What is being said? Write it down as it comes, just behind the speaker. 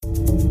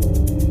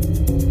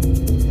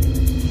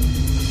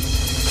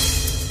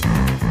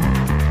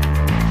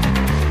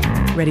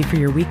Ready for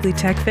your weekly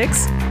tech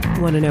fix?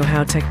 Want to know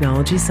how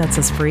technology sets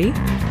us free?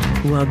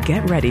 Well,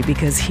 get ready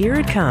because here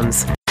it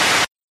comes.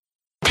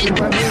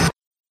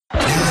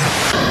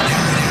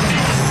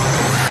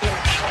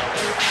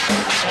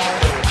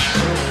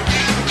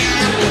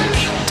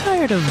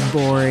 Tired of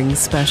boring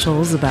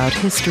specials about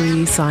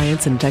history,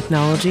 science, and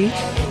technology?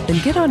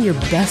 Then get on your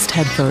best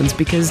headphones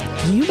because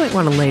you might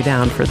want to lay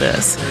down for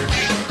this.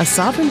 A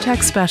Sovereign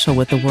Tech special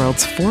with the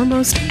world's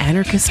foremost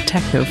anarchist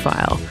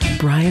technophile,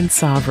 Brian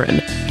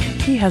Sovereign.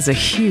 He has a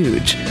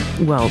huge,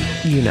 well,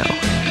 you know.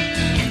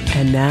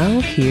 And now,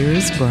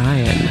 here's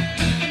Brian.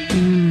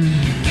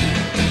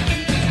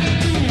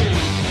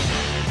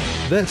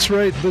 That's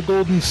right, the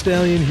Golden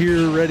Stallion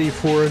here, ready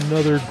for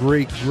another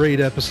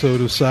great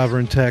episode of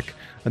Sovereign Tech.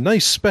 A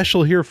nice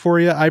special here for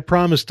you. I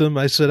promised him,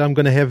 I said I'm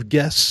going to have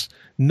guests,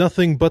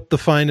 nothing but the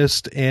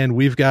finest, and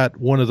we've got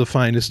one of the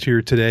finest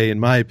here today, in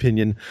my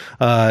opinion.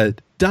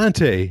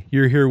 Dante,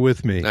 you're here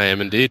with me. I am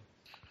indeed.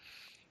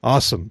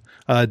 Awesome.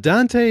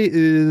 Dante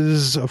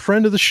is a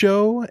friend of the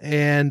show,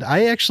 and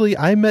I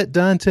met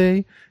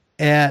Dante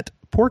at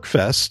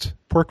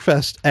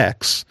PorcFest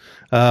X,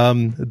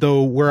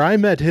 though where I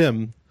met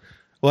him,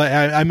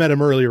 well, I met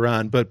him earlier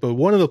on, but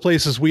one of the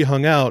places we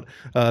hung out,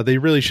 they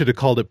really should have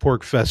called it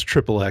PorcFest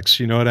XXX.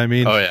 You know what I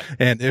mean? Oh yeah.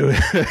 And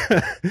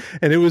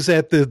it was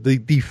at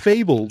the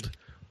fabled,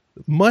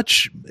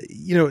 much,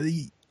 you know.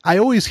 I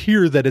always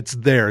hear that it's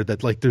there,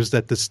 that like there's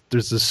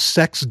this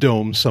sex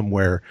dome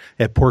somewhere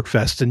at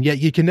PorcFest, and yet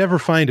you can never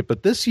find it.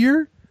 But this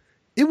year,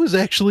 it was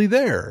actually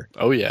there.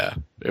 Oh yeah,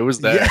 it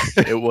was there.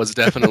 Yeah. It was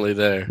definitely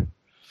there.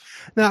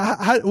 Now,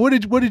 what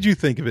did you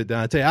think of it,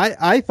 Dante?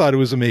 I thought it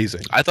was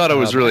amazing. I thought it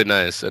was really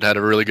nice. It had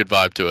a really good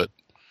vibe to it.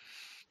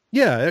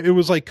 Yeah, it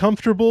was like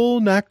comfortable,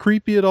 not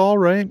creepy at all,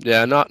 right?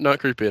 Yeah, not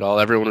creepy at all.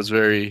 Everyone was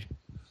very,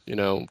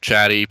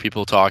 chatty,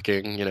 people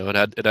talking.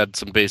 It had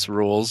some base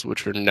rules,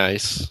 which were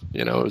nice.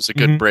 It was a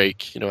good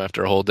break,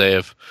 after a whole day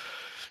of,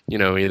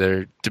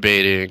 either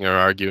debating or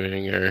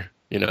arguing or,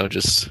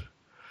 just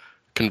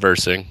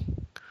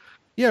conversing.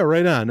 Yeah,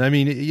 right on. I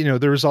mean,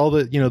 there was all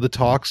the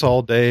talks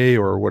all day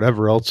or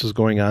whatever else is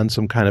going on,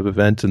 some kind of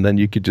event, and then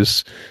you could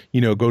just,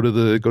 go to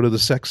the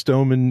sex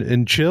dome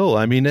and chill.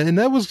 I mean, and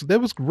that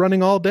was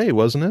running all day,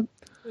 wasn't it?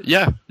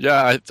 Yeah.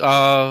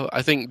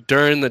 I think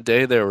during the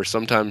day there were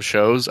sometimes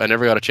shows. I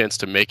never got a chance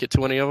to make it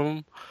to any of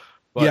them.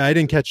 But, yeah, I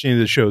didn't catch any of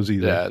the shows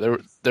either. Yeah,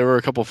 there were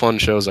a couple fun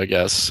shows, I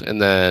guess,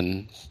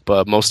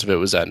 but most of it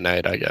was at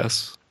night, I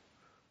guess.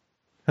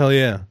 Hell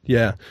yeah.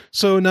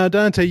 So now,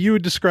 Dante, you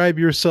would describe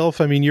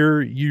yourself. I mean, you're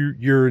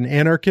an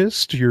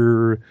anarchist.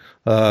 You're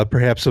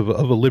perhaps of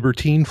a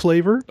libertine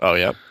flavor. Oh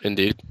yeah,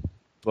 indeed.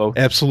 Both,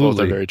 absolutely,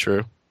 both are very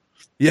true.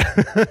 Yeah,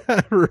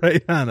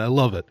 right on. I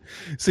love it.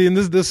 See, and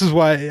this is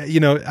why,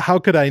 how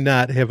could I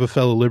not have a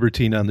fellow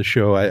libertine on the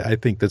show? I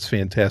think that's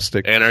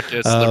fantastic.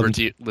 Anarchist,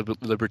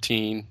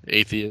 libertine,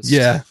 atheist.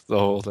 Yeah, the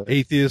whole thing.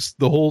 Atheist,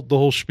 the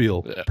whole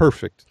spiel. Yeah.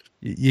 Perfect.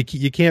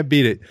 You can't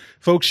beat it,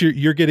 folks.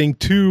 You're getting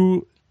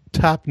two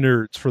top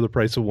nerds for the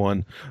price of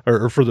one,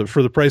 or for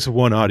the price of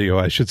one audio,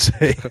 I should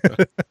say.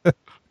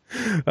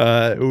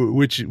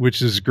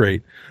 Which is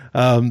great.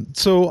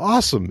 So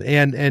awesome.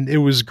 And it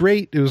was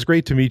great. It was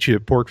great to meet you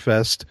at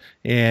PorcFest.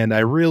 And I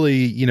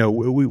really,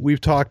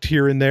 we've talked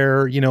here and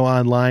there,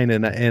 online,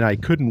 and I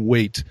couldn't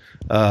wait,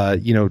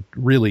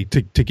 really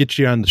to get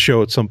you on the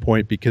show at some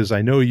point, because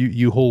I know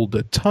you hold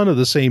a ton of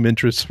the same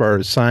interests as far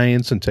as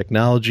science and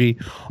technology,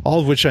 all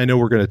of which I know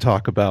we're going to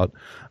talk about.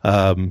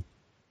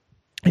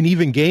 And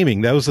even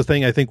gaming, that was the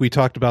thing I think we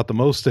talked about the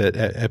most at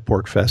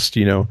PorcFest,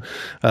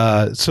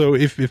 So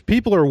if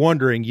people are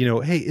wondering,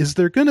 hey, is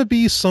there going to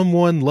be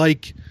someone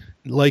like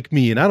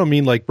me? And I don't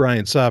mean like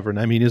Brian Sovereign.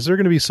 I mean, is there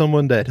going to be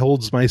someone that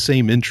holds my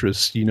same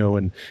interests,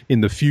 in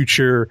the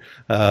future,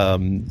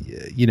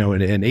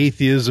 in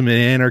atheism and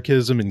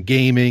anarchism and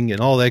gaming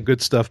and all that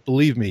good stuff?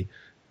 Believe me,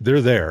 they're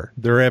there.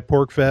 They're at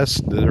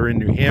PorcFest. They're in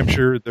New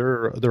Hampshire.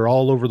 They're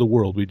all over the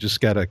world. We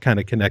just got to kind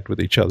of connect with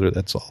each other.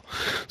 That's all.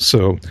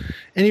 So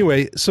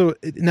anyway, so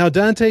now,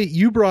 Dante,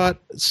 you brought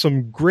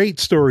some great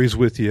stories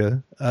with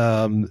you.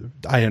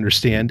 I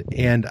understand.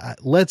 And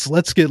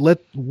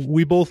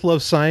we both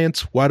love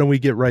science. Why don't we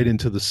get right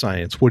into the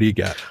science? What do you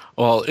got?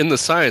 Well, in the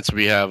science,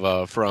 we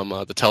have from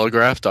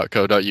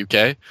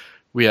thetelegraph.co.uk,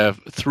 we have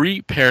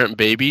 3 parent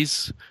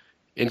babies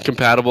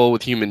incompatible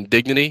with human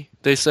dignity,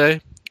 they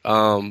say.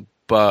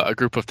 But a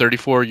group of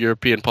 34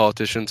 European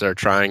politicians are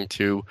trying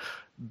to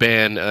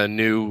ban a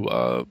new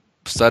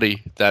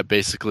study that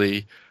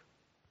basically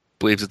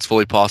believes it's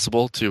fully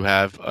possible to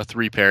have a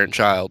 3-parent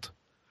child.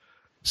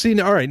 See,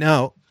 all right,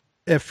 now,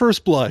 at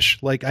first blush,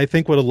 like I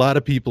think what a lot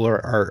of people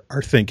are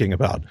thinking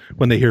about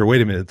when they hear,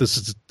 wait a minute, this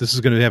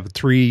is going to have a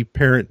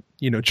 3-parent,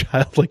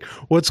 child. Like,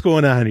 what's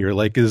going on here?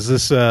 Like, is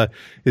this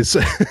is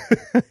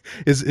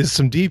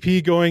some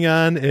DP going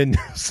on? And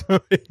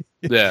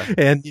yeah,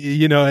 and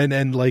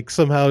and like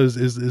somehow is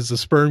the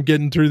sperm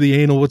getting through the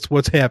anal?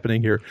 What's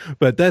happening here?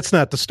 But that's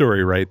not the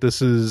story, right?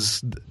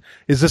 Is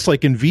this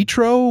like in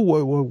vitro?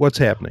 What's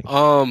happening?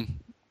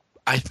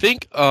 I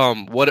think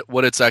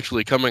what it's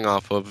actually coming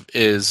off of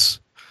is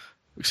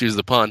excuse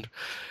the pun,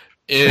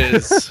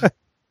 is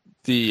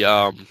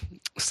the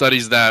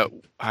studies that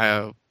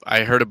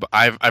I've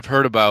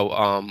heard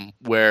about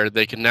where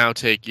they can now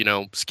take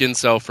skin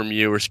cell from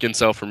you or skin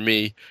cell from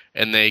me,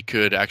 and they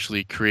could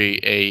actually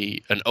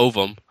create an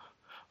ovum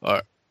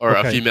or a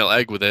Okay. female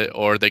egg with it,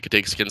 or they could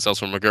take skin cells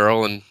from a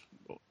girl and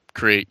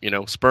create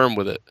sperm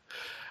with it.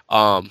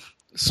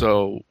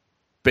 So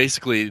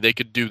basically, they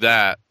could do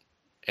that,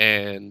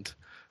 and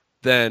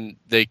then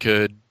they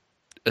could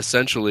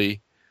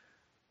essentially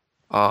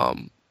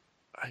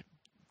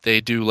they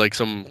do like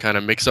some kind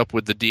of mix up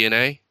with the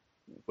DNA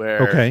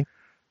where Okay.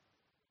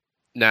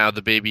 now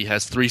the baby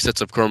has 3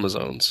 sets of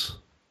chromosomes.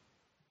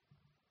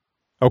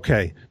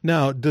 Okay.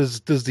 Now,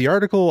 does the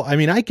article? I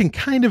mean, I can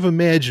kind of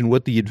imagine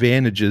what the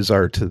advantages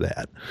are to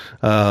that.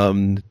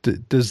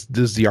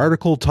 Does the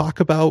article talk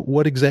about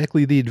what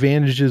exactly the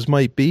advantages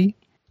might be?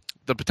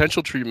 The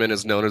potential treatment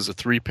is known as a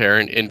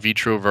 3-parent in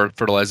vitro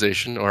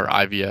fertilization, or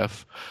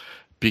IVF,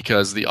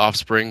 because the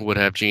offspring would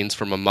have genes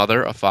from a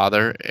mother, a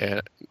father,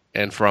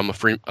 and from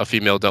a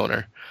female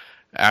donor.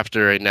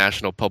 After a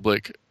national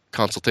public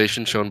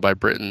consultation shown by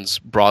Britons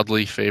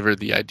broadly favored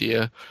the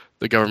idea,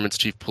 the government's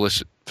chief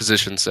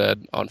physician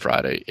said on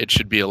Friday it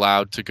should be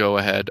allowed to go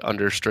ahead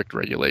under strict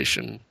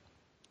regulation,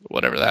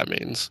 whatever that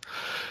means.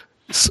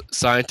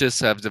 Scientists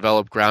have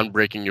developed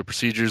groundbreaking new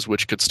procedures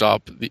which could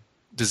stop the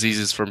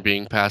diseases from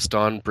being passed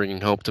on,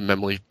 bringing hope to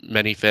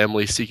many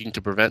families seeking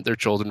to prevent their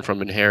children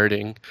from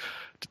inheriting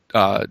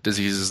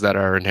diseases that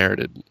are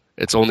inherited.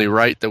 It's only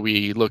right that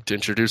we look to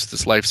introduce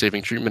this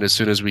life-saving treatment as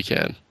soon as we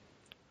can.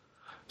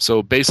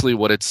 So basically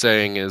what it's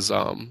saying is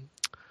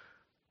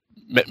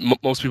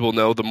most people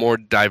know the more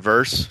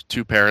diverse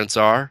 2 parents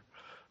are,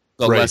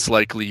 the Right. less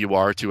likely you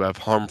are to have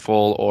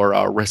harmful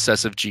or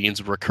recessive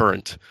genes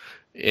recurrent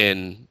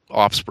in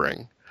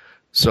offspring.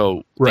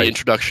 So Right. the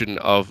introduction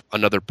of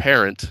another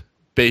parent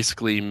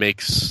basically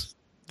makes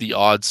the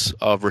odds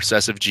of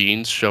recessive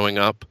genes showing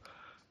up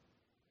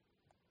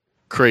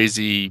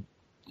crazy,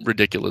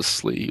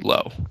 ridiculously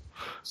low.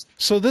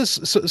 So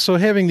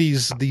having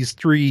these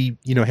 3,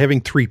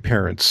 having 3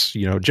 parents,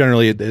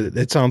 generally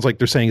it sounds like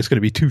they're saying it's going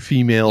to be 2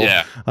 female,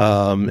 Yeah.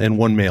 and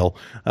 1 male.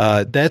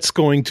 That's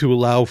going to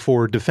allow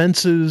for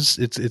defenses.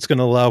 It's going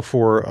to allow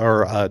for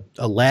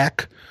a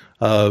lack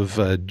of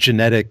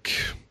genetic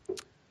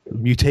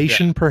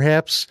mutation,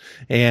 perhaps,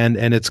 and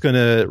it's going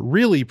to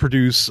really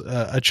produce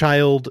a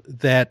child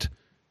that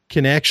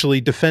can actually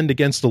defend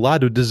against a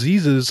lot of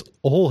diseases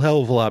a whole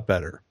hell of a lot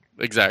better.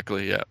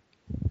 Exactly, yeah.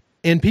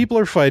 And people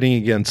are fighting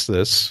against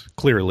this,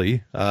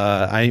 clearly.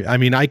 I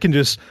mean, I can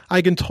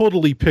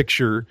totally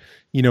picture,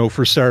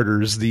 for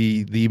starters,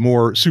 the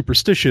more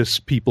superstitious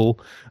people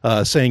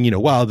saying,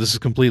 wow, this is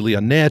completely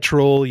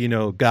unnatural.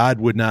 God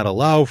would not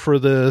allow for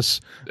this.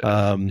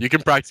 You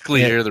can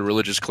practically hear the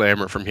religious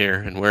clamor from here,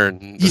 and we're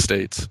in the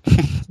States.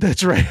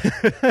 That's right.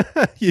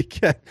 You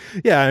can.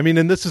 Yeah, I mean,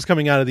 and this is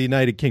coming out of the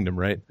United Kingdom,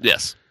 right?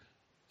 Yes.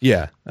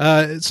 Yeah.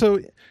 So,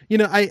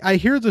 I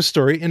hear the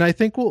story, and I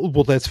think,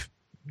 well,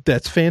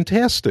 that's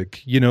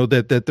fantastic.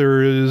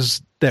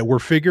 That we're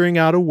figuring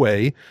out a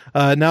way.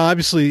 Now,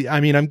 obviously, I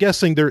mean, I'm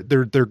guessing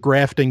they're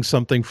grafting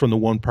something from the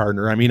one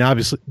partner. I mean,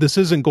 obviously, this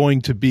isn't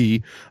going to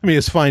be. I mean,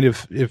 it's fine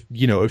if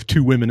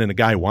 2 women and a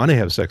guy want to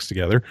have sex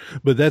together,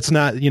 but that's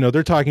not.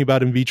 They're talking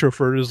about in vitro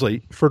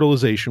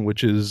fertilization,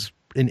 which is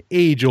an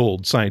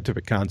age-old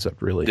scientific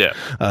concept, really. Yeah.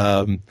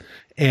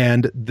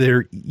 And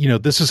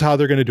this is how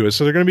they're going to do it.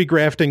 So they're going to be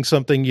grafting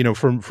something,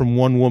 from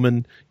one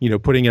woman,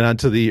 putting it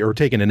onto or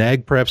taking an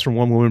egg perhaps from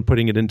one woman,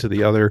 putting it into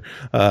the other,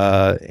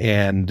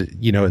 and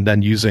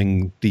then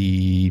using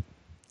the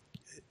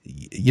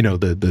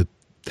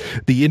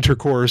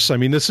intercourse. I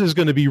mean, this is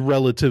going to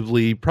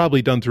be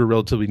probably done through a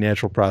relatively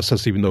natural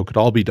process, even though it could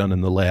all be done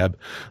in the lab.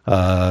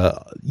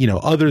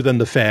 Other than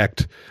the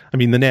fact, I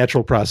mean, the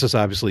natural process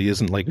obviously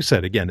isn't, like we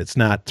said, again, it's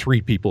not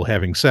 3 people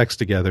having sex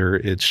together.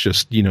 It's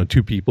just, 2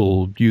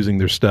 people using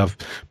their stuff,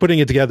 putting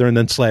it together, and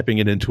then slapping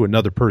it into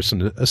another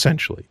person,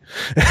 essentially.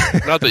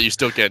 Not that you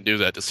still can't do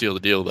that to seal the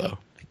deal, though.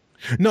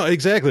 No,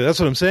 exactly. That's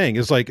what I'm saying.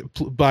 Is like,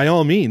 by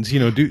all means,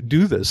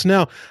 do this.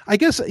 Now, I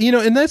guess,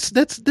 and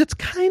that's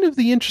kind of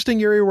the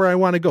interesting area where I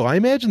want to go. I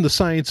imagine the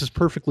science is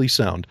perfectly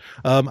sound.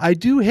 I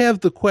do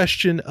have the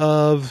question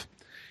of,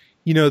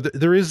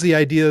 there is the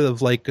idea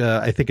of like,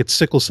 I think it's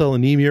sickle cell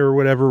anemia or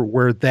whatever,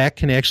 where that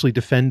can actually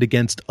defend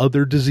against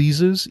other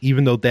diseases,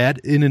 even though that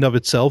in and of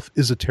itself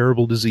is a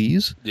terrible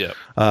disease, Yeah.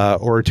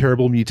 Or a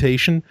terrible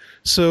mutation.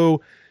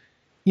 So,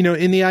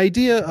 in the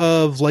idea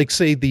of, like,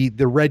 say, the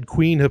Red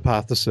Queen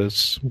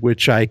hypothesis,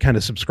 which I kind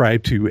of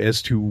subscribe to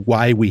as to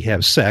why we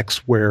have sex,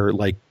 where,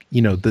 like,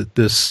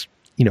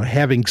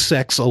 having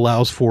sex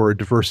allows for a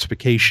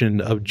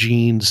diversification of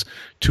genes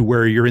to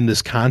where you're in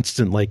this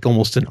constant, like,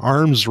 almost an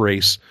arms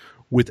race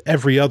with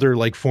every other,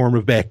 like, form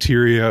of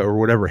bacteria or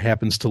whatever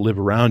happens to live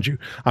around you.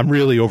 I'm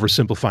really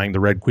oversimplifying the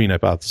Red Queen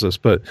hypothesis,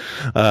 but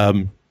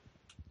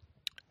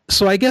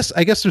so I guess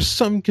there's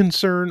some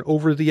concern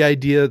over the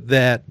idea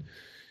that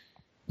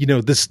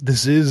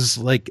this is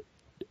like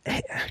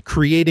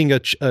creating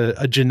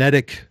a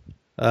genetic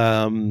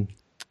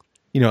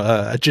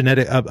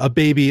a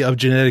baby of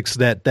genetics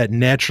that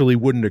naturally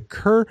wouldn't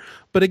occur.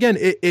 But again,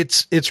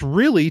 it's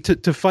really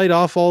to fight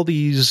off all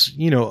these,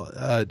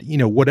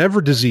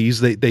 whatever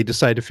disease they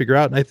decide to figure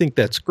out. And I think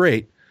that's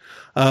great.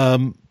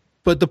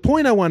 But the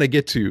point I want to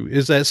get to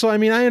is that, so, I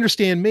mean, I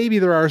understand maybe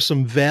there are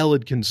some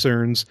valid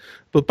concerns,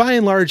 but by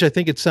and large, I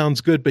think it sounds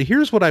good. But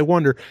here's what I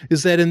wonder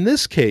is that in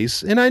this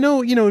case, and I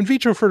know, in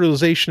vitro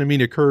fertilization, I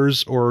mean,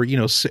 occurs, or,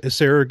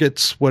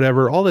 surrogates,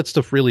 whatever, all that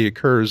stuff really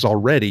occurs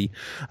already.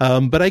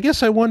 But I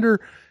guess I wonder,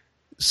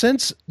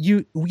 since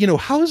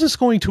how is this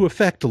going to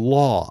affect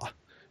law?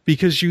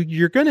 Because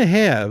you're going to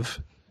have,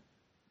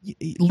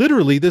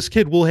 literally, this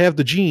kid will have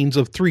the genes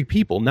of 3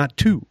 people, not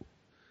 2.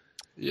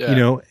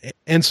 Yeah.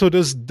 And so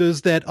does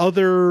that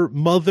other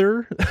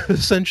mother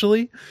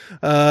essentially,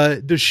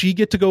 does she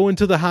get to go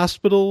into the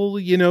hospital?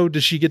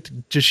 Does she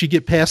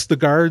get past the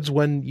guards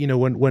when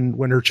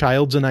her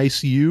child's in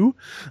ICU,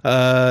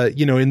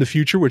 in the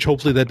future, which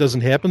hopefully that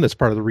doesn't happen. That's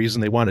part of the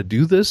reason they want to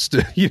do this,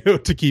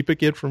 to keep a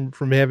kid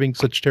from having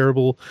such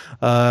terrible,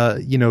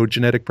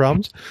 genetic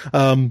problems.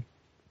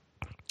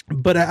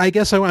 But I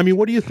guess, I mean,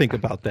 what do you think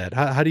about that?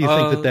 How do you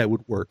think that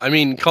would work? I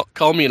mean,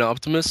 call me an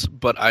optimist,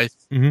 but I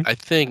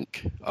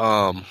think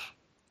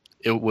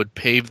it would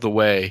pave the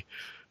way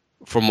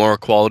for more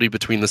equality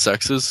between the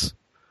sexes.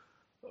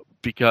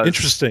 Because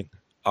interesting,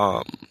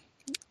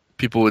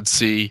 people would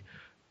see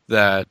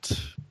that,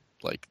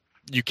 like,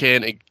 you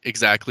can't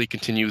exactly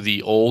continue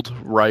the old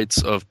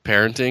rights of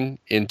parenting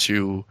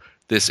into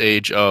this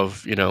age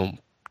of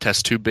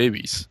test tube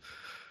babies,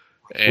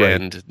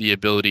 and right. the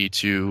ability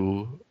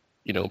to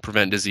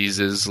prevent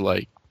diseases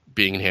like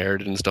being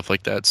inherited and stuff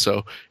like that.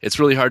 So it's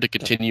really hard to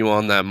continue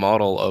on that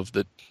model of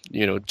the,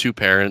 2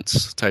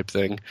 parents type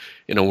thing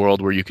in a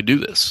world where you could do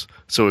this.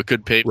 So it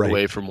could pave the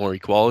way for more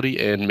equality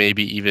and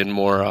maybe even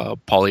more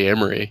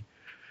polyamory,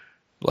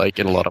 like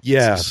in a lot of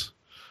places.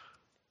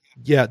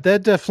 Yeah,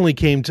 that definitely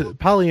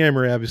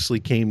polyamory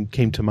obviously came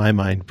to my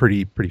mind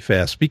pretty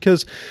fast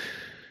because,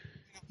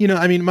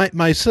 I mean,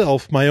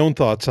 my own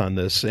thoughts on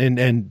this, and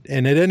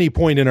at any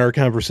point in our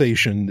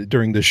conversation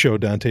during this show,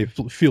 Dante,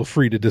 feel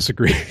free to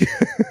disagree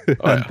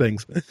on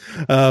things.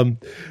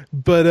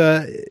 But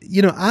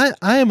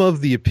I am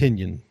of the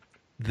opinion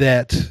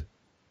that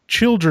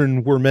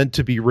children were meant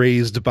to be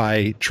raised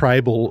by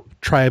tribal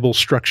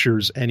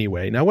structures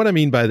anyway. Now, what I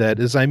mean by that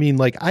is, I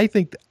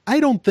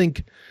don't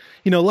think.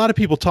 A lot of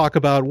people talk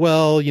about,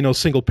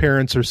 single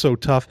parents are so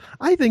tough.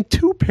 I think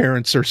 2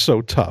 parents are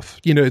so tough.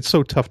 It's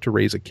so tough to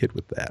raise a kid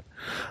with that.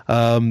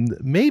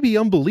 Maybe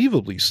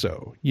unbelievably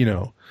so,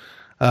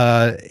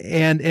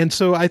 and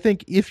so I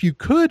think if you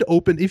could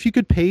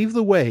pave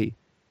the way,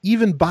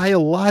 even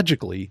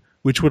biologically,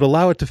 which would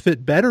allow it to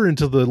fit better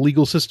into the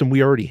legal system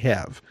we already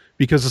have.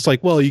 Because it's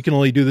like, well, you can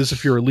only do this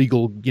if you're a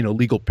legal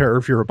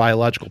parent, if you're a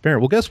biological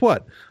parent. Well, guess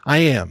what? I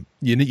am.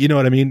 You know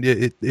what I mean?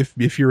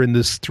 If you're in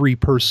this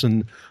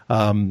 3-person,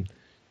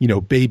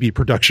 baby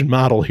production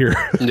model here.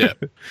 Yeah.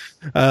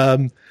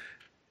 I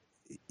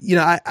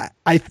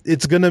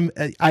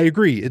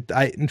agree.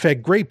 In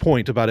fact, great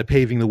point about it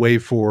paving the way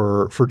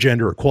for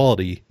gender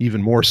equality,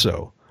 even more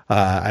so.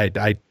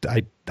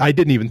 I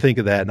didn't even think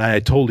of that, and I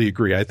totally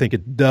agree. I think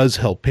it does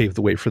help pave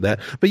the way for that.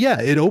 But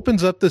yeah, it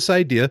opens up this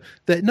idea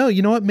that, no,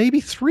 you know what?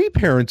 Maybe 3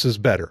 parents is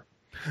better.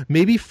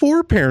 Maybe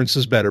 4 parents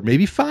is better.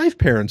 Maybe 5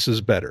 parents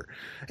is better.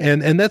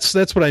 And that's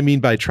what I mean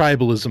by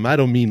tribalism. I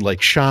don't mean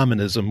like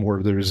shamanism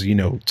where there's,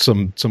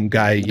 some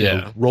guy,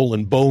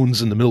 rolling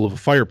bones in the middle of a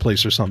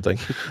fireplace or something.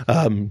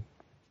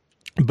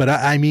 But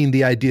I mean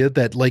the idea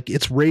that, like,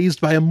 it's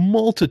raised by a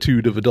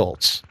multitude of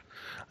adults.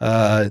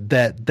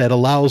 That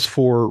allows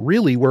for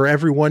really where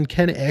everyone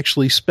can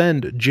actually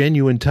spend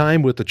genuine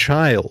time with a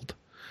child,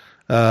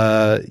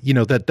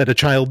 that a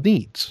child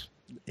needs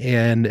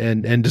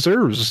and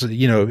deserves,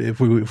 if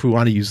we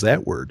want to use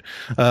that word.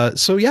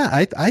 So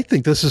yeah, I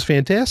think this is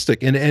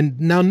fantastic. And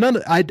now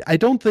I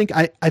don't think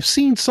I've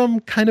seen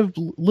some kind of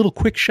little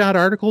quick shot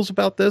articles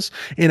about this,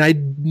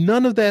 and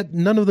none of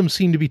them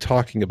seem to be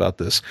talking about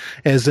this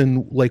as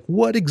in, like,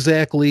 what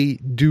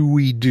exactly do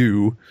we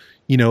do?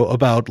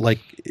 About, like,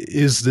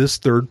 is this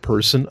 3rd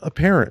person a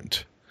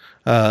parent?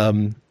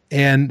 And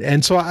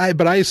so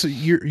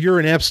you're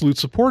an absolute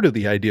support of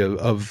the idea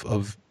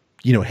of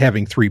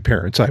having 3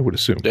 parents, I would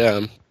assume.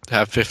 Yeah,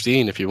 have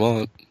 15 if you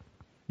want.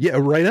 Yeah,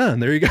 right on.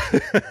 There you go.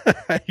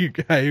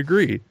 I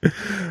agree.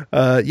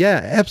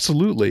 Yeah,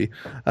 absolutely.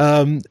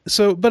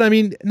 But I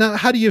mean, now,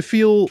 how do you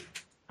feel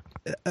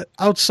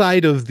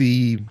outside of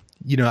the,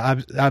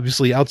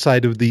 obviously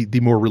outside of the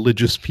more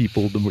religious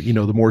people,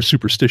 the more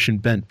superstition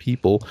bent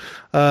people?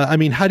 I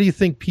mean, how do you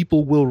think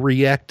people will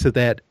react to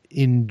that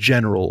in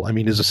general? I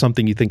mean, is it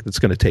something you think that's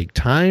going to take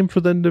time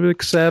for them to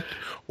accept,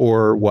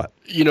 or what?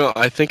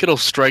 I think it'll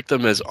strike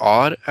them as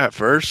odd at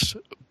first,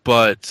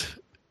 but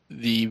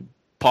the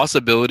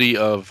possibility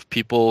of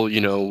people,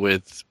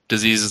 with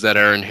diseases that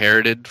are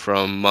inherited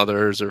from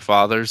mothers or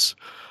fathers,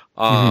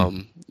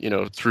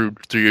 through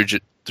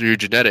your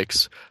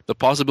genetics, the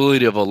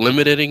possibility of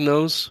eliminating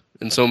those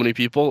in so many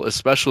people,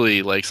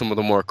 especially like some of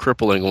the more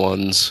crippling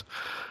ones,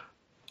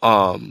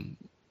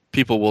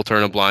 people will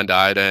turn a blind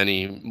eye to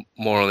any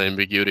moral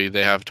ambiguity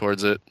they have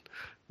towards it.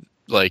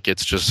 Like,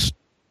 it's just,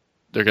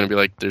 they're going to be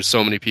like, there's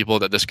so many people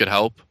that this could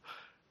help.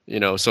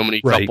 So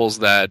many Right. couples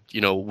that,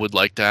 would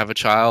like to have a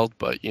child,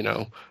 but,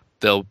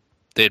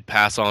 they'd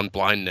pass on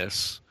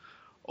blindness,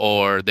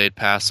 or they'd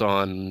pass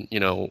on,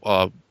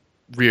 a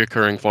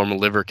reoccurring form of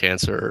liver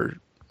cancer,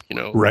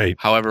 or, Right.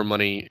 however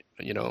many,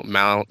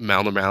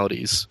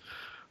 malnormalities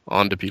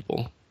onto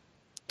people.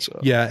 So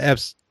Yeah,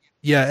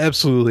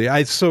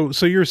 absolutely.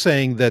 So you're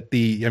saying that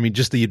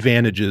just the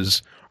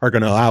advantages are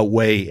going to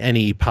outweigh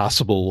any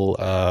possible,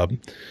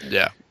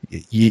 yeah.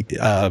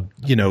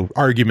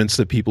 arguments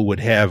that people would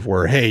have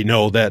where, hey,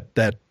 no,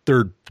 that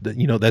third,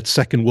 that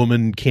second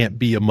woman can't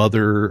be a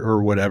mother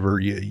or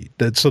whatever.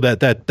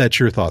 That's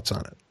your thoughts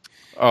on it.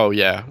 Oh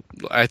yeah,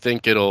 I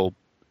think it'll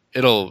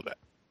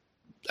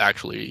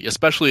actually,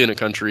 especially in a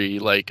country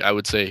like, I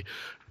would say,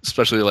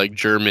 especially like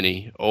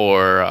Germany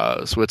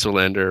or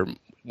Switzerland or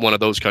one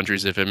of those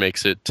countries, if it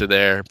makes it to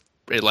there,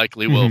 it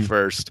likely will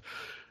first.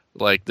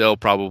 Like, they'll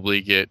probably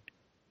get,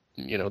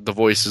 the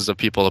voices of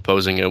people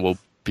opposing it will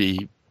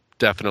be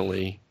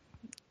definitely,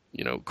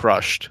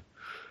 crushed,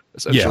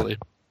 essentially,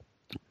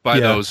 by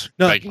those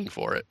begging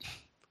for it.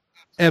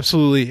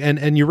 Absolutely.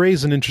 And you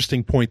raise an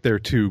interesting point there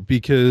too,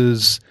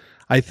 because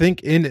I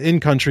think in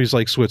countries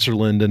like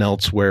Switzerland and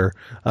elsewhere,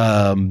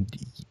 where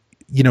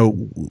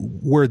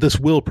this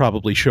will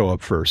probably show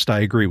up first. I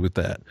agree with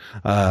that.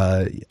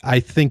 I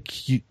think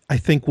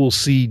we'll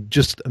see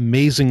just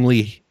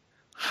amazingly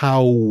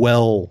how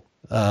well,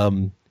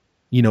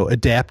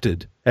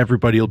 adapted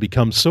everybody will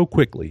become so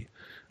quickly,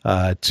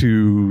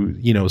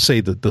 to,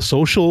 say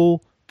the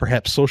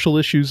perhaps social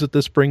issues that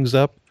this brings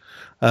up,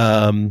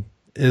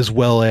 as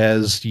well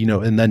as,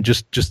 and then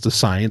just the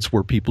science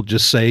where people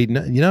just say,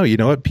 you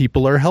know what,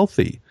 people are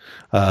healthy,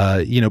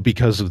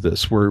 because of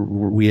this, where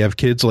we have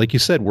kids, like you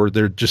said, where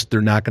they're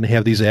not going to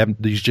have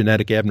these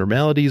genetic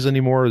abnormalities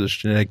anymore, this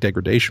genetic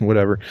degradation,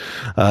 whatever.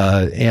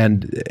 I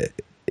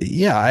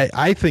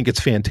think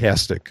it's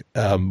fantastic.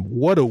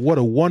 What a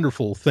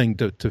wonderful thing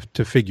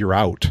to figure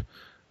out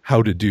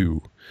how to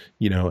do,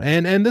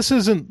 and this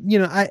isn't,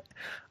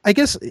 I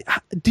guess,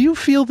 do you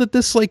feel that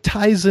this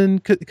ties in?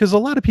 Because a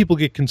lot of people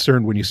get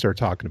concerned when you start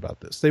talking about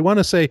this. They want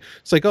to say,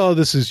 it's like, oh,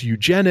 this is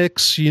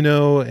eugenics,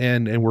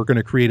 and we're going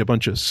to create a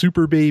bunch of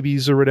super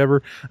babies or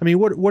whatever. I mean,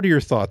 what are your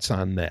thoughts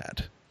on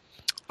that?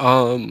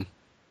 You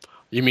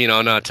mean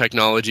on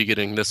technology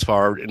getting this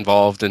far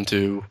involved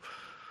into,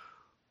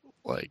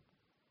 like,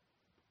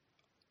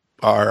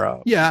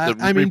 our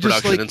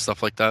reproduction and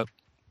stuff like that?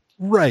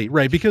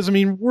 Right. Because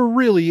we're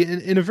really,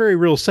 in a very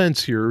real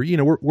sense here,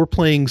 we're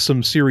playing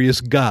some serious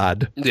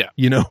God. Yeah.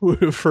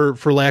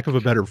 For lack of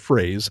a better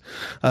phrase,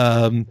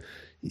 and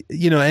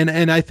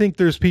I think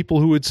there's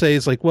people who would say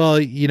it's like, well,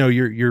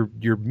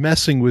 you're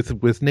messing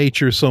with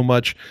nature so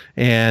much,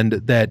 and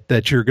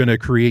that you're going to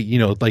create,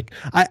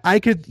 I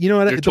could,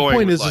 the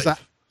point is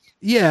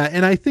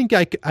and I think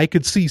I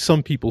could see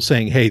some people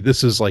saying, hey,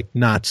 this is like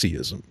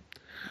Nazism.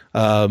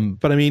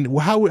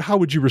 But how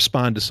would you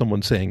respond to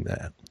someone saying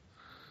that?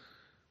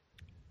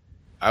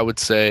 I would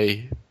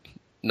say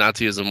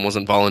Nazism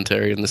wasn't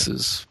voluntary, and this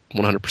is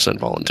 100%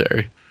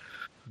 voluntary.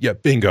 Yeah,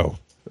 bingo.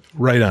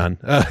 Right on.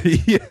 I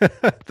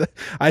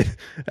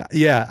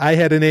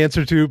had an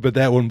answer to, but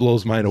that one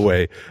blows mine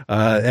away.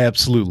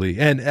 Absolutely.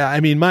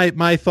 And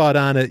my thought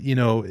on it,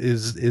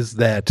 is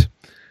that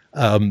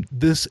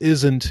this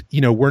isn't,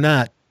 we're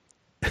not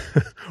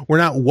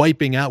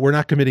wiping out, we're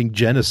not committing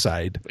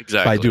genocide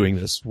by doing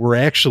this. We're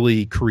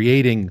actually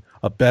creating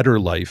a better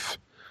life.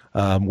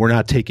 We're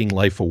not taking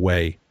life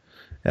away.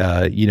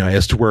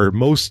 As to where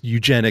most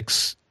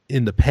eugenics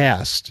in the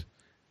past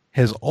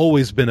has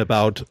always been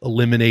about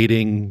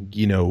eliminating,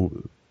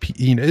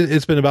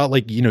 it's been about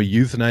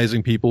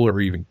euthanizing people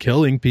or even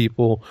killing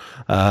people,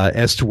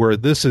 as to where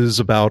this is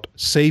about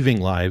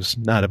saving lives,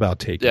 not about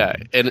taking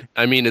them. And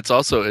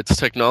it's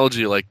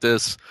technology like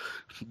this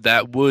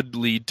that would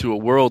lead to a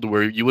world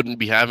where you wouldn't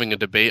be having a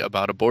debate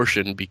about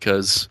abortion,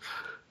 because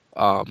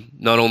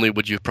not only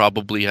would you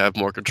probably have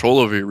more control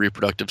over your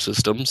reproductive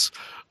systems,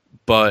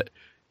 but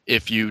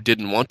if you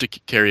didn't want to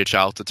carry a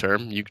child to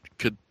term, you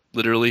could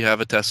literally have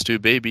a test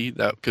tube baby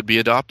that could be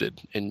adopted.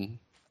 And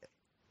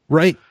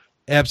right.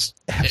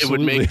 Absolutely. It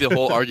would make the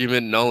whole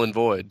argument null and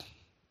void.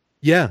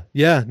 Yeah.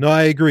 No,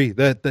 I agree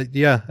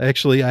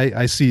actually,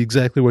 I see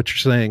exactly what you're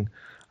saying.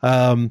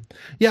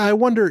 I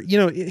wonder,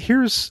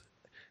 here's,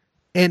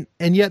 and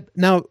yet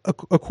now,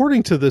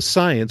 according to the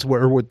science,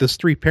 with this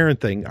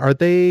 3-parent thing,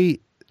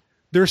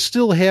 they're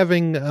still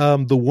having,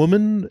 the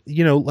woman,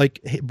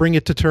 bring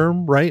it to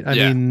term, right?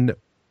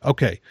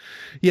 Okay.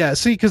 Yeah.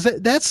 See, because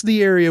that's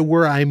the area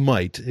where I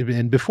might,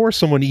 and before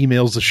someone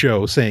emails the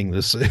show saying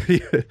this,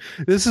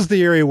 this is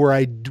the area where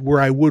I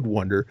would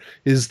wonder,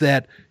 is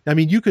that,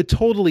 you could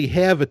totally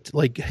have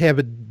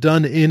it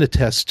done in a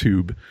test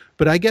tube,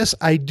 but I guess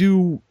I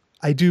do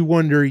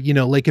wonder,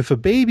 if a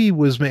baby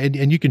was made,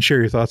 and you can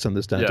share your thoughts on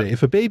this, Dante,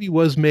 if a baby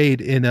was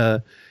made in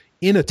a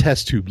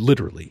test tube,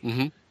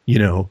 literally,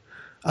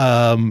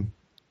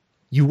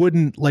 you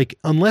wouldn't like,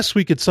 unless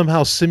we could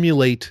somehow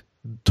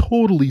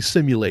totally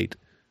simulate,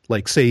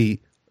 like say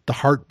the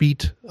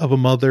heartbeat of a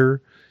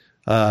mother.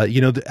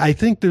 I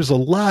think there's a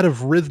lot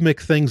of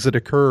rhythmic things that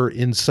occur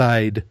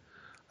inside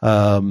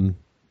of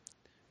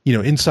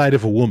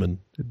a woman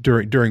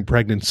during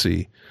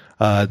pregnancy,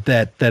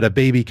 that a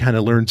baby kind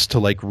of learns to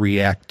like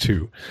react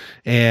to.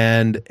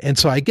 And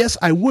so I guess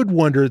I would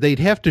wonder, they'd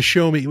have to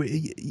show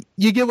me,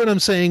 you get what I'm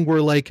saying?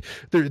 Where like,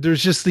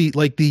 there's just the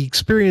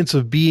experience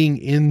of being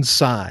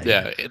inside.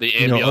 Yeah. The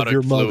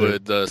amniotic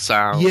fluid, the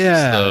sound,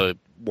 the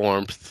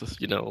warmth,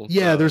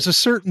 there's a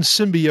certain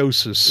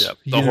symbiosis. Yeah,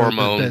 the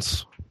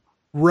hormones.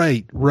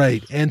 Right.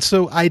 And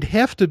so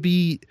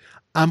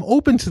I'm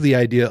open to the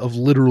idea of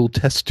literal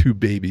test tube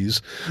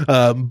babies,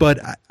 but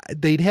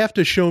they'd have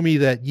to show me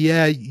that,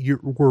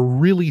 we're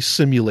really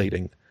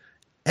simulating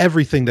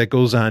everything that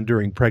goes on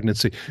during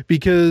pregnancy,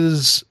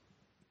 because,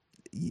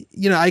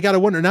 I got to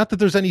wonder, not that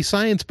there's any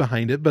science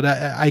behind it, but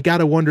I got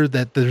to wonder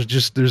that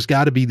there's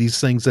got to be these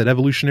things that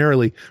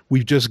evolutionarily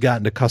we've just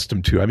gotten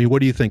accustomed to. I mean,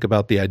 what do you think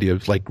about the idea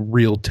of like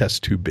real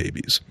test tube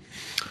babies?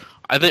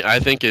 I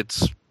think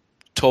it's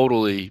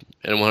totally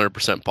and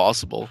 100%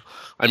 possible.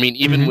 I mean,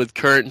 even with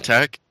current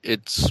tech,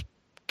 it's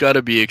got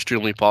to be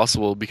extremely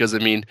possible, because I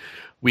mean,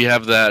 we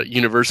have that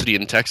university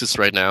in Texas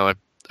right now,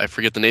 I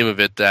forget the name of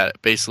it,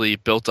 that basically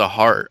built a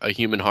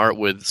human heart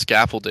with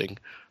scaffolding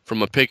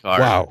from a pig heart.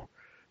 Wow.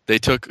 They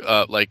took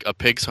like a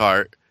pig's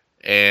heart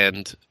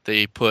and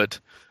they put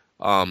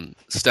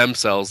stem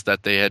cells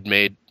that they had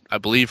made, I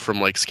believe, from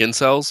like skin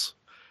cells.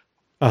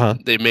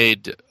 They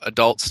made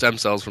adult stem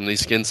cells from these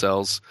skin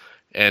cells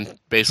and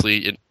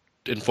basically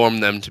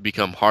informed them to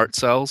become heart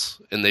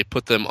cells, and they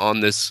put them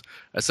on this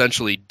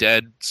essentially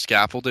dead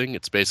scaffolding.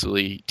 It's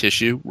basically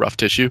tissue, rough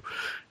tissue,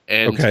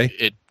 and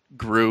it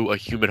grew a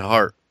human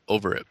heart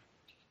over it.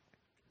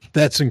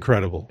 That's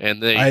incredible.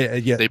 And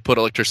they put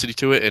electricity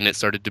to it, and it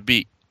started to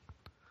beat.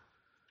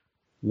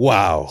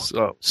 Wow.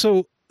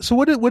 So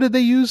what did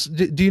they use?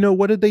 Do you know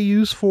what did they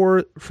use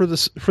for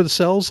the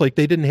cells? Like,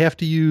 they didn't have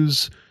to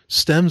use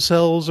stem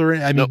cells, or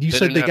I mean, nope, you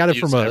said they got it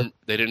from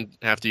they didn't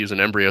have to use an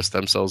embryo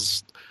stem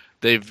cells.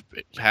 They've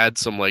had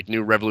some like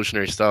new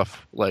revolutionary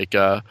stuff. Like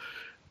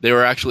they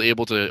were actually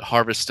able to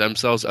harvest stem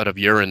cells out of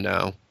urine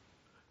now.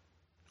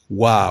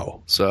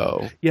 Wow.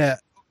 So yeah.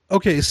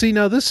 Okay. See,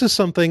 now this is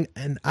something,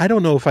 and I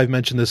don't know if I've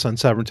mentioned this on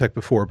Sovereign Tech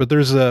before, but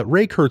there's a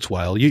Ray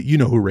Kurzweil. You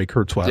know who Ray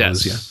Kurzweil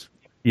is,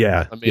 yeah.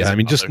 Yeah. I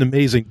mean, just an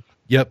amazing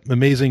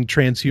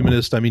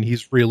transhumanist. I mean,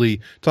 he's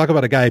really, talk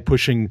about a guy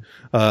pushing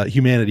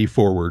humanity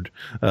forward.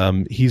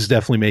 He's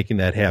definitely making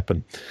that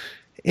happen.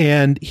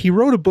 And he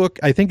wrote a book,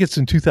 I think it's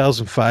in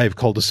 2005,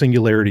 called A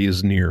Singularity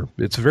is Near.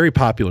 It's a very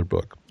popular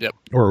book. Yep.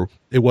 Or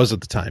it was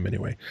at the time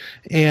anyway.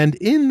 And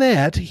in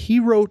that,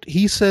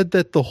 he said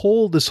that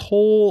this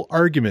whole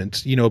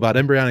argument, about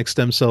embryonic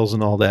stem cells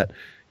and all that,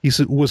 he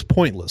said was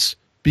pointless,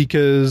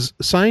 because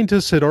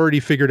scientists had already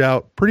figured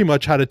out pretty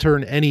much how to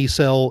turn any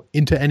cell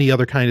into any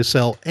other kind of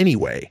cell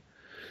anyway.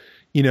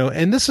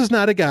 And this is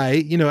not a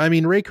guy, I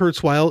mean, Ray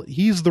Kurzweil,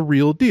 he's the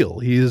real deal.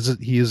 He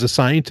is a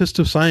scientist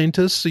of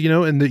scientists,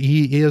 and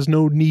he has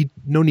no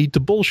need to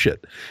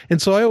bullshit. And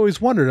so I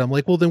always wondered, I'm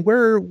like, well, then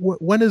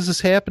when is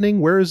this happening?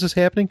 Where is this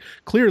happening?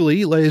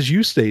 Clearly, as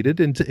you stated,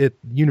 at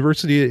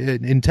University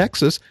in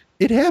Texas,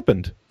 it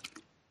happened.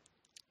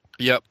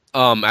 Yep.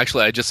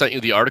 Actually, I just sent you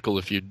the article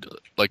if you'd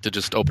like to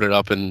just open it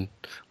up and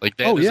like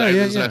that.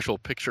 There's an actual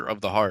picture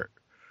of the heart.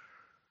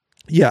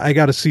 Yeah, I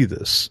got to see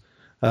this.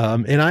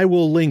 And I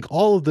will link,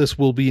 all of this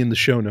will be in the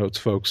show notes,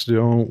 folks.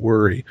 Don't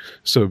worry.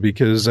 So,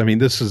 because I mean,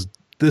 this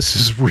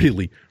is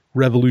really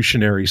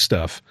revolutionary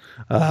stuff.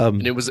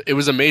 And it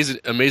was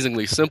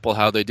amazingly simple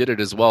how they did it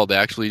as well. They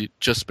actually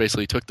just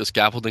basically took the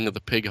scaffolding of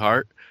the pig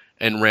heart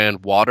and ran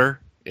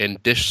water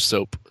and dish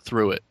soap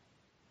through it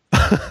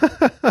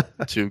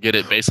to get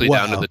it basically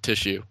down to the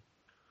tissue.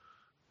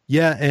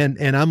 Yeah,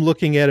 and I'm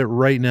looking at it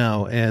right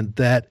now, and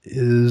that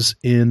is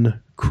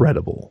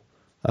incredible.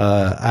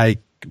 I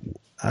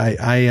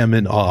am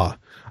in awe.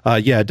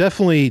 Yeah,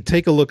 definitely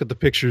take a look at the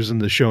pictures in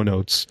the show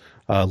notes,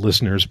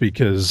 listeners,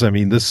 because I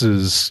mean, this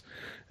is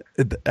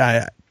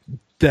that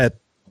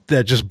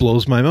just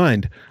blows my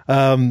mind.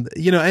 And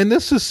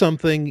this is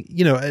something,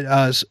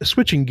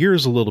 switching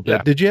gears a little bit.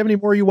 Yeah. Did you have any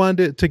more you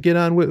wanted to get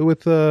on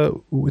with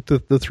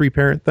the three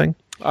parent thing?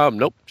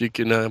 Nope. You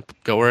can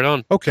go right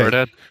on. Okay. Go right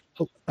ahead.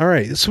 All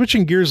right.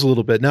 Switching gears a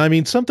little bit. Now, I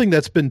mean, something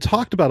that's been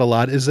talked about a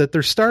lot is that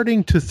they're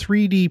starting to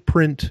 3D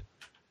print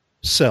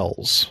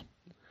cells.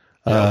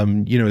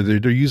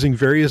 They're using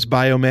various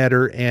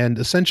biomatter, and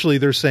essentially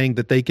they're saying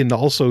that they can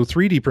also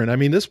 3D print. I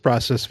mean, this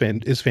process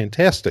is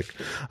fantastic,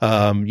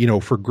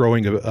 for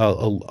growing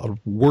a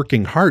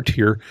working heart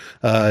here,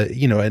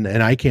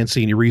 and I can't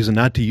see any reason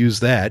not to use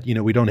that.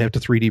 We don't have to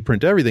 3D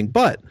print everything,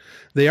 but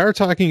they are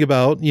talking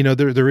about,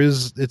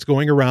 it's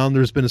going around.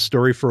 There's been a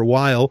story for a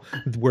while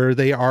where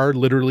they are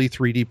literally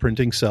 3D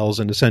printing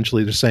cells, and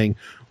essentially they're saying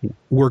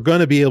we're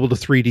going to be able to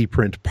 3D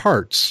print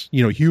parts,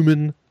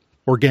 human,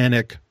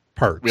 organic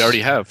parts. We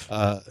already have.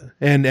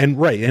 And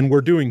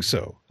we're doing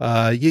so.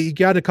 You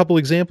got a couple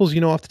examples,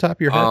 off the top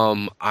of your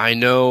head? I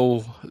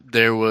know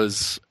there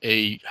was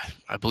I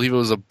believe it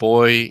was a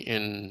boy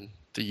in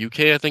the UK,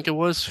 I think it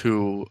was,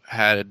 who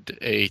had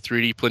a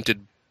 3D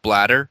printed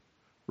bladder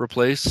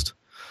replaced.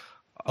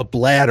 A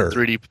bladder.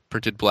 3D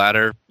printed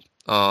bladder.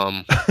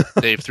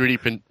 They've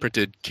 3D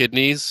printed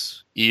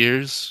kidneys,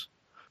 ears,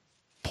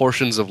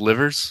 portions of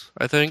livers,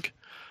 I think.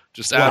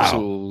 Just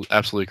Wow.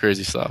 absolutely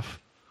crazy stuff.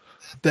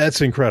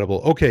 That's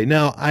incredible. Okay,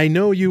 now I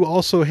know you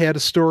also had a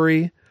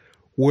story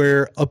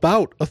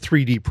about a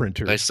 3D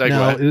printer. Nice segue.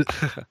 Now,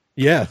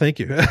 yeah, thank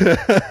you.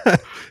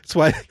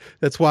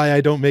 That's why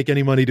I don't make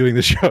any money doing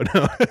the show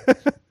now.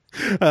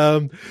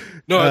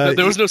 No,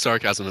 there was no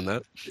sarcasm in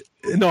that.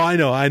 No, I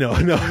know.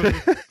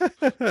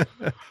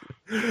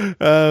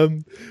 No.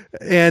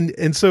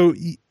 And so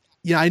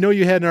yeah, I know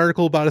you had an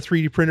article about a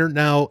 3D printer.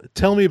 Now,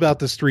 tell me about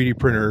this 3D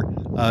printer,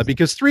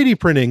 because 3D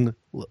printing,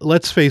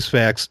 let's face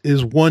facts,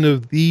 is one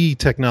of the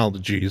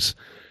technologies.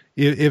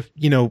 If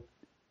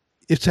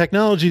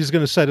technology is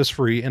going to set us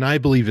free, and I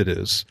believe it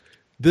is,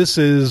 this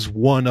is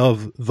one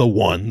of the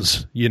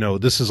ones.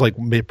 This is like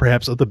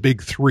perhaps of the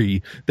big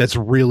three that's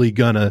really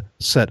going to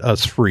set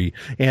us free.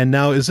 And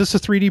now, is this a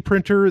 3D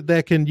printer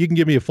that you can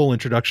give me a full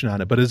introduction on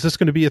it, but is this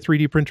going to be a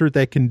 3D printer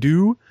that can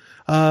do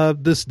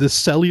this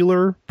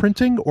cellular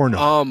printing or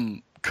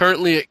no?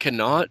 Currently it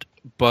cannot,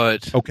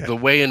 but Okay. the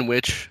way in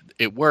which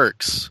it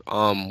works,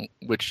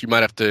 which you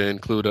might have to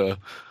include a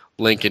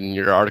link in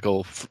your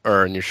article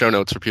or in your show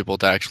notes for people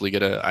to actually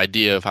get an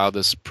idea of how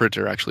this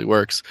printer actually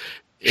works,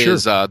 Sure.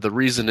 is the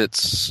reason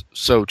it's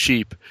so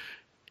cheap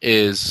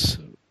is,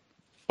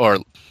 or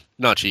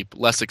not cheap,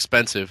 less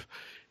expensive,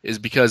 is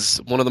because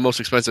one of the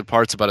most expensive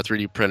parts about a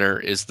 3D printer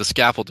is the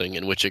scaffolding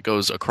in which it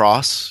goes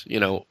across,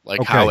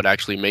 how it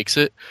actually makes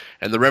it.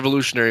 And the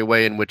revolutionary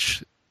way in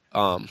which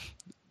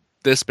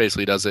this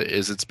basically does it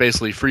is it's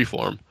basically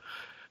freeform.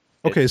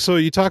 Okay, so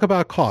you talk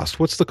about cost.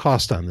 What's the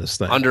cost on this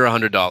thing? Under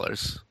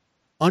 $100.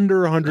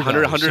 Under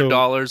 $100.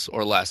 $100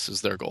 or less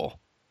is their goal.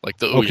 Like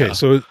the Ouya. Okay,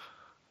 so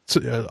it's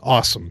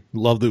awesome.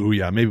 Love the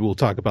Ouya. Maybe we'll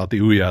talk about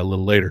the Ouya a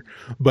little later.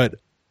 But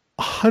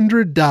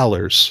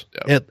 $100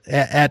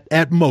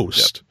 at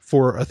most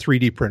for a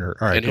 3D printer.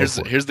 All right, and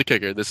here's the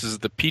kicker. This is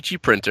the Peachy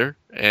printer,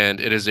 and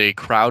it is a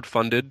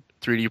crowd-funded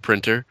 3D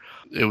printer.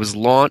 It was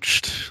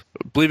launched,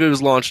 I believe it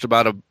was launched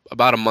about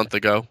a month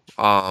ago.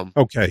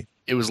 Okay.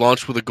 It was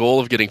launched with a goal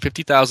of getting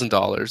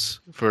 $50,000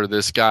 for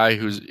this guy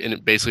who's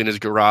basically in his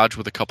garage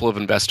with a couple of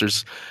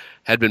investors,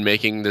 had been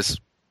making this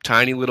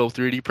tiny little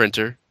 3D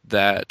printer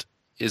that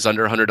is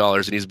under $100,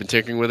 and he's been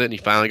tinkering with it, and he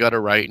finally got it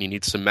right, and he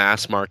needs to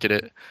mass market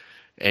it,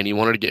 and he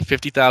wanted to get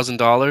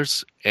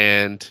 $50,000,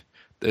 and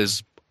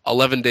there's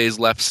 11 days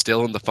left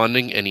still in the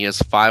funding, and he has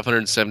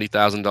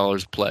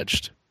 $570,000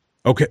 pledged.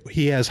 Okay,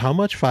 he has how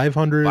much?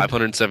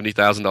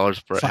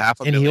 $570,000 for half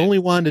a million. And he only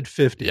wanted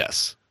 50.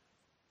 Yes.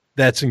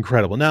 That's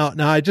incredible. Now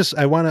I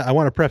want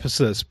to preface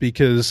this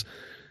because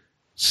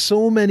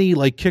so many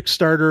like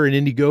Kickstarter and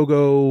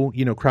Indiegogo,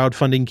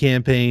 crowdfunding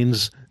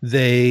campaigns,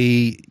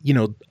 they,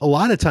 a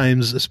lot of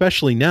times,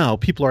 especially now,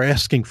 people are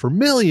asking for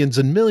millions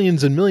and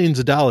millions and millions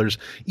of dollars,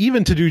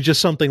 even to do just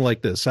something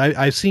like this.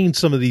 I've seen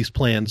some of these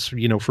plans,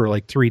 for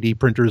like 3D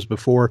printers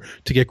before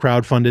to get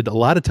crowdfunded. A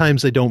lot of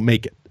times they don't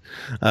make it.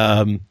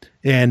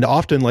 And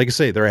often, like I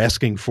say, they're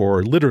asking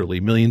for literally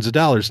millions of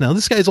dollars. Now,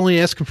 this guy's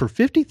only asking for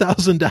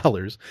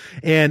 $50,000,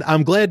 and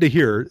I'm glad to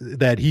hear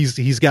that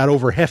he's got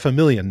over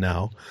 $500,000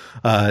 now,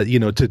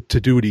 to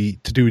do what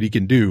he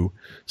can do.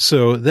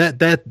 So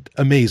that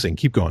amazing.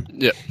 Keep going.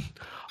 Yeah.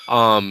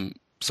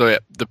 So yeah,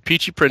 the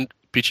Peachy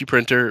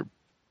printer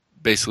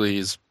basically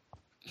is,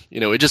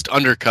 it just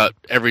undercut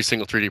every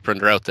single 3D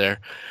printer out there.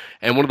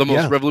 And one of the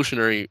most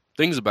revolutionary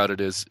things about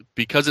it is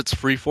because it's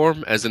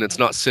freeform, as in it's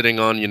not sitting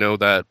on,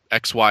 that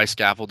XY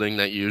scaffolding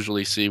that you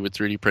usually see with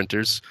 3D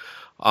printers.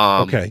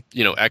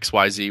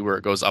 XYZ where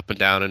it goes up and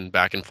down and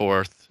back and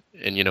forth.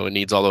 And, it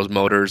needs all those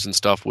motors and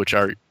stuff, which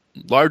are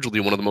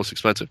largely one of the most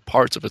expensive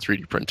parts of a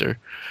 3D printer.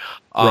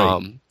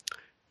 Right.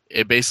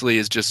 It basically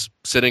is just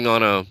sitting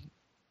on a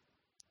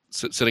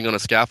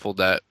scaffold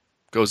that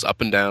goes up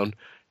and down.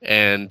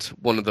 And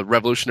one of the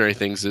revolutionary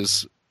things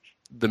is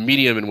the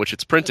medium in which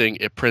it's printing.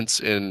 It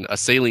prints in a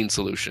saline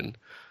solution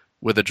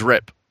with a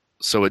drip,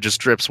 so it just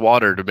drips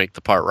water to make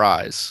the part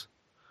rise.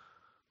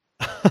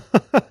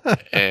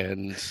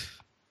 and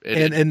so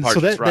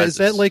that is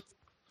that like,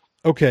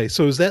 okay,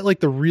 so is that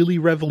like the really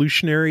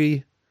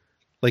revolutionary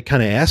like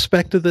kind of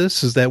aspect of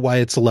this? Is that why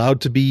it's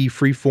allowed to be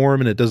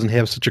freeform and it doesn't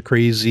have such a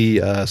crazy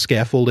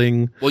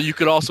scaffolding? Well, you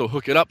could also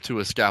hook it up to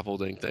a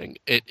scaffolding thing.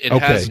 It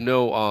has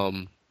no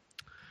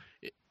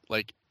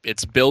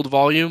its build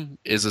volume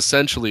is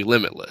essentially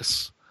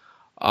limitless.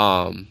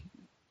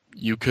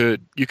 You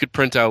could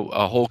print out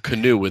a whole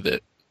canoe with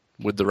it,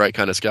 with the right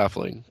kind of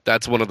scaffolding.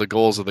 That's one of the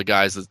goals of the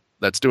guys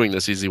that's doing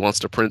this. Is he wants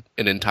to print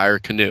an entire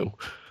canoe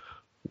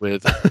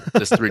with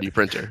this 3D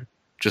printer,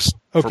 just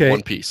for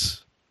one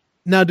piece.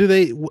 Now, do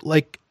they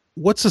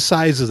what's the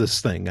size of this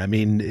thing? I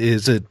mean,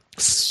 is it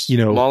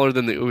smaller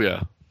than the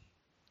Ouya?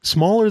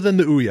 Smaller than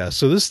the Ouya.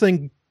 So this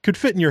thing could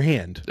fit in your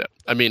hand. Yeah.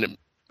 I mean,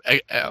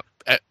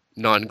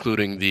 not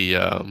including the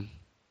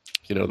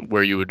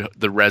where you would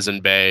the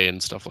resin bay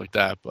and stuff like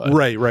that, but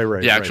right.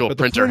 The actual But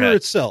printer the printer head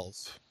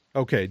itself.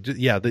 Okay,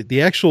 yeah,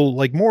 the actual,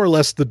 like, more or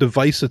less the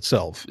device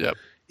itself. Yep.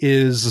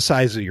 Is the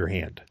size of your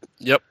hand.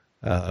 Yep.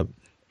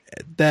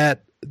 That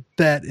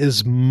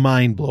is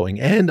mind blowing.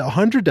 And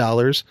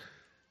 $100.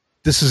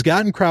 This has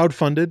gotten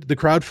crowdfunded. The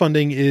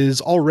crowdfunding is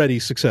already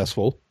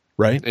successful,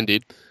 right?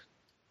 Indeed.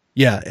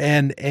 Yeah,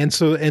 and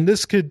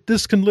this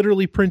can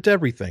literally print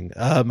everything,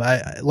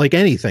 like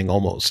anything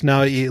almost.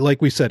 Now,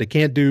 like we said,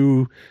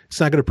 it's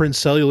not going to print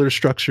cellular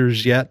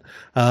structures yet,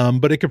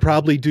 but it could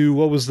probably do,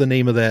 what was the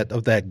name of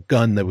that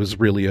gun that was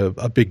really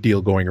a big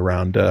deal going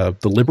around? The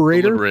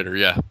Liberator. The Liberator,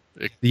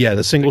 yeah.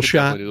 The single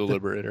shot. Do the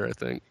Liberator, I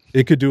think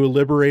it could do a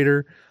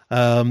Liberator.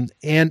 And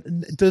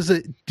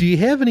do you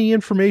have any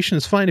information?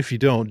 It's fine if you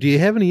don't. Do you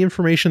have any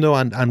information though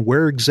on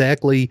where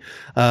exactly?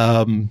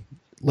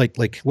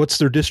 Like what's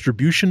their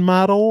distribution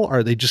model?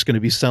 Are they just going to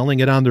be selling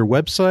it on their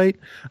website?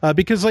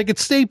 Because like at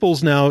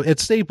Staples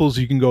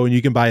you can go and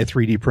you can buy a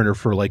 3D printer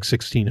for like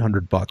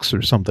 $1,600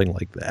 or something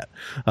like that.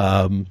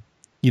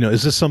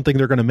 Is this something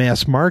they're going to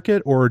mass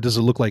market, or does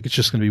it look like it's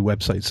just going to be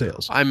website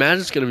sales? I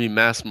imagine it's going to be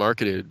mass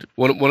marketed.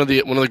 One of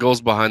the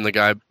goals behind the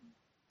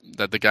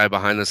guy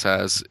behind this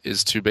has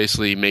is to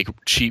basically make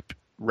cheap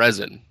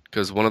resin,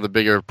 because one of the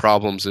bigger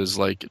problems is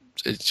like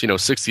it's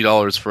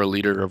 $60 for a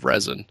liter of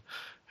resin.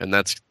 And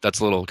that's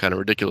a little kind of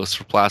ridiculous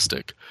for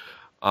plastic.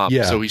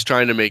 So he's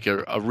trying to make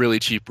a really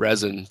cheap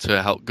resin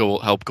to help go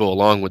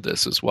along with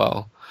this as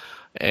well.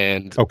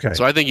 And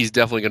so I think he's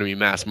definitely going to be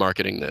mass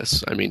marketing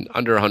this. I mean,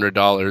 under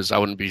 $100, I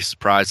wouldn't be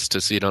surprised to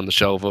see it on the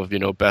shelf of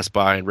Best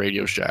Buy and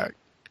Radio Shack.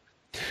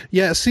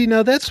 Yeah, see,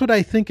 now that's what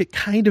I think it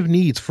kind of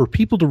needs for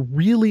people to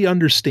really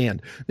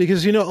understand,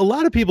 because, a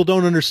lot of people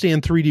don't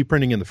understand 3D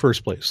printing in the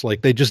first place.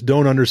 Like, they just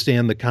don't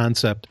understand the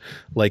concept.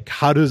 Like,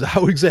 how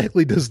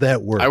exactly does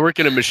that work? I work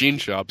in a machine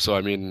shop, so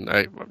I mean,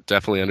 I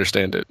definitely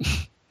understand it.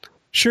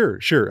 Sure.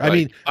 I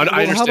mean,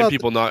 I understand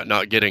people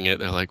not getting it.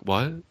 They're like,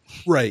 what?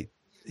 Right.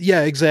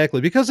 Yeah,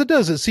 exactly. Because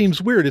it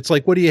seems weird. It's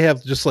like, what do you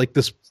have? Just like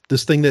this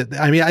thing that,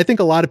 I mean, I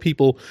think a lot of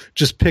people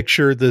just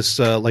picture this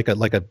like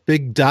a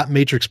big dot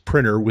matrix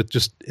printer with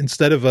just,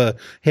 instead of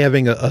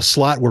having a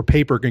slot where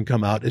paper can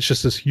come out, it's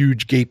just this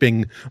huge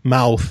gaping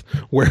mouth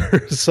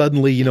where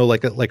suddenly, almost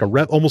like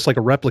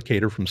a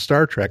replicator from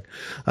Star Trek,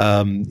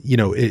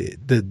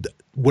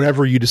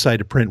 whatever you decide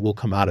to print will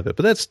come out of it.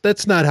 But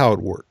that's not how it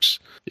works.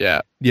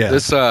 Yeah.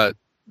 This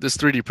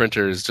 3D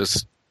printer is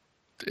just,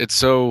 it's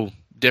so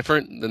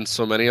different than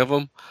so many of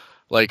them.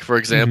 Like, for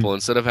example,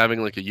 instead of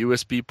having like a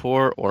USB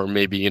port or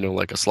maybe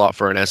like a slot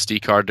for an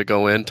SD card to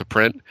go in to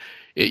print,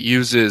 it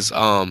uses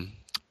an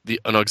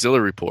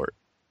auxiliary port.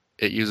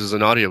 It uses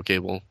an audio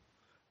cable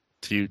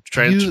to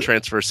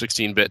transfer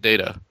 16-bit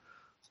data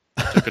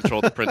to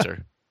control the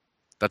printer.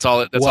 That's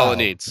all it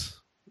needs.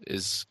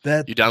 Is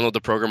you download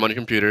the program on your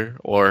computer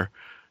or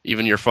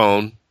even your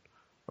phone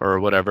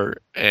or whatever,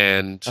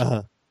 and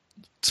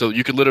so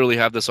you could literally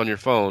have this on your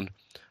phone.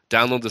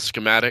 Download the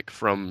schematic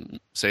from,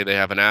 say they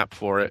have an app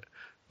for it,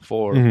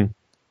 for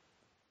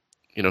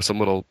some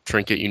little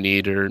trinket you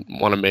need or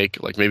want to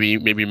make, like maybe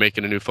you're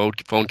making a new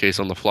phone case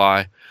on the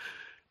fly.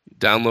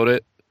 Download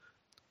it,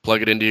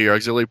 plug it into your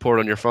auxiliary port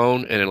on your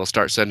phone, and it'll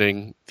start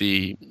sending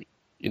the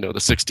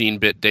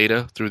 16-bit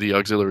data through the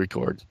auxiliary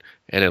cord,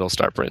 and it'll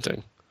start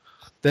printing.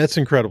 That's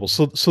incredible.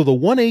 So the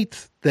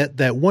 1/8 that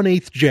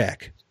 1/8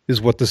 jack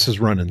is what this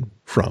is running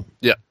from.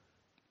 Yeah.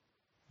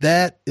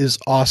 That is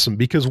awesome,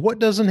 because what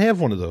doesn't have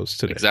one of those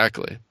today?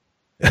 Exactly.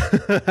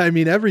 I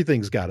mean,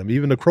 everything's got them.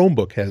 Even a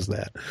Chromebook has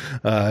that.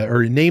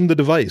 Or name the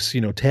device,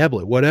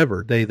 tablet,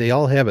 whatever. They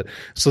all have it.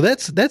 So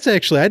that's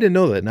actually, I didn't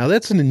know that. Now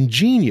that's an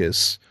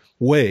ingenious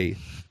way,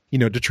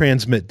 to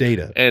transmit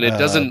data. And it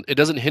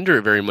doesn't hinder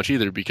it very much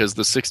either, because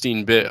the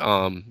 16-bit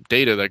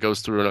data that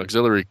goes through an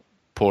auxiliary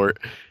port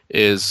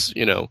is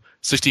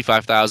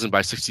 65,000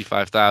 by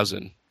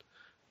 65,000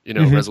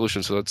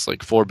 resolution. So that's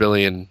like 4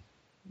 billion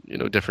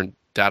different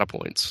data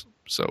points.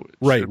 So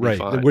right,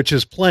 which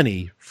is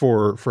plenty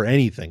for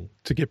anything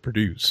to get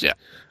produced. Yeah.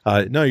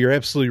 No, you're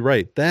absolutely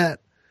right. That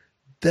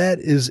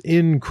is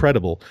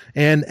incredible.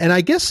 And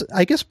I guess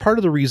part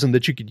of the reason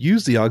that you could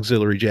use the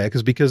auxiliary jack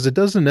is because it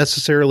doesn't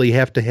necessarily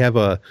have to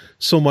have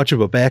so much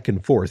of a back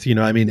and forth.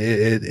 I mean,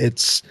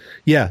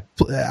 I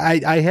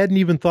hadn't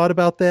even thought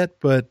about that,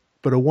 but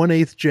a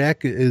 1/8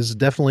 jack is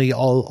definitely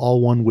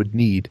all one would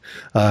need.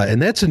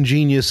 And that's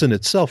ingenious in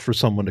itself for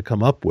someone to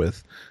come up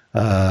with.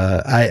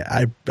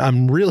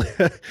 I'm really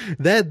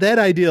that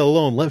idea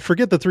alone.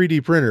 Forget the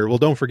 3D printer. Well,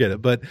 don't forget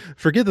it, but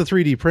forget the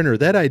 3D printer.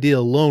 That idea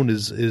alone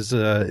is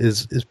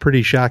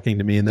pretty shocking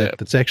to me, and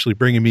that's actually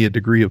bringing me a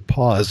degree of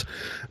pause.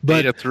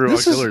 But data through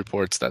auxiliary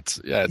ports.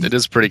 It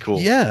is pretty cool.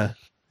 Yeah.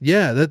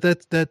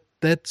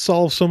 That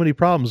solves so many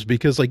problems,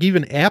 because like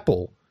even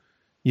Apple,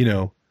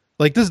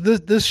 like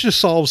this just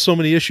solves so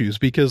many issues,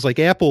 because like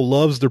Apple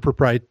loves their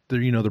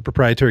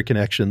proprietary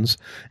connections,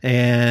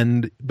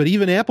 but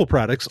even Apple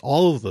products,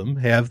 all of them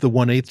have the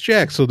 1/8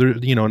 jack, so they're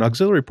an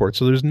auxiliary port,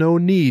 so there's no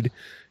need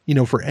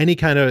for any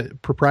kind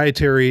of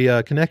proprietary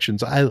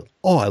connections. I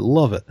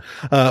love it.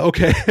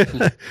 Okay.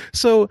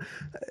 So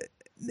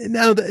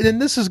now,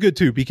 and this is good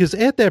too, because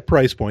at that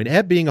price point,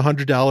 at being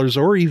 $100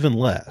 or even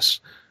less,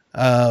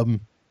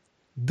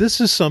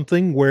 this is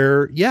something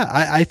where,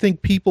 I think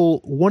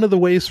one of the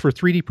ways for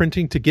 3D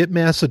printing to get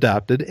mass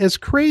adopted, as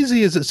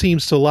crazy as it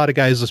seems to a lot of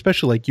guys,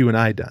 especially like you and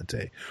I,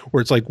 Dante,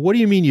 where it's like, what do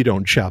you mean you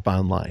don't shop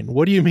online?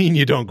 What do you mean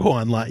you don't go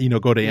online,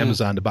 go to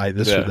Amazon to buy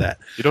this or that?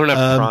 You don't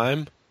have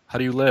Prime? How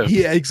do you live?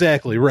 Yeah,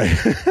 exactly. Right.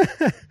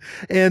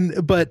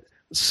 But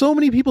so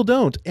many people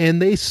don't, and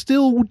they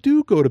still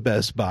do go to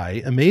Best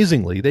Buy,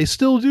 amazingly. They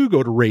still do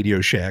go to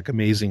Radio Shack,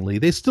 amazingly.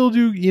 They still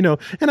do,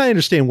 and I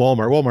understand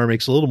Walmart. Walmart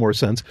makes a little more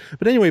sense.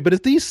 But anyway,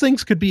 if these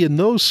things could be in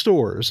those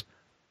stores,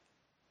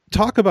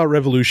 talk about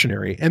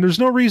revolutionary. And there's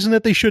no reason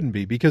that they shouldn't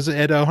be, because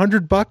at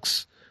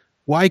 $100,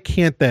 why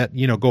can't that,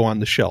 go on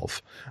the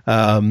shelf?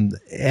 I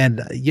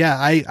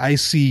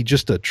see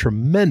just a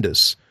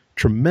tremendous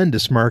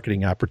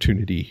marketing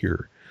opportunity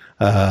here.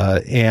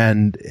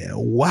 And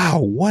wow,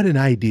 what an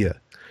idea.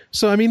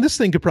 So, I mean, this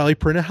thing could probably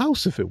print a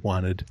house if it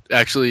wanted.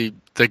 Actually,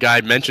 the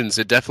guy mentions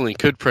it definitely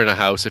could print a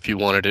house if you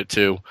wanted it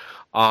to,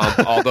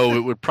 although it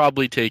would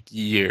probably take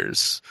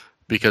years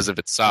because of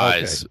its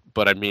size. Okay.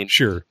 But I mean,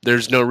 sure,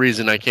 there's no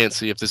reason I can't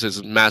see if this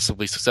is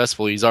massively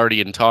successful. He's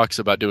already in talks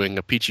about doing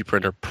a Peachy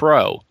Printer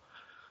Pro.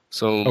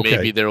 So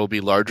maybe there will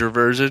be larger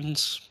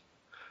versions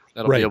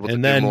that'll be able to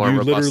do more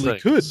robust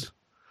things. Could.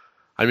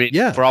 I mean,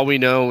 for all we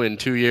know, in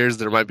 2 years,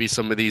 there might be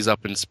some of these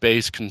up in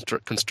space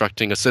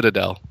constructing a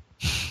citadel.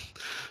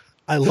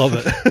 I love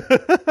it.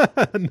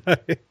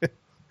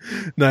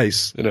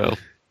 Nice.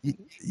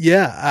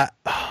 Yeah.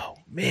 Oh,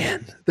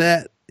 man.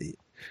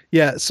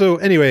 So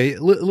anyway,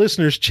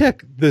 listeners,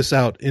 check this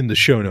out in the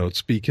show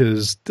notes,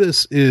 because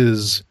this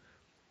is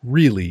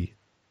really,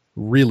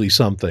 really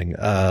something.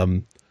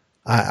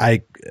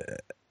 Like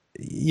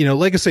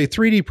I say,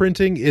 3D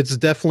printing, it's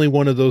definitely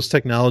one of those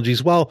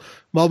technologies. While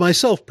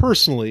myself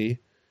personally,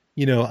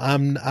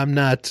 I'm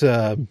not,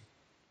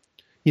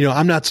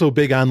 I'm not so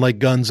big on like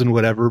guns and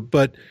whatever,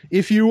 but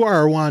if you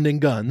are wanting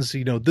guns,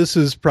 this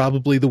is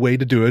probably the way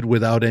to do it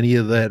without any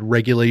of that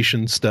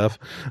regulation stuff,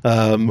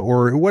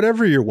 or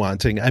whatever you're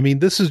wanting. I mean,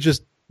 this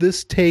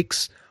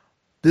takes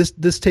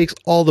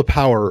all the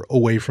power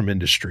away from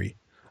industry.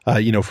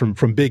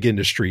 From big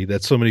industry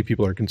that so many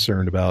people are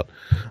concerned about,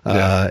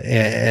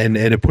 and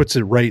it puts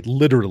it right,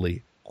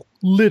 literally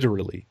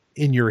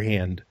in your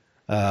hand,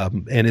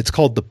 and it's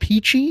called the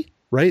Peachy,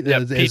 right? Yeah,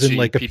 as in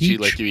like a Peachy, peach?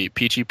 like the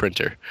Peachy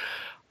Printer.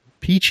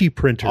 Peachy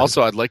Printer.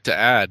 Also, I'd like to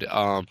add,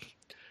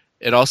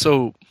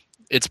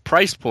 its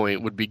price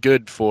point would be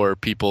good for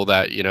people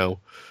that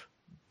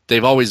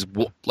they've always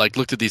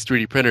looked at these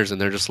 3D printers and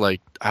they're just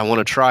like, I want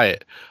to try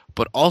it,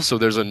 but also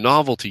there's a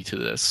novelty to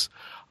this.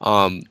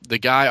 The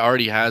guy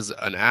already has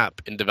an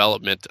app in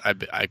development.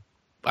 I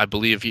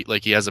believe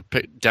he has a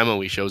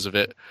demo he shows of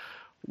it,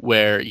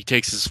 where he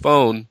takes his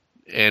phone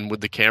and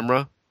with the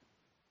camera,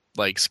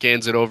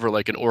 scans it over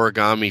like an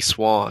origami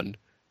swan,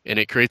 and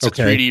it creates a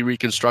 3D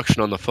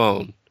reconstruction on the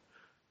phone,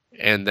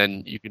 and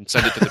then you can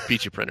send it to the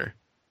Peachy Printer.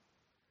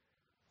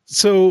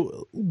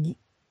 So,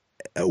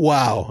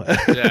 wow.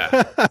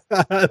 Yeah.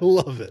 I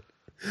love it.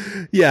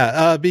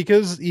 Yeah,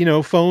 because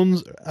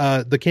phones,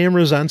 the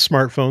cameras on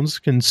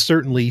smartphones can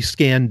certainly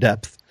scan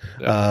depth.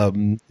 Yeah.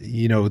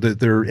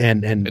 They're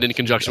and in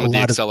conjunction with the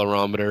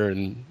accelerometer,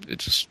 and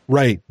it's just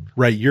right.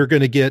 You're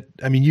going to get.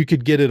 I mean, you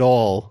could get it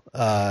all.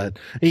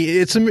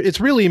 It's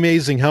really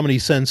amazing how many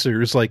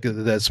sensors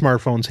that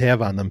smartphones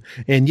have on them.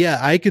 And yeah,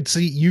 I could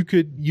see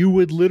you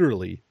would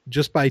literally,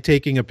 just by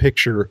taking a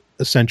picture,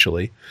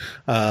 essentially,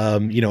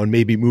 and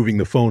maybe moving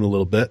the phone a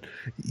little bit,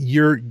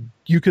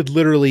 you could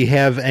literally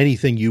have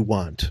anything you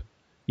want,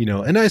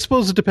 and I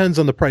suppose it depends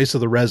on the price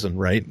of the resin,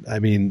 right? I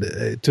mean,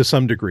 to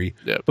some degree,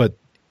 but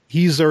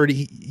you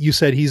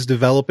said he's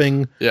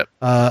developing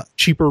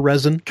cheaper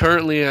resin.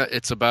 Currently,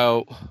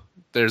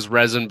 there's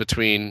resin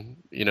between,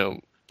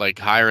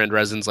 higher end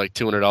resins like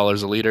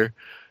 $200 a liter,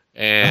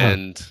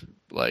 and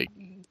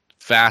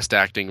fast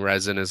acting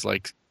resin is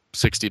like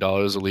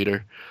 $60 a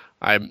liter.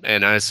 I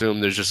assume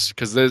there's just,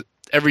 because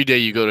every day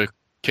you go to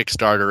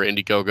Kickstarter or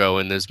Indiegogo,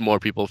 and there's more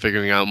people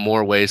figuring out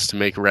more ways to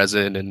make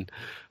resin and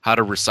how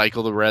to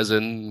recycle the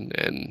resin,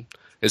 and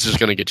it's just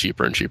going to get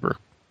cheaper and cheaper.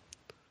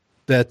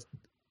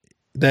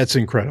 That's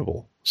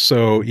incredible.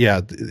 So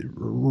yeah,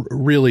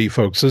 really,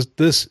 folks,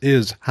 this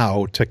is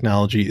how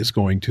technology is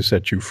going to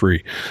set you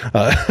free.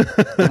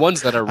 The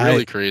ones that are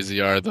really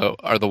crazy are the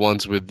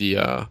ones with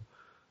the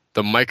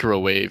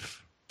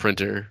microwave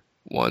printer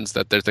ones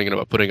that they're thinking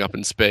about putting up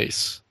in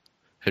space.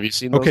 Have you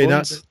seen those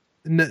ones?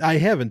 I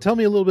haven't. Tell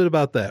me a little bit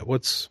about that.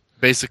 What's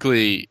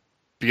basically,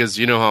 because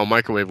you know how a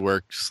microwave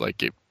works,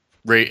 it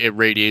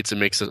radiates and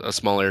makes a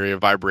small area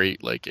vibrate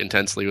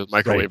intensely with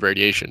microwave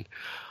radiation.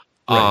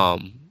 Right.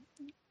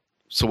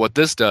 So what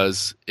this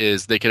does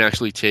is they can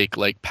actually take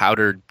like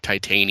powdered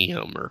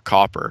titanium or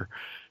copper,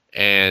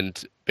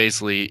 and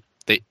basically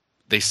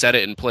they set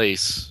it in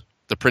place.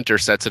 The printer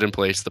sets it in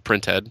place, the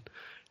print head,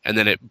 and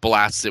then it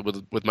blasts it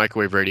with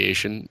microwave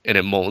radiation, and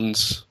it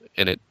moltens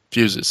and it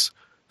fuses.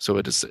 So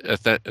it is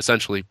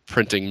essentially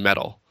printing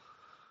metal.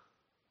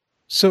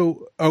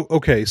 So,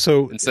 okay.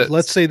 So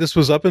let's say this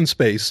was up in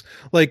space.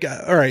 Like,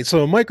 all right. So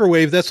a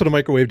microwave, that's what a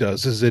microwave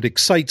does, is it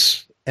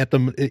excites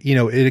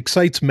it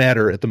excites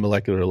matter at the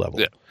molecular level.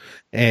 Yeah.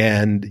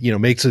 And,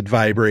 makes it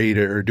vibrate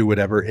or do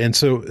whatever. And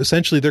so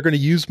essentially they're going to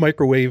use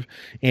microwave,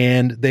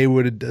 and they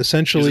would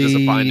essentially use it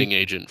as a binding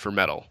agent for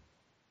metal.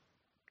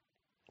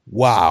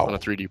 Wow. On a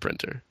 3D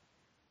printer.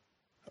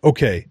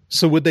 Okay.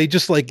 So would they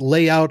just like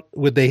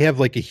would they have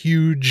like a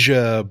huge,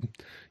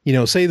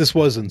 say this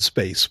was in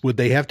space, would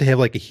they have to have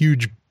like a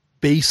huge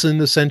basin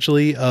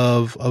essentially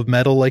of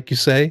metal, like you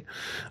say,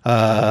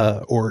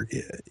 or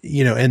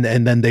and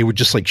then they would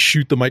just like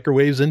shoot the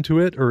microwaves into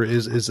it, or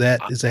is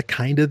that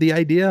kind of the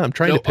idea? I'm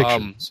trying to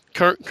picture.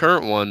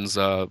 Current ones,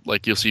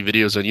 like you'll see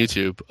videos on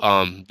YouTube.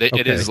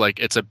 It is like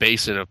it's a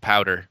basin of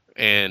powder,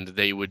 and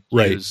they would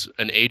use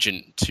an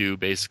agent to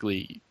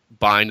basically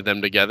bind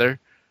them together,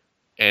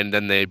 and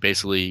then they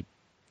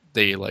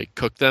like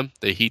cook them,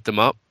 they heat them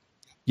up.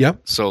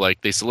 Yep. So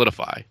like they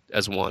solidify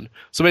as one.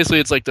 So basically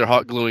it's like they're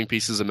hot gluing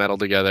pieces of metal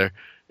together,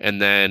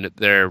 and then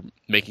they're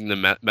making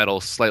the metal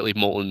slightly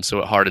molten so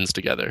it hardens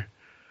together.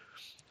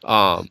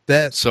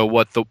 So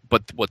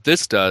what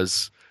this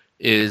does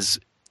is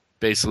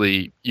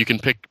basically you can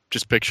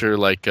picture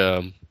like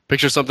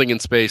picture something in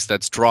space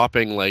that's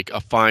dropping like a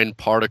fine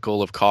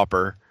particle of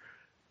copper,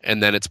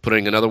 and then it's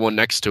putting another one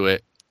next to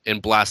it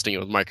and blasting it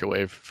with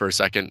microwave for a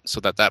second so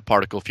that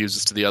particle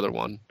fuses to the other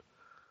one.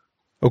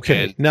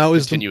 Okay. And now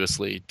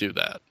continuously do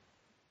that.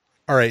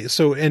 All right.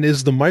 So, and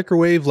is the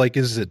microwave, like,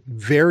 is it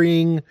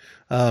varying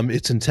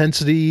its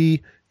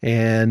intensity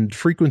and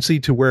frequency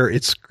to where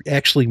it's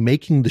actually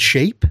making the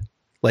shape?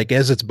 Like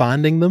as it's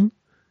bonding them,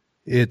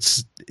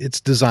 it's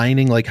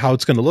designing like how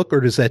it's going to look,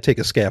 or does that take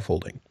a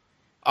scaffolding?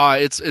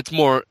 It's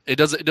more, it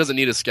doesn't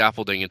need a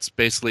scaffolding. It's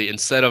basically,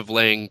 instead of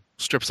laying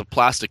strips of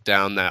plastic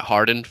down that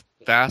harden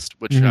fast,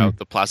 which how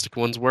the plastic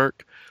ones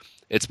work,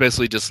 it's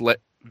basically just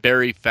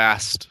very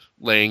fast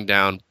laying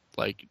down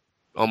like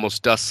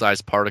almost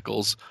dust-sized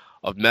particles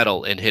of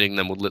metal and hitting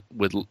them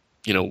with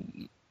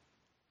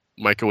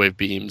microwave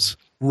beams.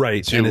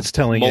 Right, and it's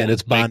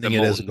it's bonding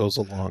it as it goes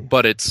along.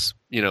 But it's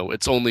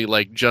only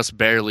like just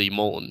barely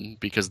molten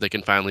because they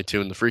can finely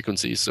tune the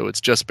frequencies. So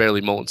it's just barely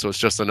molten. So it's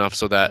just enough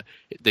so that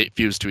they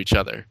fuse to each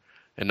other,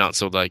 and not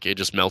so like it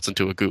just melts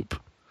into a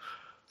goop.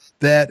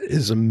 That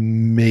is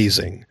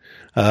amazing.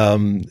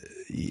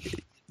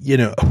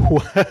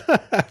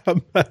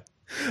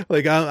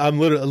 Like I'm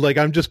literally like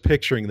I'm just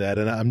picturing that,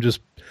 and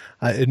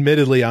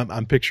admittedly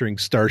I'm picturing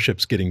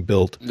starships getting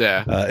built.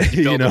 Yeah,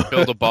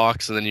 build a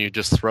box, and then you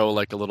just throw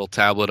like a little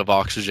tablet of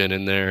oxygen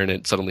in there, and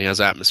it suddenly has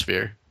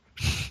atmosphere.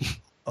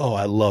 Oh,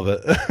 I love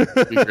it.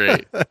 It'd be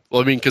great.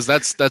 Well, I mean, because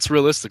that's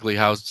realistically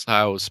how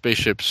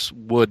spaceships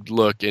would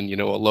look in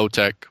a low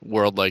tech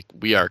world like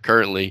we are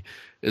currently.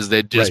 Is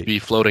they'd just be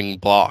floating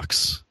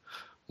blocks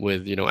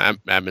with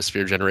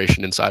atmosphere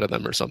generation inside of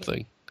them or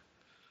something.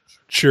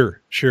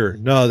 Sure.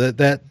 No,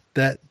 that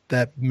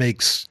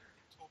makes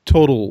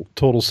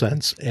total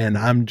sense, and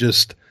I'm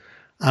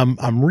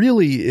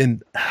really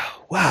in.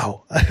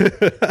 Wow,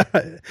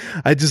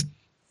 I just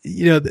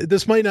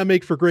this might not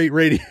make for great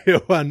radio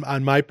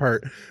on my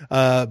part,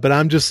 but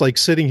I'm just like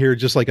sitting here,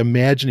 just like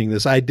imagining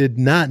this. I did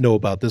not know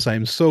about this. I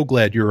am so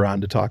glad you were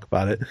on to talk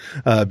about it,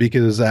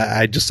 because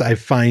I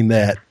find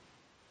that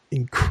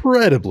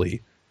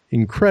incredibly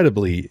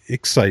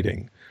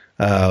exciting.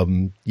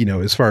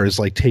 As far as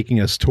like taking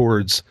us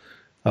towards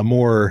a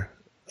more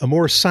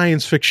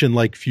science fiction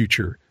like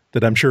future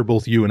that I'm sure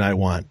both you and I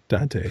want,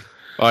 Dante.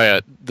 Oh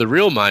yeah. The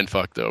real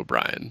mindfuck though,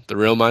 Brian, the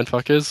real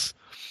mindfuck is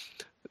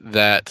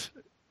that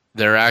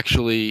they're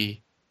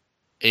actually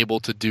able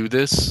to do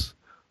this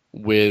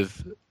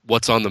with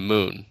what's on the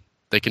moon.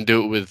 They can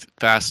do it with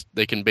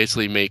they can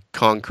basically make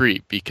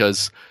concrete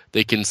because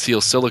they can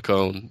seal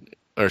silicon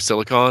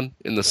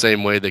in the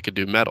same way they could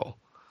do metal.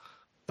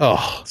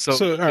 Oh, so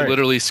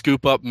literally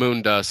scoop up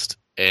moon dust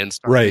and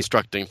start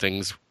constructing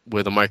things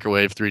with a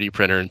microwave 3D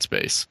printer in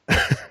space.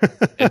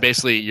 And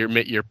basically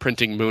you're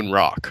printing moon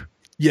rock.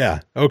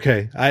 Yeah.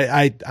 Okay.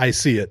 I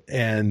see it.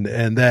 And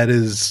that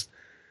is,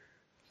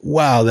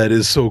 wow, that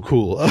is so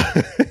cool.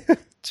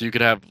 So you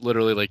could have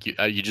literally like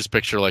you just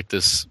picture like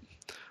this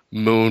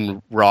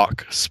moon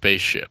rock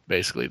spaceship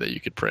basically that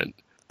you could print.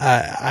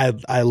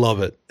 I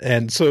love it.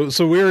 And so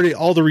we already,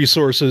 all the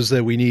resources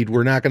that we need,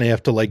 we're not going to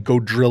have to like go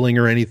drilling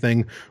or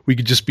anything. We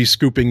could just be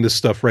scooping this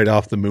stuff right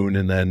off the moon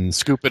and then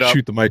scoop it up,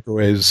 shoot the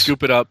microwaves,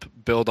 scoop it up,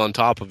 build on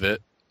top of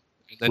it.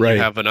 And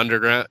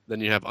then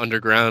you have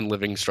underground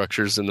living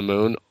structures in the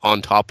moon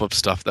on top of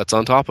stuff that's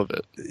on top of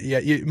it.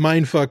 Yeah.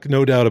 Mindfuck,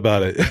 no doubt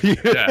about it.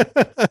 Yeah.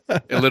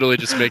 It literally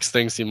just makes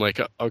things seem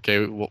like,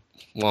 okay, well,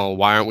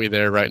 why aren't we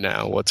there right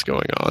now? What's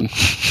going on?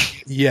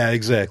 Yeah,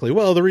 exactly.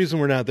 Well, the reason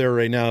we're not there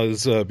right now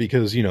is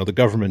because the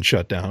government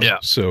shut down. Yeah.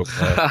 So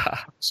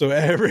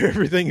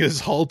everything is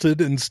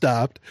halted and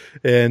stopped,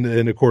 and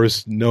of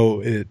course,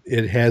 no,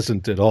 it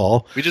hasn't at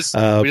all. We just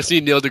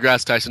need Neil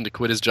deGrasse Tyson to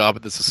quit his job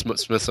at the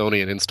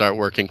Smithsonian and start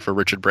working for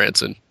Richard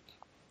Branson.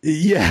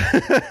 Yeah,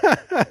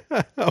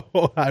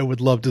 oh, I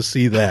would love to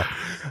see that.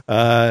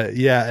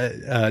 NDT,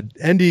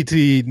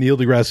 Neil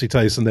deGrasse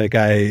Tyson, that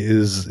guy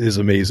is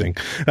amazing.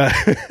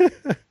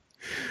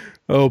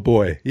 Oh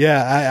boy,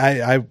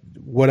 yeah, I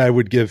what I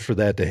would give for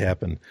that to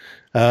happen.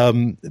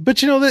 But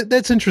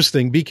that's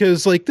interesting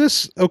because like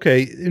this.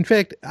 Okay, in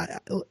fact,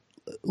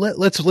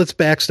 let's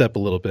backstep a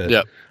little bit.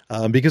 Yeah.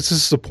 Because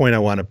this is a point I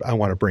want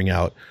to bring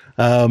out.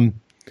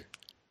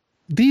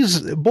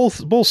 These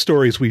both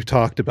stories we've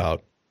talked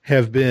about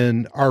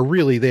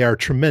they are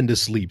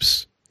tremendous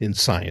leaps in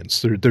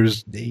science.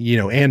 There's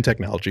and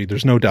technology.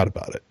 There's no doubt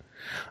about it.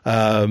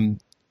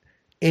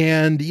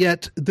 And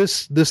yet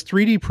this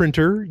 3D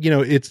printer,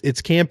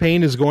 its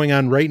campaign is going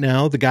on right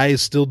now. The guy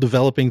is still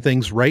developing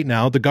things right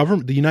now.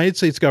 The United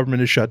States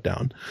government is shut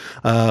down.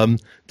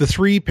 The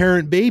 3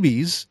 parent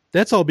babies,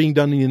 that's all being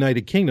done in the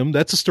United Kingdom.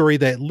 That's a story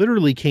that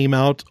literally came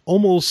out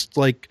almost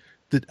like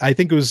I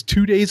think it was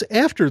 2 days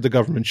after the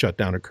government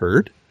shutdown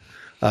occurred.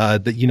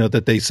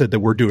 That they said that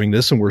we're doing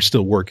this and we're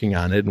still working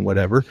on it and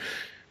whatever.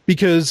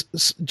 Because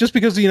just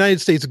because the United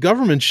States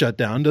government shut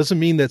down doesn't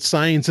mean that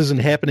science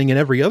isn't happening in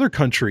every other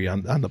country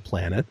on the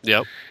planet.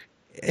 Yep.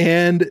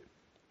 And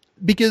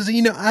because,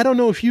 I don't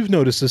know if you've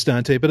noticed this,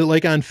 Dante, but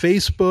like on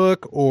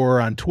Facebook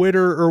or on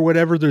Twitter or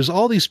whatever, there's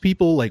all these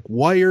people like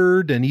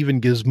Wired and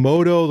even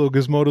Gizmodo, though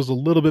Gizmodo's a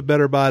little bit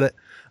better about it,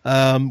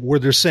 where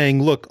they're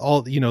saying, look,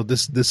 all,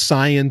 this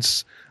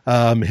science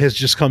has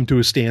just come to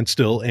a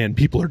standstill and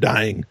people are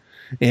dying.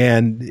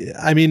 And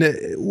I mean,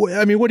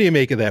 what do you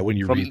make of that when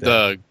you read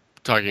that?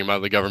 Talking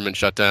about the government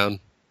shutdown?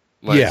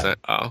 Yeah.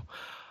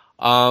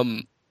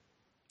 I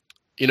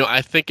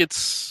think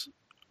it's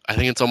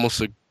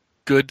almost a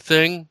good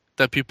thing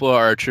that people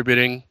are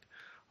attributing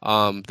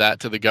that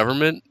to the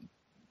government,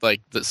 like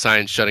the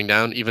science shutting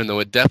down, even though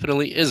it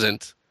definitely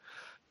isn't.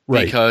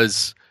 Right.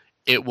 Because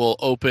it will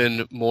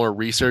open more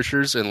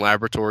researchers and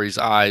laboratories'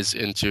 eyes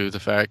into the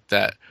fact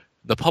that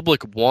the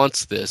public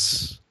wants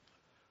this,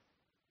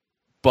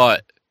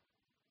 but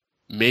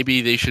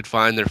maybe they should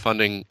find their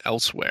funding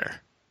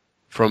elsewhere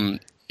from,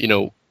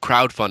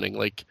 crowdfunding.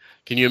 Like,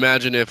 can you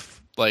imagine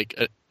if like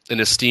an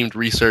esteemed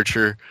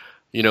researcher,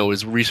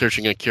 is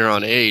researching a cure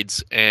on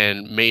AIDS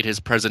and made his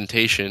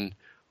presentation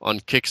on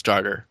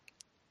Kickstarter?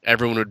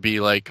 Everyone would be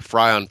like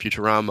Fry on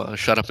Futurama,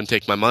 shut up and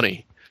take my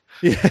money.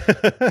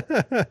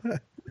 Yeah.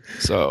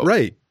 So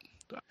right.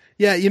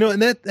 Yeah,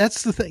 and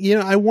that's the thing.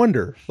 I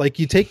wonder, like,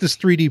 you take this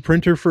 3D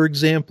printer, for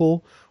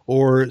example,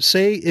 or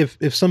say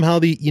if somehow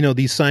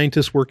these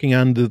scientists working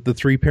on the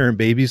 3 parent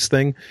babies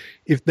thing,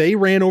 if they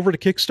ran over to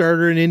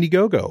Kickstarter and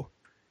Indiegogo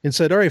and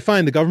said, all right,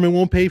 fine, the government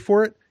won't pay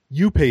for it,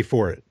 you pay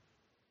for it.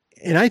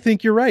 And I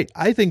think you're right.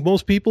 I think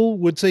most people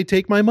would say,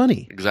 take my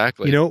money.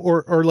 Exactly.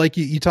 Or like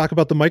you talk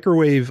about the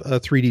microwave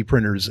 3D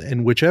printers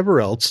and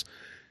whichever else.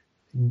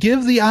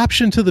 Give the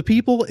option to the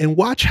people and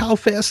watch how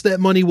fast that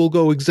money will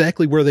go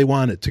exactly where they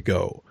want it to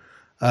go.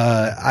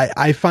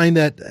 I find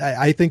that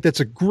I think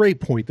that's a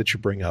great point that you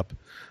bring up.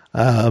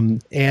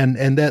 And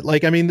that,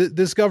 like, I mean,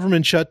 this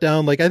government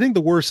shutdown, like, I think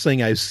the worst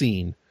thing I've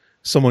seen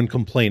someone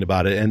complain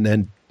about it, and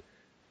then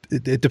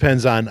it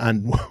depends on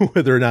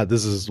whether or not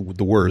this is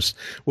the worst,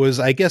 was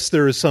I guess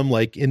there is some,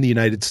 like, in the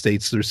United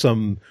States, there's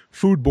some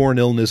foodborne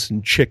illness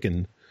in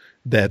chicken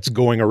that's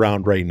going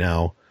around right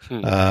now.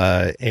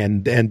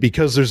 And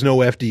because there's no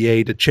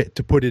FDA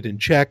to put it in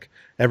check,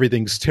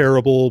 everything's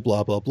terrible,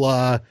 blah, blah,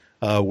 blah.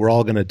 We're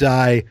all going to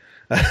die.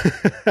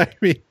 I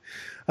mean,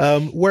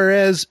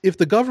 whereas if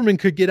the government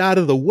could get out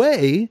of the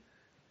way,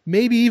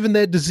 maybe even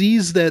that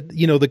disease that,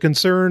 the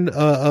concern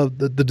of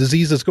the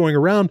disease that's going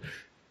around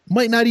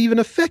might not even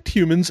affect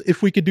humans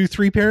if we could do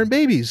 3 parent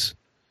babies.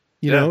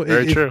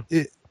 Very true.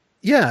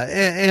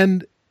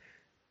 And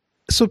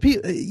so,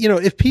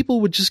 if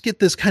people would just get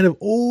this kind of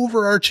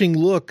overarching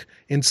look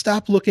and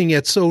stop looking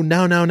at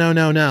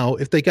now,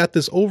 if they got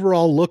this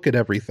overall look at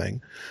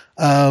everything,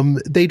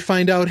 they'd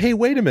find out, hey,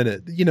 wait a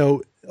minute,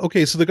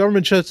 okay, so the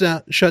government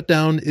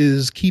shutdown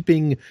is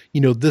keeping,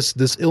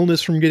 this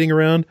illness from getting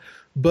around,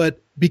 but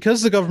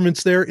because the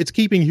government's there, it's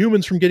keeping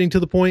humans from getting to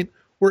the point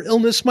where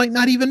illness might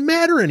not even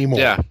matter anymore.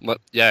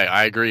 Yeah,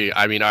 I agree.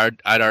 I mean,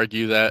 I'd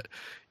argue that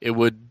it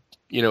would.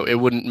 It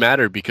wouldn't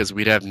matter because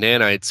we'd have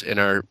nanites in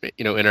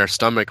our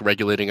stomach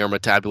regulating our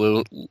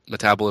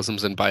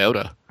metabolisms and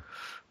biota.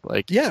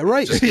 Like, yeah,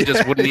 right. It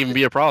just wouldn't even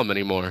be a problem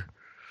anymore.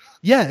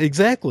 Yeah,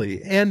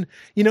 exactly. And,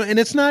 and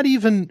it's not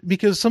even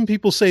because some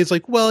people say it's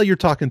like, well, you're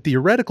talking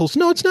theoreticals.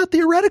 No, it's not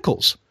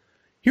theoreticals.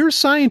 Here's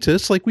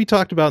scientists, like we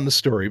talked about in the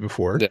story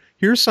before. Yeah.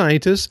 Here's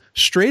scientists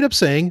straight up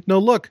saying, no,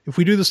 look, if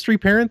we do this 3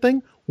 parent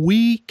thing,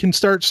 we can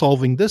start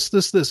solving this.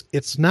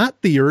 It's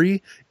not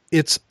theory.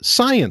 It's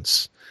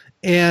science.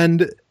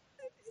 And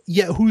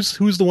yeah, who's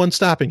the one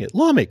stopping it?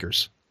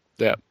 Lawmakers.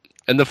 Yeah.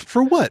 And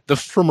for what?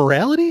 For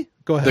morality?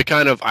 Go ahead. The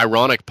kind of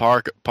ironic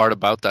part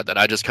about that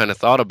I just kind of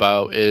thought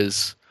about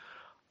is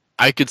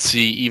I could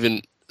see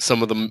even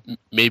some of the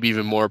maybe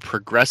even more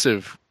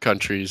progressive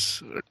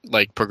countries,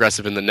 like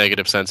progressive in the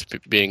negative sense,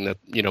 being that,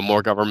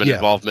 more government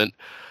involvement.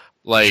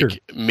 Like Sure.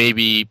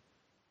 maybe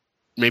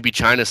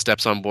China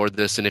steps on board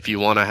this, and if you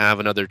want to have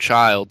another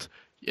child,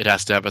 it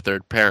has to have a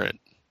third parent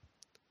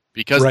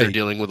because they're Right.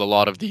 dealing with a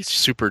lot of these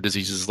super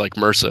diseases like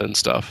MRSA and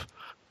stuff.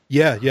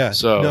 Yeah.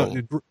 So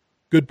No,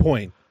 good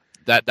point.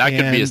 that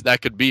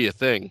And- could be a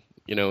thing,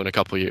 in a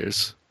couple of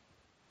years.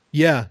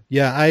 Yeah,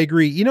 I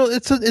agree.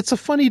 It's a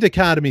funny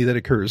dichotomy that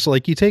occurs.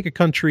 Like you take a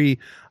country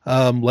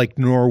like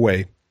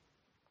Norway,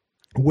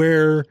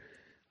 where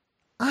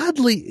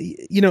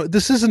oddly,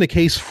 this isn't a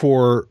case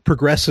for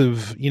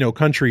progressive,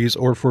 countries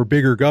or for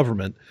bigger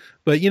government,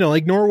 but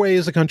like Norway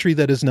is a country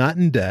that is not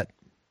in debt,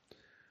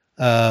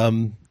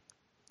 and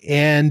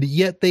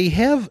yet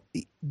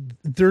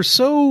they're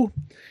so.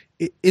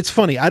 It's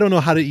funny. I don't know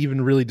how to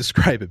even really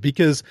describe it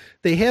because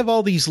they have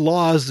all these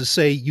laws that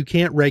say you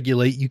can't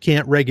regulate, you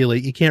can't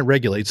regulate, you can't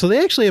regulate. So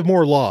they actually have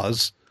more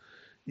laws,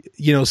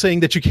 saying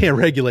that you can't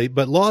regulate,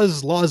 but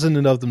laws in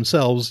and of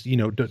themselves,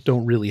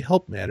 don't really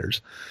help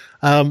matters.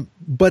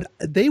 But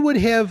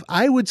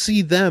I would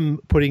see them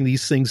putting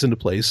these things into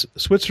place.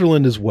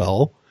 Switzerland as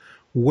well,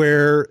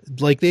 where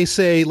like they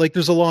say, like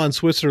there's a law in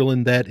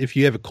Switzerland that if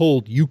you have a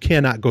cold, you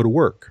cannot go to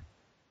work.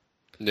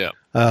 Yeah.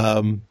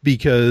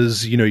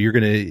 Because you're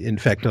going to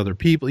infect other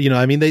people.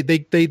 I mean,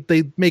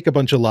 they make a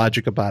bunch of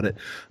logic about it,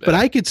 but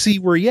I could see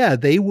where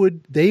they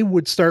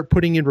would start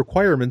putting in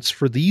requirements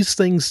for these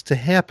things to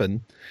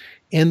happen.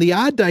 And the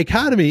odd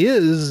dichotomy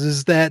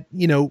is that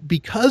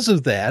because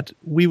of that,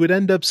 we would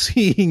end up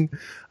seeing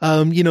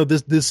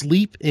this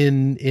leap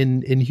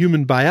in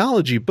human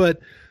biology, but.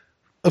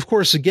 Of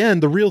course, again,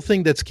 the real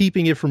thing that's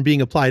keeping it from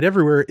being applied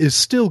everywhere is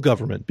still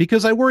government,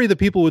 because I worry that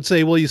people would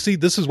say, well, you see,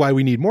 this is why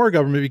we need more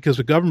government, because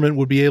the government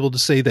would be able to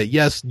say that,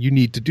 yes, you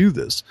need to do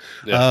this.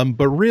 Yeah.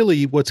 But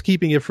really what's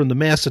keeping it from the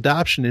mass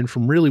adoption and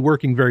from really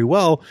working very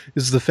well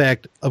is the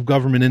fact of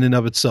government in and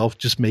of itself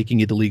just making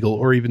it illegal,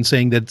 or even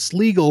saying that it's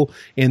legal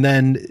and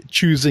then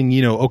choosing,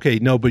 okay,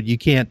 no, but you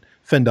can't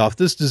fend off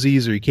this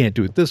disease or you can't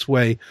do it this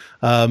way.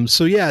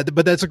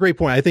 But that's a great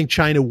point. I think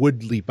China would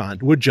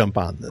jump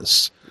on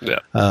this. Yeah.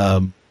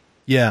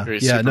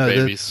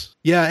 Babies.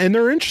 And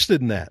they're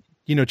interested in that.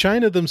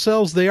 China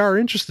themselves, they are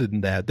interested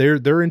in that.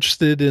 They're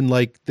interested in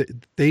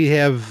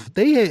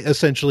they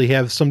essentially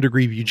have some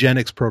degree of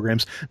eugenics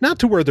programs, not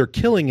to where they're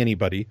killing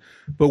anybody,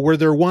 but where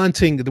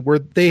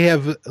they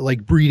have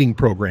like breeding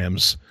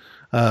programs.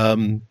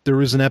 There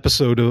was an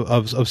episode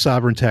of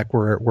Sovereign Tech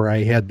where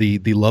I had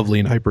the lovely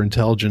and hyper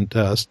intelligent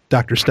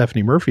Dr.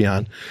 Stephanie Murphy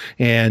on,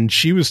 and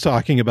she was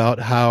talking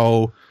about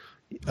how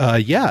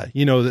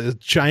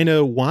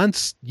China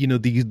wants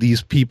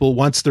these people,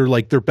 wants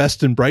their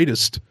best and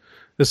brightest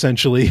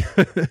essentially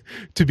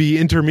to be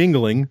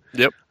intermingling.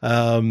 Yep.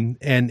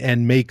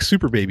 And make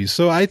super babies.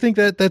 So I think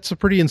that's a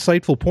pretty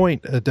insightful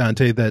point,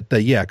 Dante,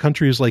 that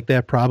countries like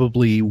that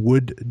probably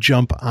would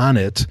jump on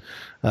it.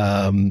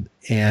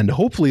 And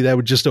hopefully that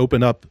would just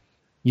open up,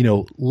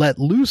 let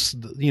loose,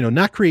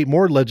 not create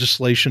more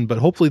legislation, but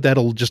hopefully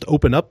that'll just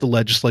open up the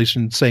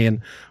legislation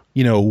saying,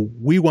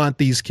 we want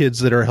these kids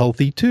that are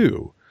healthy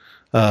too.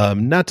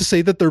 Not to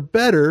say that they're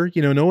better,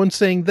 no one's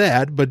saying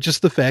that, but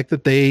just the fact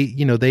that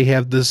they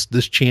have this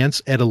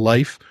chance at a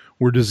life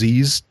where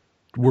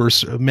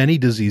many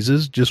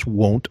diseases just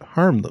won't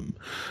harm them.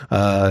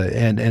 That's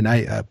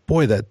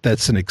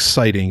an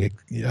exciting,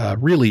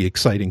 really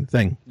exciting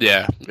thing.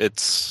 Yeah,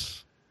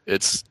 it's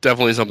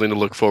definitely something to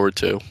look forward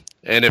to.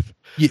 And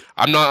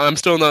I'm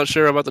still not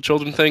sure about the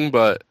children thing,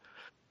 but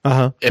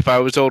if I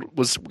was told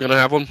was going to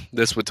have one,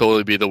 this would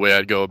totally be the way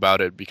I'd go about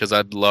it, because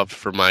I'd love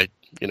for my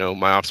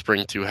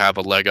offspring to have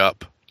a leg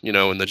up,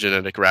 in the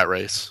genetic rat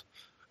race.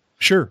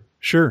 Sure,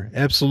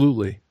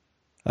 absolutely.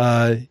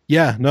 I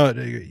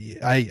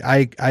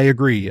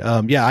agree.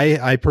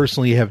 I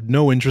personally have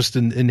no interest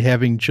in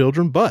having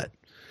children, but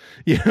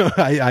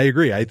I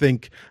agree. I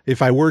think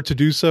if I were to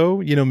do so,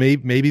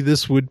 maybe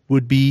this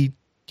would be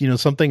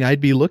something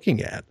I'd be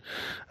looking at,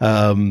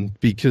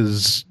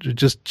 because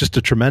just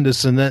a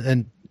tremendous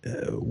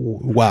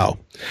wow.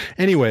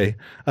 Anyway,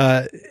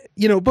 but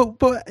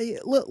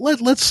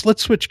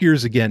let's switch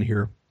gears again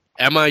here.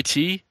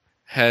 MIT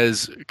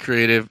has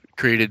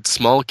created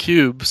small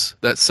cubes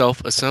that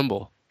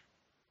self-assemble.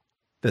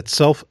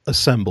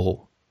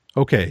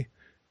 Okay.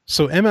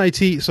 So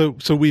MIT, so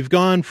we've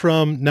gone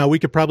from, now we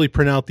could probably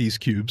print out these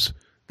cubes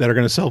that are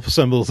going to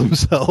self-assemble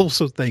themselves.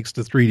 So thanks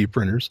to 3D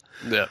printers.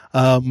 Yeah.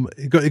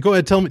 Go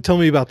ahead. Tell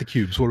me about the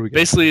cubes. What do we got?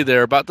 Basically,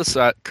 they're about the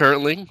size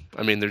currently.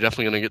 I mean, they're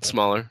definitely going to get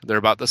smaller. They're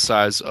about the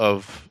size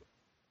of,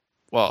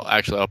 well,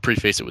 actually, I'll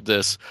preface it with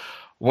this.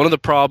 One of the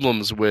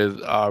problems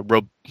with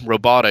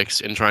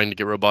robotics and trying to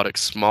get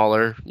robotics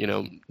smaller,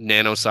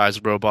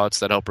 nano-sized robots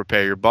that help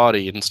repair your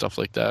body and stuff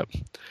like that,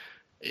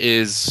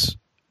 is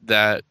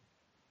that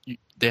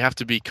they have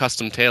to be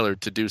custom tailored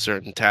to do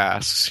certain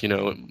tasks.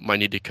 It might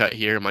need to cut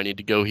here, it might need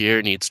to go here,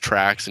 it needs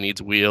tracks, it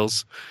needs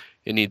wheels.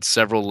 It needs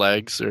several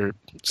legs or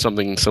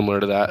something similar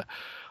to that.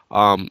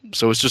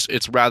 So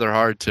it's rather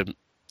hard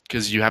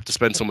because you have to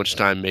spend so much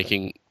time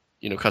making,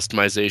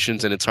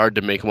 customizations, and it's hard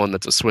to make one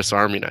that's a Swiss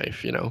Army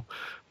knife,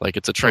 like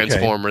it's a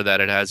transformer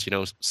that it has,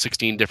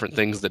 16 different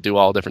things that do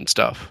all different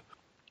stuff.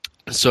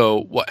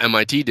 So what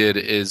MIT did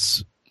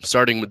is,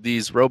 starting with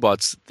these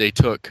robots, they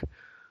took,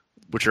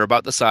 which are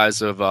about the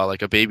size of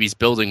like a baby's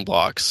building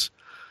blocks,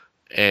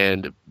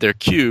 and they're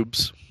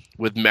cubes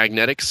with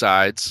magnetic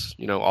sides,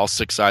 all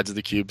 6 sides of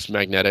the cube's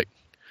magnetic,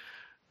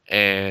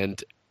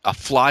 and a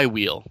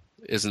flywheel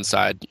is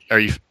inside. Are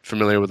you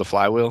familiar with a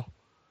flywheel?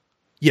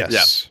 Yes.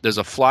 Yeah. There's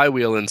a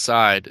flywheel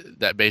inside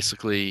that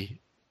basically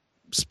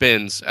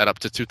spins at up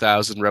to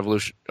 2,000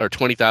 revolution or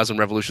 20,000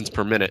 revolutions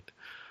per minute,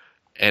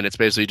 and it's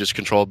basically just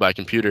controlled by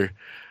computer.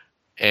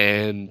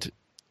 And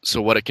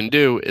so what it can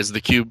do is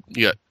you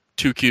got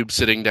 2 cubes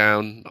sitting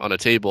down on a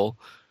table,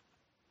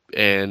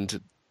 and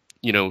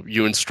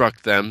you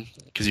instruct them,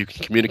 because you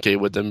can communicate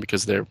with them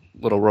because they're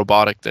little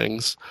robotic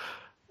things.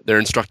 They're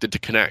instructed to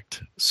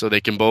connect, so they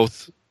can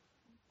both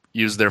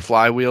use their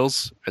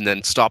flywheels and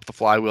then stop the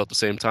flywheel at the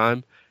same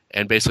time,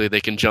 and basically they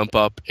can jump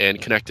up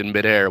and connect in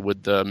midair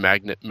with the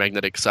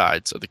magnetic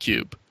sides of the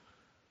cube.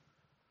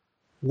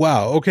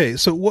 Wow. Okay.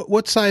 So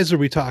what size are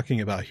we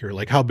talking about here?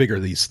 Like, how big are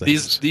these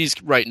things?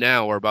 These right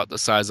now are about the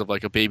size of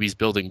like a baby's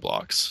building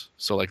blocks.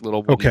 So like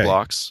little wooden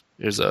blocks.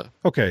 Here's a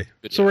okay.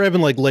 So we're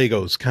having like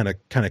Legos kind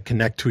of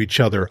connect to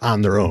each other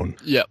on their own.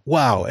 Yeah.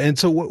 Wow. And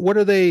so what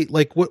are they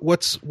like?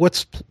 What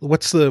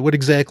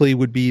exactly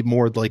would be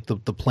more like the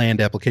planned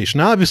application?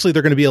 Now, obviously,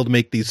 they're going to be able to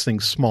make these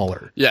things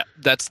smaller. Yeah.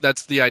 That's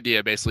the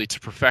idea, basically, to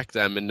perfect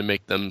them and to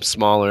make them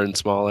smaller and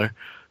smaller.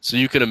 So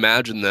you can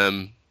imagine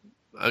them.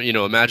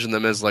 Imagine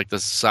them as like the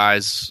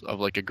size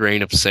of like a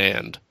grain of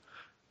sand.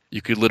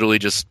 You could literally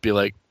just be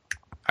like,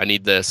 I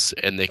need this,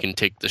 and they can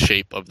take the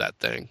shape of that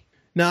thing.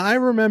 Now, I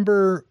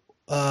remember,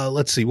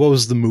 let's see, what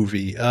was the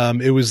movie?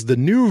 It was the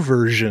new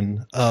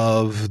version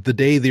of The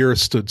Day the Earth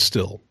Stood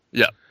Still.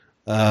 Yeah.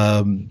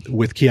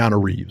 With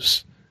Keanu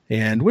Reeves.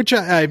 And which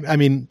I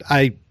mean,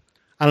 I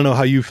don't know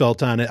how you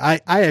felt on it.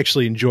 I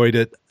actually enjoyed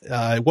it.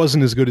 It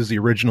wasn't as good as the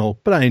original,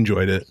 but I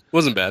enjoyed it.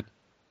 Wasn't bad.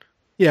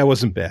 Yeah, it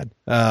wasn't bad.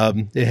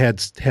 It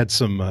had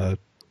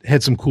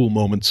some cool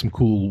moments, some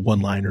cool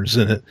one-liners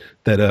in it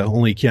that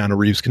only Keanu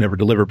Reeves can ever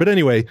deliver. But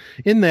anyway,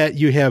 in that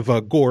you have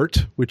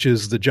Gort, which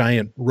is the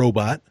giant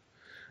robot,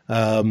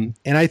 and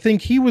I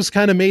think he was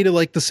kind of made of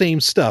like the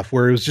same stuff,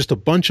 where it was just a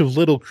bunch of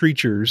little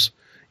creatures,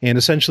 and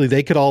essentially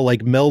they could all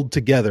like meld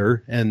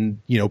together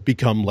and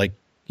become like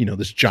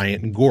this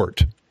giant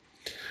Gort.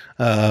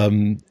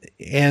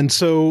 And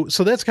so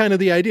that's kind of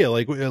the idea.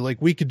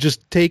 Like we could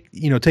just take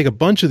a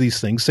bunch of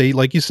these things, say,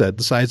 like you said,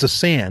 the size of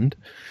sand,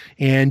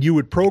 and you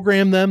would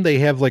program them. They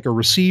have like a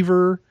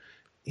receiver,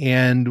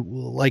 and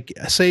like,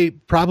 say,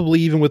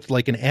 probably even with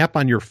like an app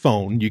on your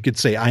phone, you could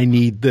say, I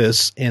need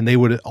this, and they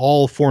would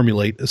all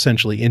formulate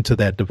essentially into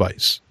that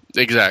device.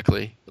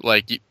 Exactly.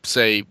 Like,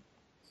 say,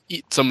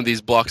 some of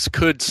these blocks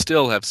could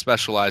still have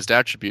specialized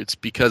attributes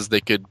because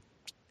they could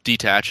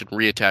detach and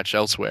reattach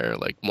elsewhere.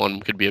 Like, one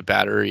could be a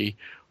battery,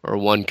 or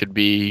one could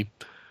be,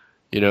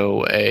 maybe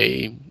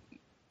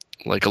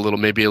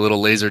a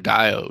little laser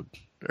diode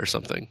or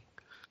something.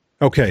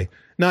 Okay.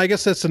 Now, I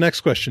guess that's the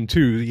next question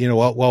too.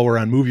 While we're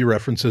on movie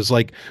references,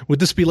 like, would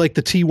this be like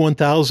the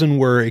T-1000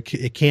 where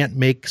it can't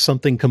make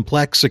something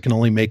complex? It can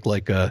only make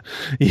like the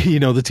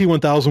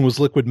T-1000 was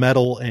liquid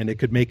metal, and it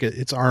could make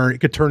its arm. It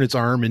could turn its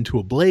arm into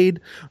a blade,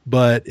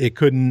 but it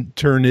couldn't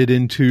turn it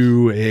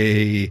into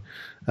a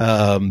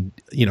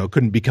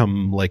couldn't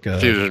become like a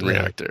fusion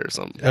reactor or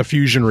something. A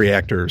fusion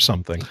reactor or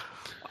something.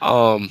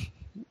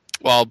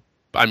 Well,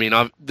 I mean,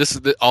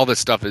 all this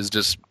stuff is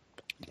just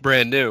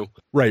brand new.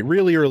 Right,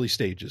 really early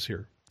stages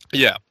here.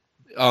 Yeah.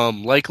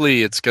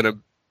 Likely we're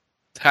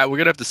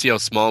gonna have to see how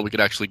small we could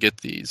actually get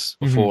these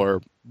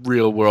before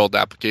real world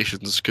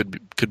applications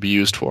could be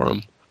used for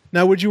them.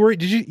 Now, would you worry?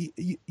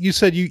 You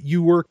said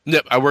you work?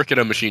 Yep, I work at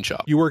a machine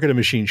shop. You work at a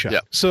machine shop.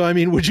 Yeah. So, I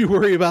mean, would you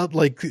worry about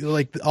like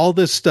all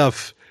this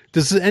stuff?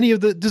 Does any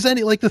like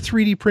the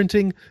 3D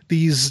printing,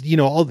 these,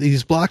 all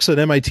these blocks that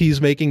MIT is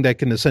making that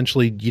can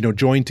essentially,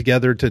 join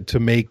together to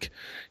make,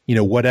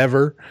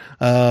 whatever.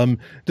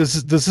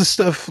 Does this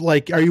stuff,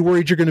 like, are you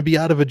worried you're going to be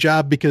out of a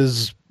job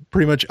because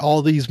pretty much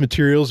all these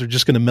materials are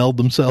just going to meld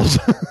themselves?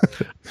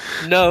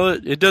 No,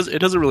 it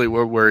doesn't really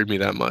worry me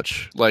that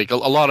much. Like,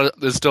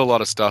 there's still a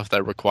lot of stuff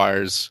that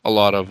requires a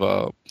lot of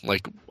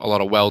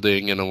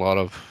welding and a lot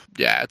of,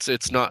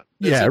 it's not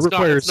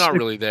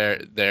really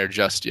there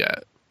just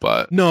yet.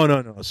 But no,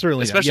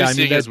 certainly especially not. Yeah,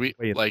 seeing as we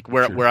like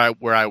where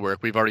I work,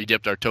 we've already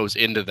dipped our toes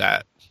into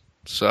that.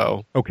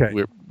 So okay,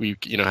 we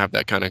have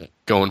that kind of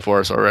going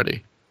for us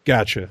already.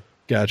 Gotcha.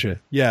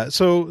 Yeah.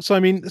 So I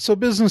mean,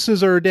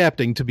 businesses are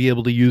adapting to be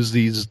able to use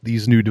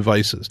these new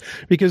devices,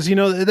 because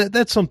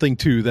that's something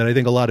too that I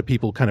think a lot of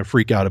people kind of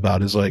freak out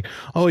about, is like,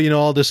 oh,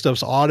 all this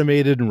stuff's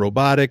automated and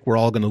robotic, we're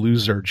all going to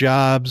lose our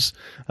jobs,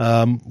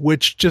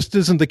 which just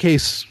isn't the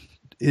case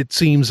it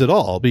seems, at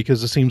all,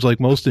 because it seems like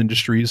most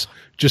industries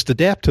just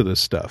adapt to this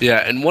stuff.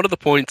 Yeah, and one of the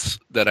points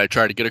that I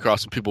try to get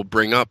across when people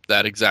bring up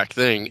that exact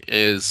thing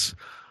is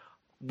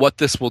what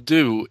this will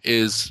do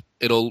is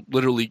it'll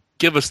literally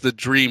give us the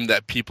dream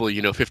that people,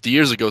 50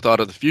 years ago thought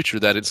of the future,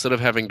 that instead of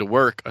having to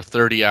work a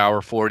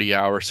 30-hour,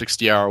 40-hour,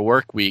 60-hour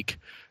work week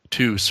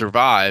to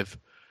survive,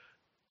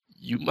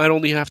 you might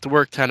only have to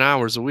work 10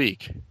 hours a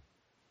week.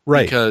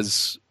 Right.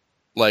 Because,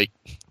 like,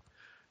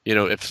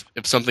 if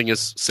something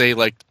is, say,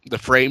 like the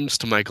frames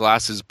to my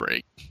glasses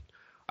break,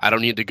 I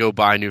don't need to go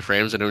buy new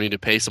frames. I don't need to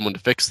pay someone to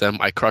fix them.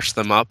 I crush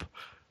them up,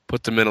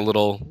 put them in a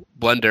little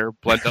blender,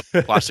 blend up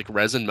plastic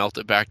resin, melt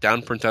it back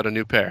down, print out a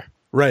new pair.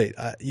 Right.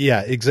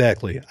 Yeah,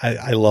 exactly.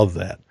 I love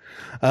that.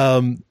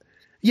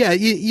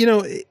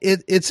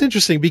 It's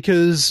interesting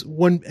because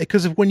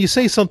when you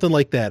say something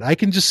like that, I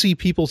can just see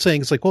people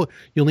saying, it's like, well,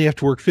 you only have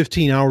to work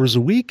 15 hours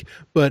a week,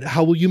 but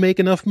how will you make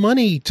enough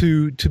money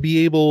to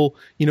be able,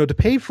 to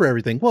pay for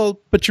everything? Well,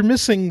 but you're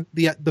missing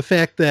the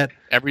fact that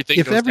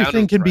everything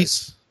can be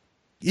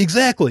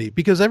exactly,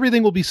 because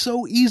everything will be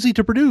so easy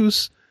to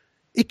produce.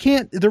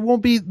 There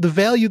won't be the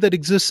value that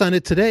exists on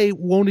it today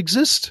won't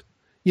exist.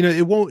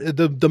 It won't,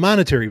 the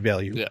monetary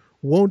value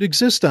won't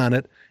exist on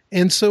it.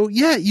 And so,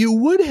 you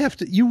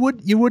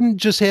wouldn't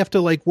just have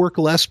to like work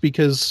less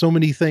because so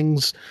many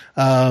things,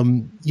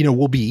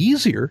 will be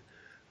easier,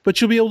 but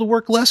you'll be able to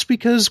work less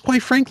because,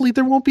 quite frankly,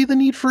 there won't be the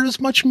need for as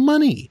much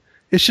money.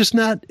 It's just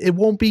it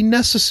won't be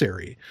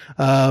necessary.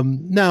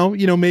 Now,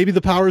 maybe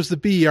the powers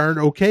that be aren't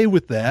okay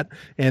with that.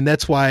 And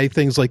that's why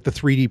things like the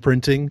 3D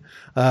printing,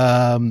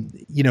 are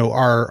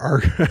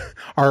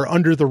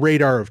under the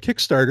radar of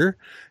Kickstarter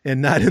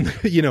and not in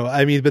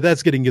but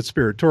that's getting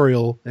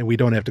conspiratorial and we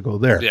don't have to go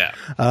there. Yeah.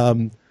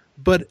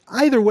 But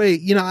either way,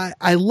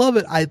 I love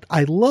it.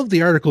 I love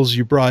the articles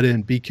you brought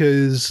in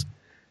because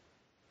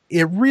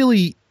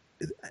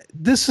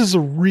this is a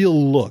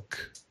real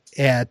look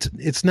at,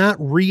 it's not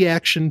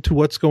reaction to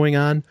what's going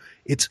on.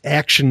 It's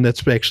action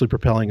that's actually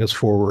propelling us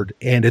forward.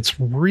 And it's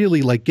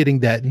really like getting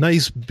that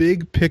nice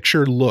big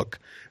picture look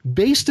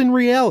based in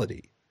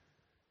reality,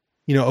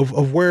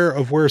 of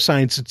where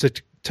science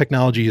and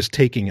technology is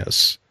taking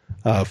us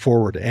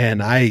forward.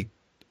 And I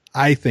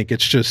think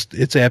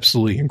it's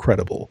absolutely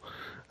incredible.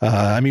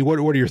 What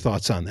are your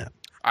thoughts on that?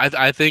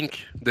 I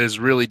think there's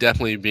really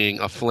definitely being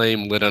a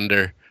flame lit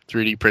under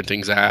 3D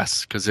printing's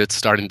ass because it's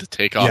starting to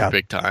take off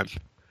big time.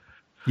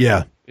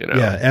 Yeah.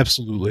 Yeah,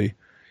 absolutely.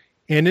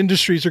 And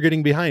industries are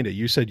getting behind it.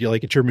 You said you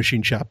like at your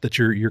machine shop that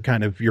you're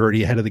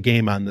already ahead of the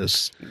game on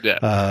this.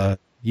 Yeah.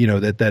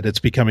 That it's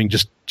becoming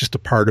just a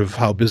part of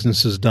how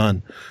business is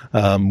done,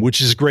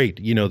 which is great.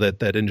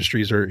 That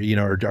industries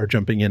are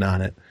jumping in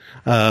on it.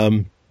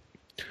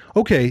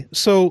 Okay,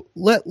 so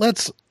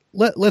let's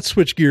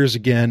switch gears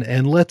again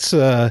and let's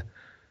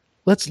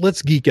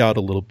geek out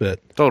a little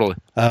bit. Totally.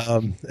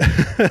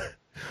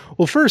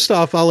 Well, first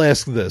off, I'll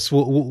ask this.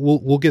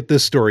 We'll get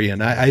this story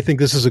in. I think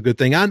this is a good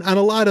thing. On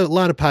a lot of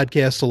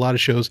podcasts, a lot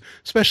of shows,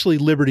 especially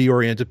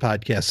liberty-oriented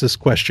podcasts, this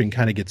question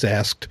kind of gets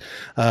asked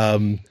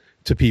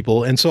to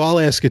people, and so I'll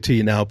ask it to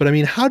you now. But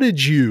how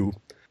did you?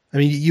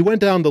 You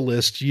went down the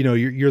list.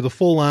 You're the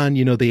full-on,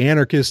 the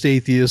anarchist,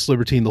 atheist,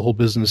 libertine, the whole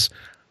business.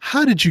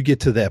 How did you get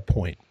to that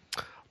point?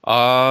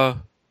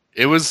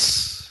 It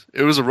was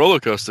a roller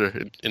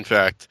coaster. In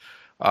fact,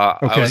 I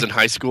was in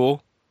high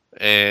school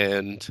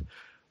and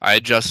I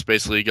had just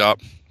basically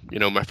got,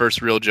 my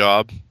first real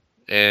job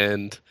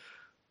and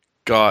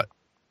got,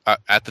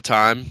 at the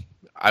time,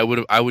 I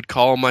would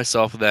call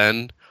myself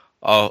then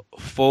a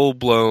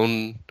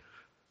full-blown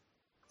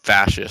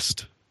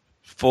fascist.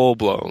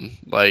 Full-blown.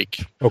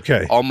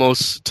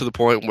 Almost to the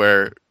point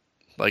where,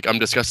 I'm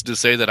disgusted to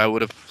say that I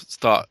would have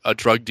thought a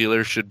drug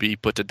dealer should be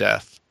put to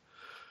death.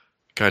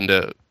 Kind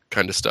of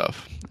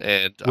stuff.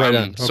 And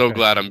I'm so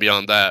glad I'm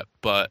beyond that.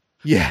 But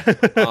yeah,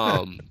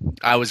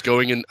 I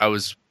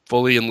was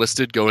fully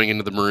enlisted going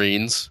into the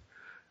Marines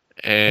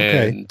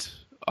and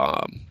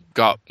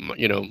got,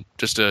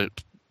 just a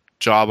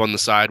job on the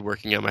side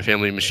working at my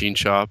family machine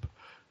shop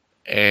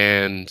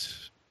and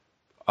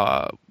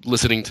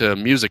listening to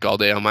music all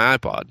day on my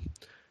iPod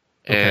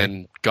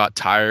and got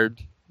tired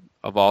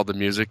of all the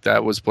music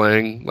that was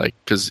playing,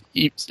 because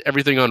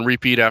everything on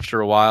repeat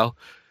after a while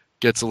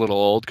gets a little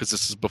old because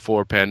this is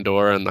before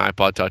Pandora and the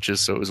iPod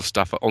Touches, so it was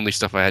only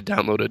stuff I had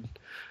downloaded.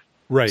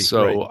 Right.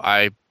 So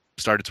I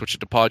started switching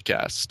to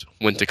podcast,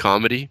 went to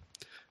comedy.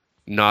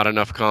 Not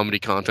enough comedy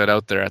content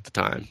out there at the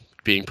time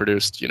being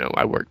produced.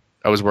 I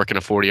was working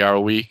a 40-hour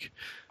week,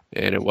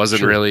 and it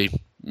wasn't really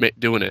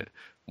doing it.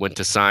 Went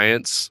to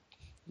science.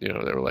 There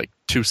were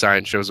 2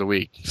 science shows a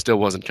week. Still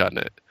wasn't cutting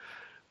it.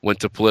 Went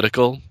to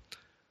political.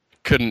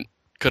 Couldn't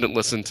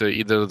listen to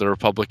either the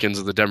Republicans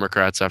or the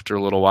Democrats after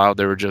a little while.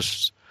 They were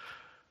just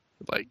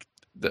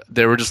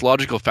there were just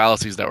logical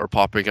fallacies that were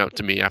popping out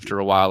to me after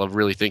a while of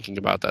really thinking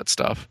about that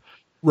stuff.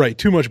 Right.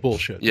 Too much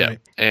bullshit. Yeah. Right?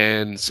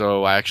 And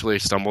so I actually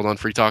stumbled on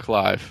Free Talk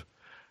Live.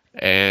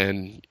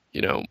 And,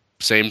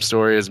 same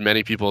story as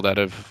many people that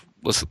have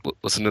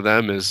listened to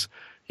them is,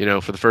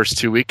 for the first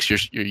 2 weeks,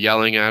 you're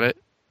yelling at it.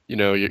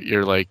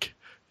 You're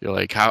You're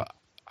like,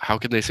 how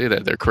can they say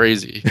that? They're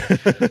crazy.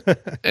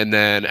 And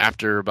then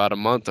after about a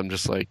month, I'm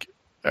just like,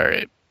 all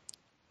right,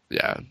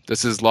 yeah,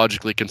 this is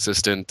logically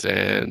consistent,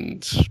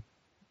 and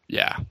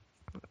yeah.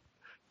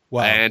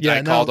 Wow. And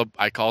Yeah,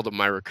 I called up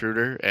my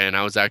recruiter, and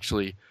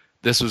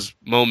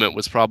moment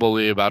was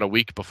probably about a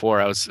week before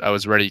I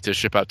was ready to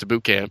ship out to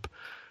boot camp,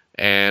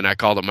 and I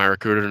called up my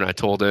recruiter and I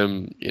told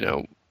him,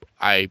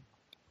 I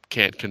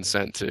can't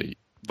consent to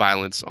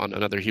violence on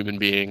another human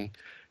being,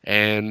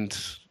 and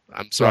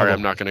I'm sorry, Bravo.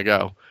 I'm not going to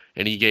go.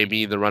 And he gave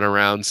me the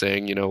runaround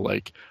saying,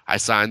 like, I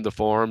signed the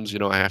forms,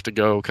 I have to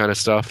go, kind of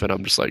stuff, and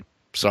I'm just like,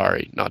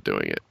 sorry, not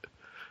doing it.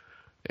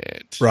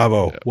 And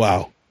Bravo.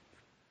 Wow.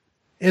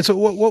 And so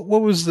what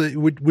was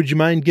would you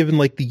mind giving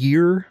like the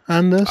year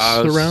on this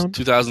around?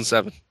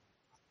 2007.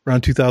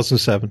 Around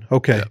 2007.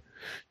 Okay.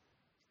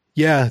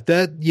 Yeah,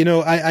 that,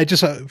 I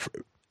just,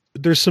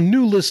 there's some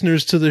new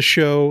listeners to the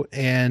show,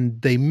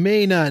 and they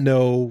may not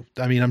know.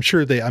 I mean, I'm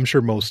sure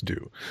most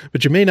do,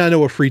 but you may not know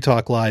what Free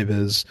Talk Live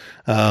is.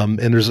 And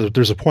there's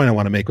a point I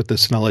want to make with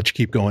this, and I'll let you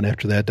keep going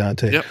after that,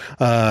 Dante.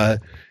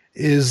 Yep.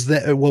 Is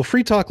that, well,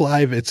 Free Talk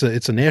Live, it's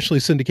a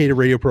nationally syndicated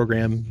radio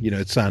program.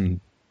 It's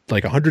on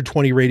like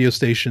 120 radio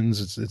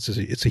stations.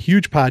 It's a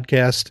huge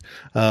podcast.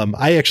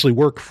 I actually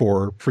work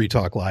for Free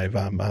Talk Live.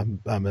 I'm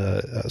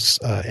a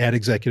ad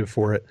executive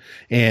for it,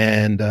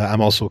 and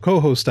I'm also a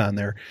co-host on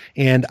there.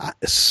 And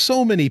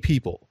so many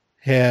people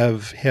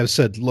have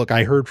said, "Look,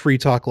 I heard Free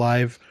Talk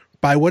Live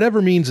by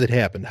whatever means it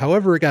happened,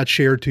 however it got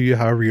shared to you,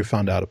 however you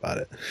found out about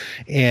it."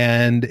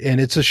 And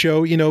it's a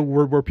show,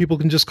 where people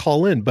can just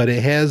call in, but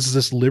it has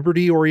this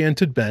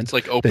liberty-oriented bent. It's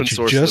like open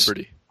source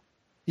liberty.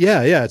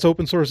 Yeah, it's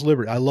open source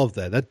liberty. I love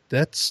that.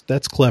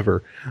 That's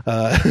clever.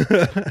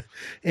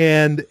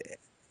 And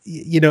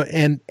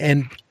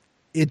and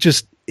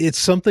it's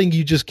something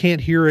you just can't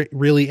hear it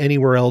really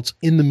anywhere else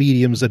in the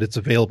mediums that it's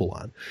available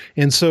on.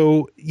 And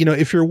so,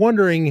 if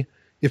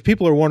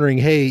people are wondering,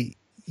 hey,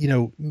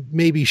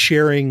 maybe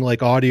sharing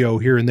like audio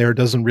here and there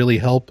doesn't really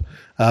help.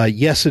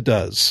 Yes, it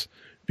does.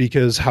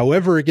 Because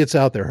however it gets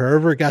out there,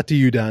 however it got to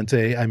you,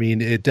 Dante, I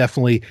mean, it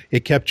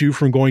kept you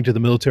from going to the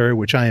military,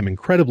 which I am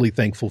incredibly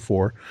thankful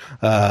for.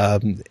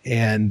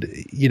 And,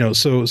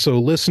 so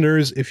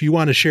listeners, if you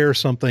want to share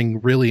something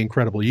really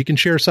incredible, you can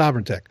share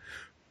Sovereign Tech,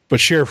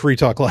 but share Free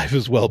Talk Live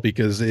as well,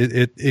 because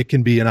it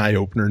can be an eye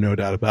opener, no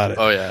doubt about it.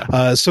 Oh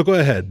yeah. So go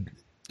ahead.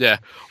 Yeah.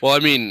 Well, I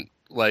mean,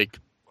 like,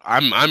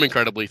 I'm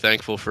incredibly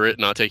thankful for it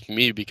not taking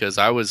me, because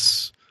I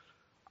was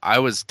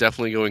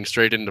definitely going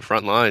straight into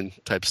frontline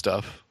type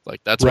stuff. Like,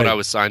 that's what I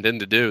was signed in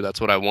to do. That's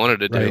what I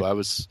wanted to do. Right. I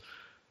was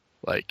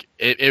like,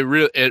 it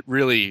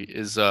really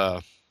is.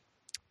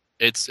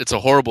 It's a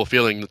horrible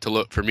feeling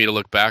for me to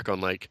look back on,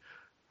 like,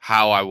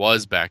 how I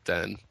was back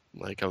then.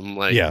 Like, I'm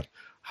like, yeah.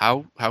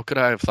 How could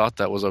I have thought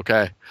that was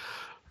okay?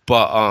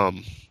 But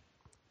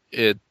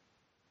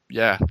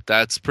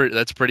that's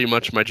pretty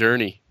much my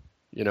journey,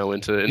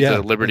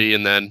 into liberty.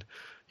 And then,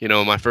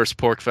 my first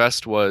Pork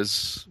Fest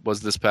was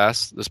this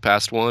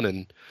past one,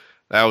 and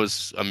that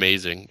was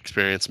amazing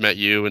experience. Met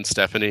you and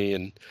Stephanie,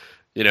 and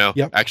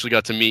actually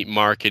got to meet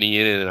Mark and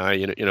Ian, and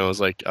I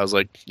was like,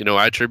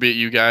 I attribute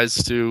you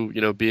guys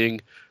to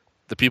being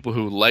the people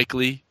who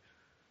likely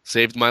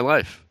saved my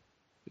life.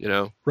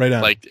 Right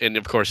on. Like, and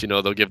of course,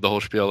 they'll give the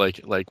whole spiel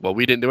like, well,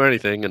 we didn't do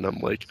anything, and I'm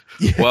like,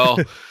 well,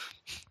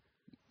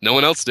 no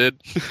one else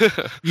did.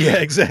 Yeah,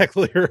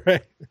 exactly.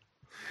 Right.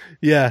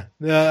 Yeah,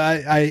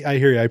 I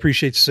hear you. I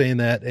appreciate you saying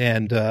that,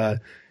 and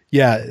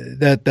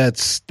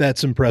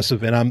that's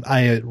impressive. And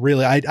I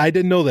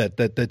didn't know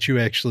that you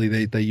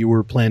actually that you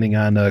were planning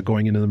on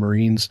going into the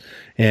Marines.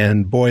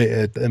 And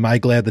boy, am I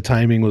glad the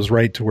timing was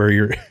right to where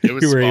it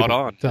was spot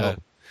on.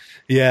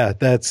 Yeah,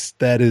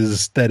 that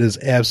is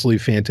absolutely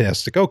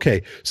fantastic.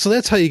 Okay, so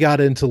that's how you got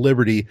into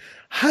Liberty.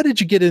 How did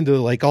you get into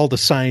like all the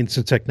science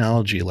and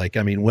technology? Like,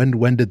 I mean,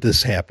 when did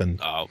this happen?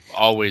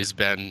 Always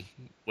been.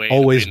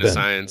 Always been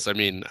science. I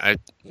mean, I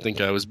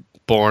think I was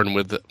born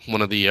with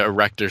one of the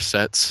erector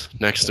sets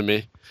next to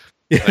me.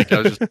 Like,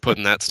 I was just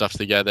putting that stuff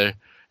together.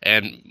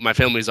 And my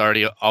family's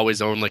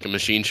always owned like a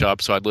machine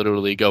shop, so I'd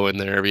literally go in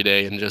there every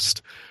day and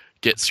just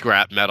get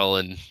scrap metal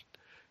and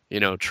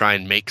try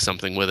and make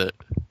something with it.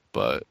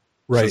 But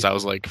since I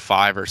was like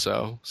 5 or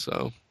so,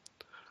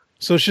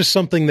 it's just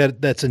something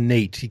that's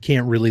innate. You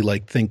can't really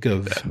like think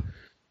of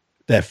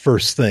that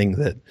first thing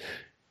that.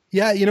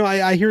 Yeah,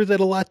 I hear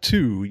that a lot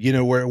too.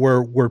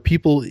 Where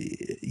people,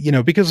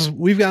 because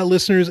we've got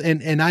listeners,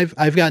 and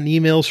I've gotten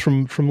emails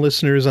from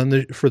listeners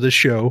for this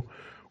show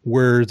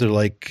where they're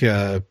like,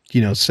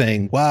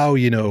 saying, "Wow,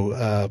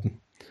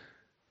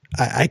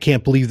 I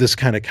can't believe this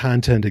kind of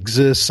content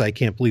exists. I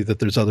can't believe that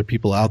there's other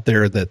people out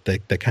there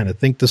that kind of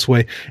think this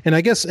way." And I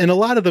guess, and a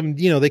lot of them,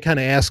 they kind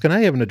of ask, and I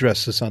haven't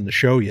addressed this on the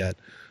show yet,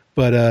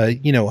 but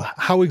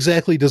how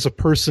exactly does a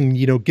person,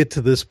 get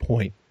to this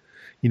point?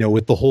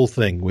 With the whole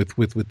thing,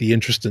 with the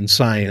interest in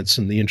science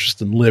and the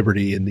interest in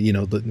liberty and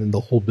the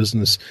whole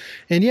business.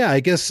 And yeah,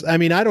 I guess, I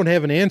mean, I don't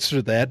have an answer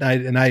to that.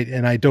 And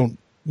I don't,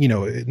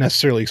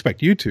 necessarily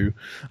expect you to.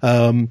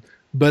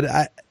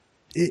 But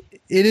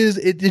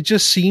It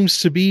just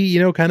seems to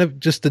be, kind of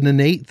just an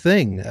innate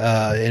thing.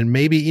 And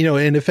maybe,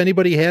 and if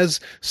anybody has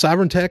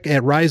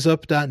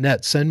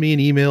sovereigntech@riseup.net, send me an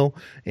email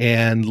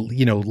and,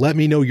 let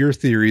me know your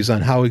theories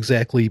on how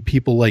exactly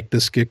people like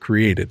this get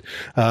created.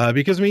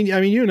 Because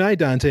you and I,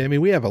 Dante,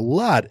 we have a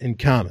lot in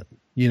common,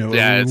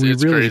 Yeah, we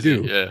it's really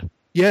crazy. do.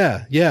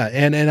 Yeah.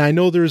 And I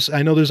know there's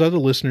other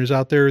listeners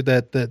out there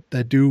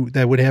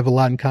that would have a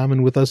lot in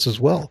common with us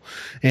as well.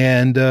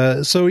 And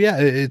so yeah,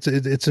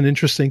 it's an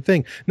interesting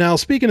thing. Now,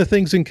 speaking of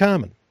things in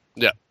common.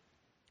 Yeah.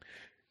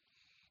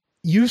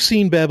 You've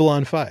seen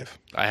Babylon 5.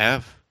 I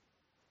have.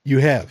 You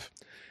have.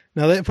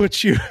 Now that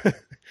puts you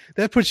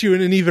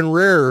in an even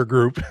rarer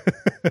group.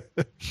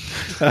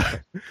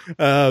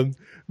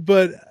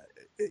 But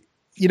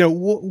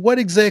what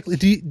exactly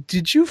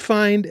did you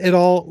find at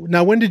all?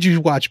 Now, when did you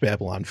watch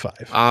Babylon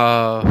 5?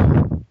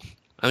 I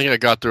think I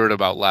got through it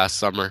about last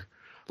summer.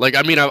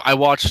 I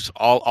watched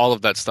all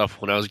of that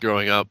stuff when I was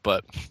growing up,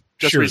 but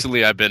just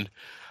recently I've been,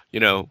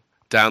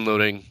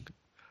 downloading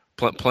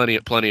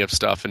plenty of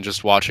stuff and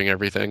just watching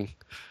everything.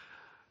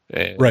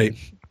 And right.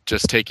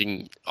 Just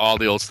taking all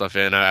the old stuff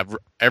in.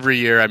 Every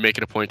year I make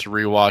it a point to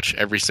rewatch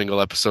every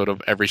single episode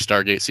of every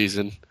Stargate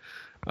season.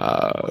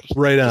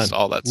 Right on.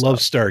 All that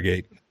Love stuff.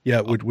 Stargate.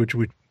 Yeah, which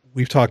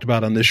we've talked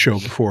about on this show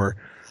before.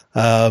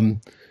 Yeah,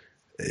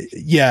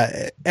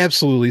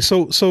 absolutely.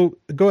 So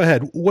go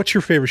ahead. What's your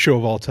favorite show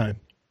of all time?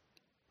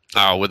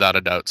 Oh, without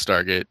a doubt,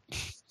 Stargate.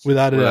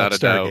 Without a doubt,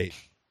 Stargate.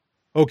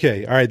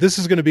 Okay, all right. This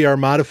is going to be our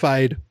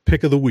modified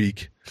pick of the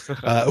week.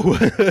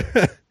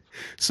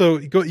 So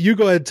you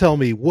go ahead and tell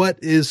me,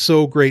 what is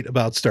so great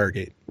about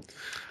Stargate?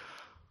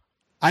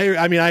 I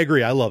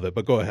agree. I love it,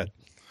 but go ahead.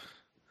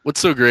 What's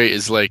so great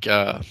is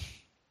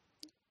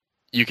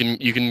you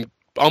can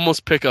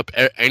almost pick up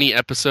any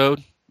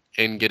episode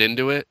and get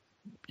into it.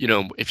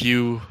 If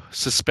you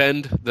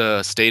suspend the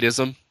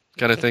statism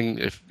kind of thing,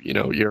 if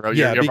you're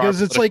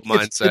because it's like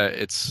mindset,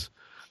 it's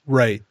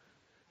right.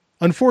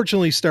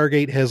 Unfortunately,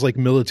 Stargate has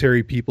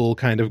military people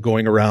kind of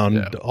going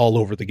around all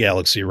over the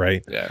galaxy,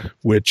 right? Yeah.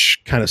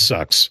 Which kind of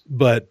sucks.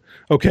 But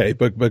okay,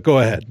 but go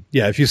ahead.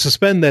 Yeah, if you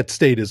suspend that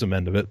statism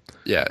end of it.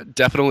 Yeah,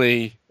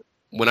 definitely.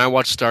 When I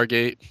watch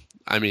Stargate,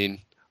 I'm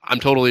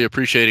totally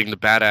appreciating the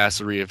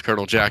badassery of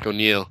Colonel Jack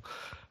O'Neill,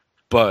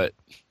 but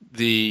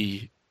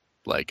I'm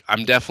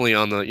definitely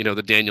on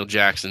the Daniel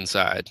Jackson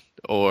side,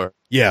 or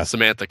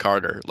Samantha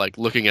Carter,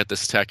 looking at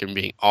this tech and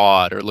being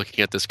awed, or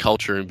looking at this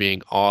culture and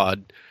being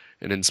awed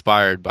and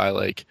inspired by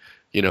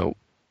the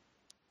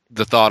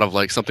thought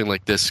of something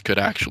like this could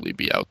actually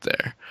be out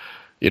there.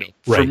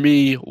 For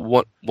me,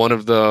 one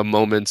of the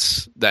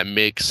moments that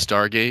makes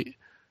Stargate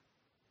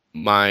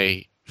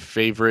my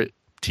favorite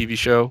TV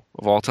show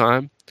of all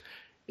time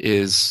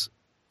is,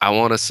 I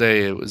want to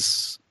say it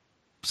was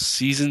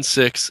season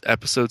 6,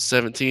 episode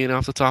 17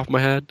 off the top of my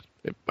head.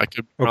 I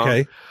could be wrong.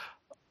 Okay.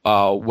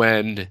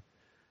 When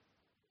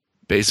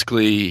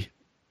basically,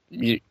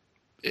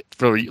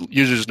 for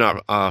users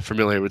not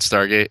familiar with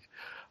Stargate,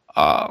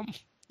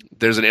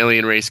 there's an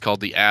alien race called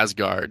the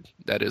Asgard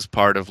that is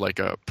part of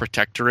a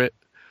protectorate,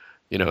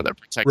 that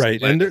protects.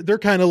 Right, and they're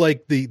kind of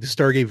like the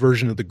Stargate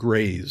version of the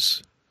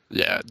Greys.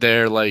 Yeah,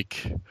 they're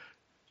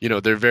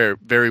they're very,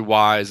 very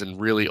wise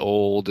and really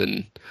old,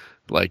 and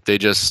they're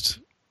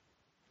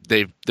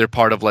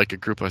part of a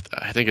group of,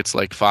 I think it's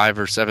 5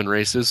 or 7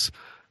 races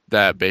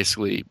that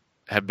basically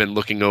have been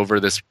looking over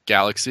this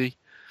galaxy,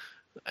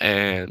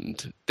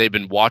 and they've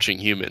been watching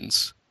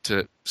humans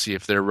to see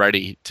if they're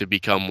ready to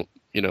become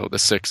the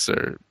 6th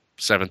or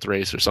 7th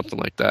race or something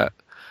like that.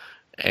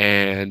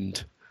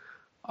 And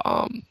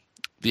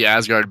the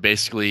Asgard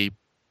basically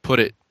put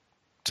it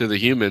to the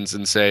humans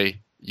and say,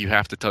 you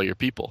have to tell your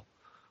people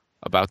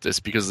about this,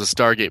 because the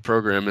Stargate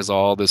program is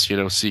all this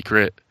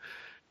secret,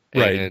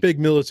 right? Big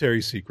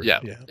military secret.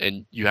 Yeah,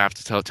 and you have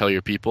to tell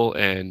your people.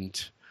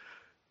 And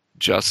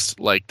just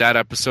that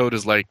episode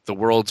is the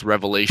world's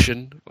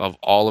revelation of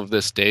all of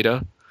this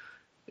data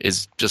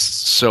is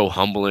just so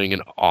humbling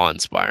and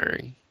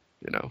awe-inspiring,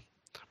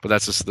 But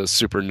that's just the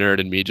super nerd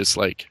in me, just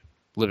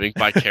living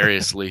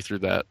vicariously through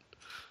that.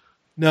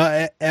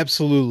 No,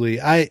 absolutely.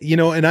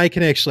 And I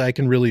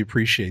can really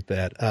appreciate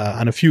that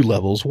on a few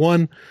levels.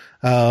 One,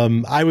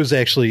 I was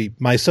actually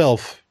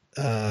myself,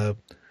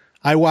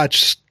 I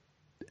watched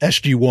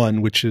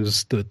SG-1, which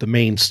is the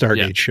main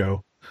Stargate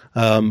show.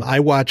 I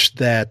watched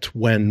that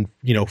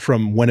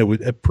from when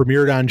it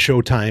premiered on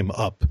Showtime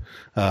up.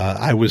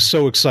 I was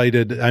so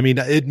excited.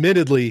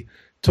 Admittedly,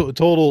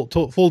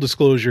 full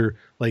disclosure,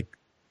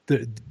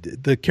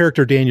 the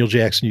character Daniel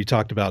Jackson you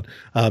talked about,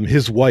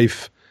 his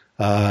wife,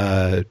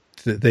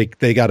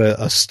 they got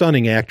a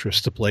stunning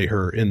actress to play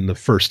her in the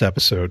first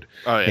episode.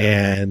 Oh,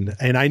 yeah.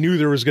 And I knew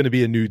there was going to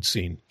be a nude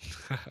scene.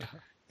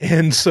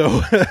 And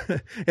so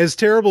as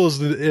terrible as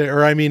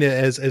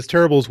as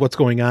terrible as what's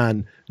going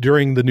on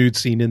during the nude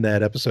scene in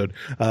that episode,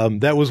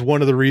 that was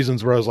one of the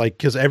reasons where I was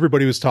because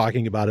everybody was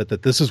talking about it,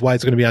 that this is why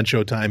it's going to be on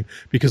Showtime,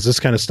 because this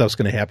kind of stuff's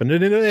going to happen.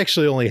 And it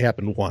actually only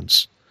happened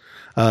once.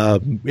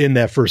 in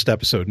that first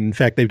episode. In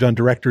fact, they've done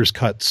director's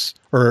cuts,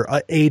 or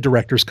a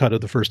director's cut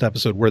of the first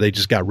episode where they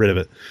just got rid of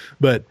it.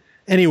 But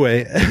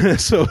anyway,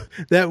 so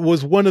that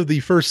was one of the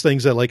first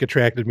things that like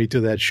attracted me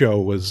to that show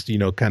was, you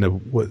know, kind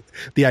of what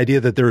the idea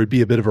that there would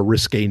be a bit of a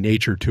risque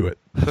nature to it.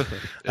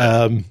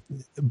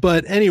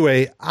 But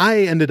anyway,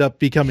 I ended up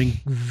becoming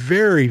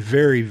very,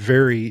 very,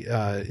 very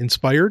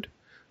inspired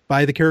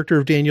by the character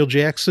of Daniel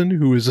Jackson,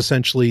 who is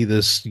essentially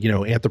this, you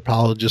know,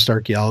 anthropologist,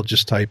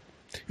 archaeologist type,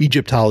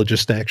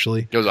 Egyptologist,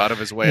 actually. Goes out of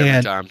his way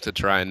every time to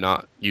try and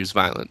not use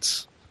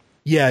violence.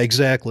 Yeah,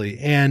 exactly.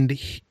 And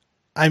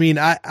I mean,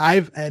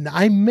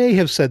 I may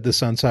have said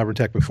this on Sovereign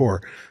Tech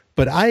before,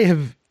 but I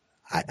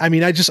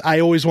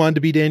always wanted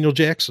to be Daniel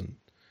Jackson,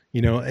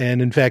 you know,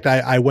 and in fact,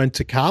 I went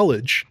to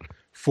college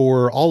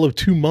for all of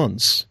 2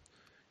 months,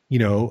 you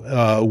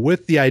know,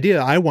 with the idea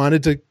I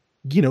wanted to,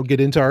 you know, get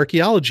into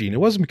archaeology. And it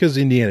wasn't because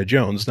of Indiana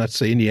Jones, not to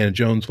say Indiana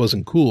Jones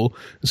wasn't cool,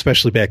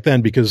 especially back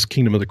then because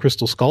Kingdom of the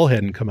Crystal Skull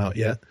hadn't come out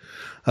yet.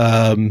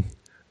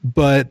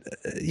 But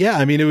yeah,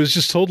 I mean, it was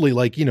just totally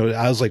like, you know,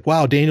 I was like,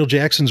 wow, Daniel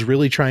Jackson's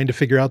really trying to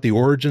figure out the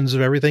origins of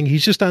everything.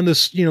 He's just on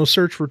this, you know,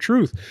 search for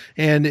truth.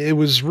 And it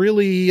was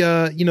really,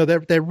 you know,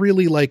 that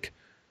really like,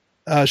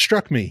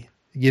 struck me,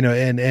 you know,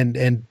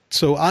 and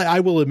so I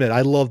will admit,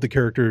 I love the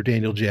character of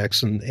Daniel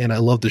Jackson and I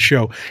love the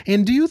show.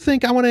 And do you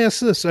think, I want to ask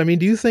this, I mean,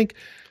 do you think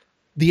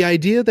the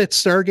idea that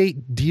Stargate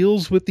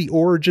deals with the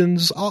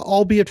origins,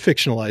 albeit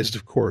fictionalized,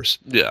 of course.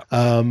 Yeah.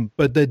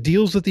 But that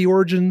deals with the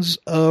origins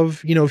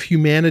of, you know, of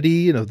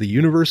humanity and of the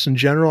universe in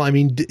general. I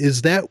mean,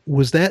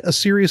 was that a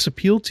serious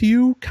appeal to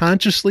you,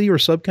 consciously or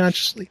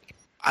subconsciously?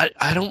 I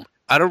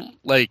don't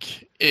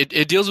like it.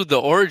 It deals with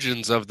the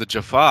origins of the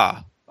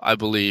Jaffa, I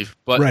believe,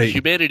 but right.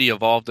 Humanity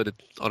evolved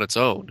on its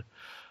own.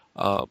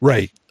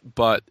 Right.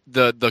 But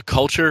the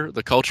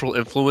cultural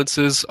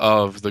influences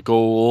of the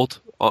Goa'uld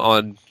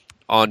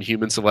on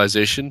human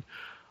civilization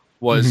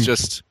was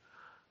just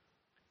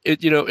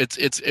it. You know,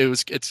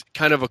 it's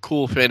kind of a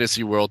cool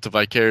fantasy world to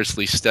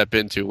vicariously step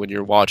into when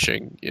you're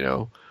watching. You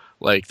know,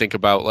 like think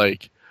about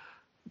like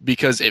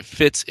because it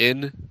fits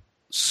in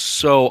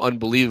so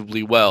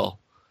unbelievably well,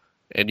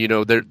 and you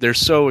know they're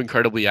so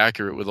incredibly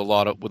accurate with a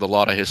lot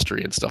of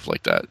history and stuff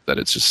like that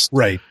it's just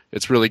right.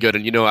 It's really good,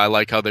 and you know I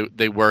like how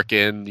they work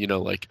in, you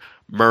know, like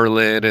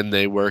Merlin, and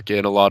they work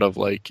in a lot of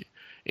like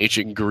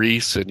ancient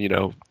Greece, and you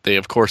know they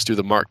of course do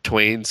the Mark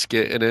Twain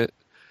skit in it,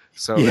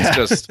 so it's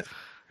just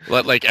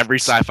like every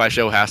sci-fi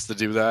show has to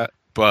do that.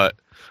 But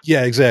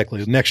yeah,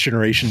 exactly. Next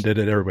Generation did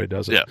it, everybody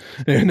does it. Yeah.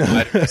 And,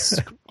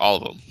 all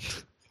of them.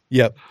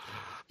 Yep.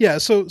 Yeah,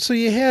 so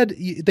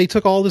they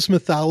took all this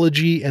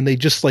mythology and they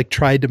just like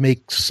tried to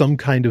make some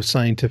kind of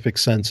scientific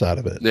sense out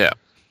of it.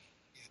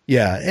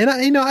 Yeah,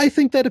 and I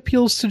think that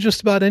appeals to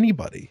just about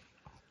anybody,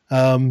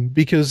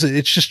 because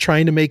it's just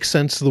trying to make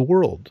sense of the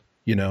world,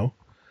 you know.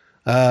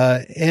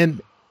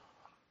 And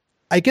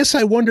I guess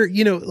I wonder,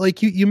 you know,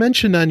 like you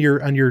mentioned on your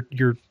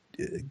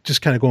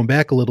just kind of going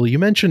back a little, you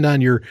mentioned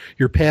on your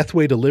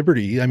pathway to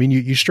liberty. I mean,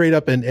 you straight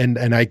up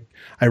and I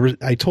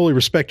totally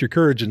respect your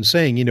courage in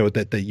saying, you know,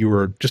 that you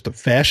were just a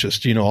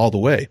fascist, you know, all the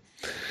way.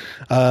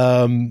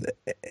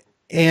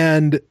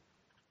 And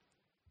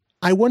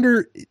I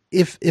wonder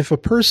if a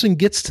person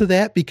gets to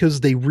that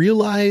because they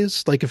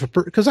realize, like,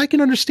 because I can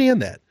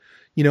understand that.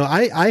 You know,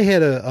 I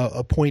had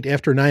a point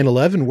after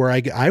 9/11 where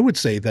I would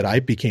say that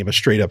I became a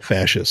straight up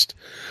fascist,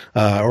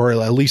 or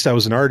at least I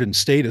was an ardent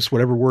statist,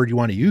 whatever word you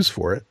want to use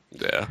for it.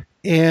 Yeah.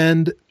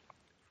 And,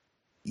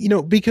 you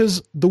know,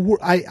 because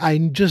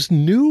I just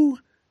knew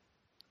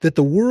that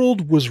the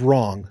world was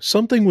wrong.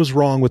 Something was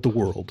wrong with the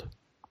world.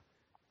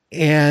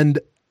 And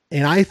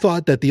I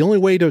thought that the only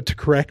way to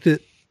correct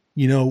it,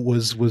 you know,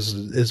 was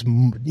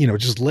you know,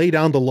 just lay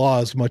down the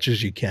law as much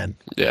as you can.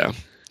 Yeah.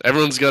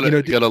 Everyone's got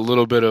a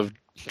little bit of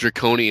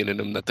draconian in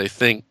them that they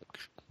think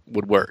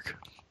would work,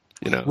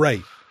 you know.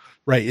 Right.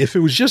 If it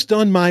was just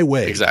done my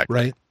way. Exactly.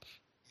 Right.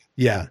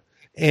 Yeah.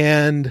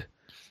 And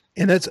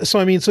that's, so,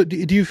 I mean, so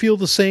do you feel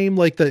the same,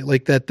 like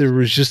that there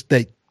was just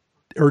that,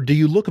 or do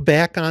you look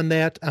back on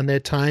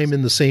that time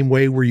in the same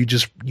way where you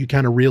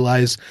kind of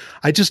realize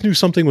I just knew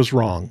something was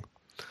wrong?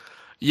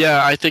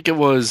 Yeah. I think it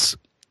was,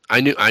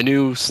 I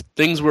knew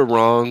things were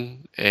wrong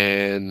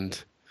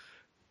and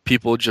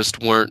people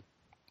just weren't,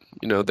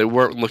 you know, they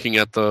weren't looking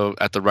at the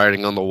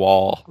writing on the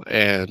wall,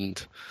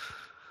 and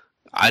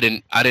I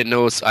didn't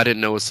know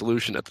a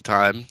solution at the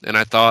time, and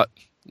I thought,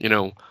 you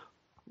know,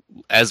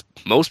 as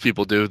most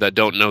people do that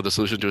don't know the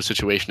solution to a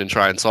situation and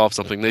try and solve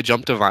something, they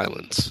jump to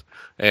violence,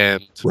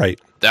 and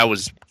that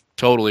was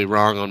totally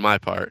wrong on my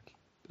part.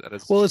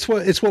 Well, it's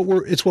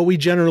what we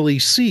generally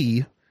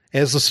see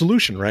as the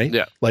solution, right?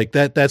 Yeah, like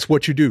that's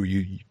what you do.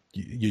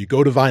 You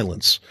go to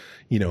violence.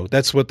 You know,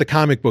 that's what the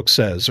comic book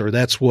says, or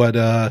that's what,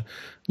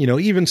 you know,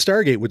 even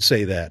Stargate would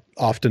say that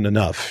often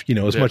enough, you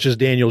know, as much as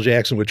Daniel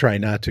Jackson would try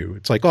not to.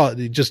 It's like, oh,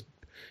 just,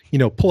 you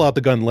know, pull out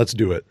the gun and let's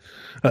do it.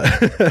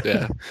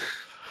 Yeah.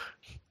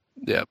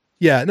 Yeah.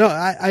 Yeah. No,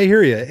 I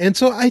hear you. And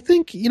so I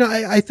think, you know,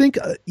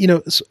 you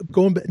know,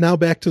 going now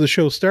back to the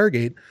show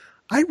Stargate,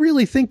 I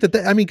really think that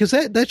I mean, because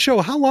that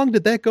show, how long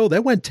did that go?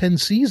 That went 10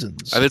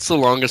 seasons. And it's the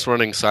longest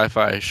running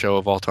sci-fi show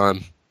of all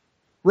time.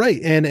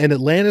 Right, and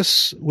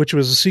Atlantis, which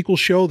was a sequel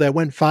show, that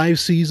went 5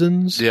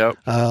 seasons. Yep.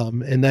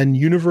 And then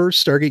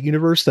Stargate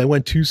Universe, that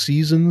went 2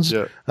 seasons.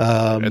 Yep.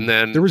 And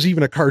then there was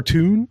even a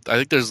cartoon. I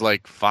think there's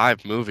like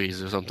 5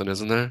 movies or something,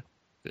 isn't there?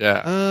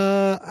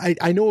 Yeah.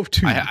 I know of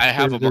 2. I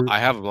have them. I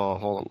have them all.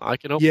 Hold on, I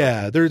can open.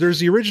 Yeah, there's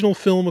the original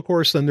film, of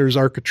course. Then there's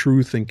Arc of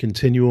Truth and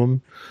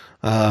Continuum.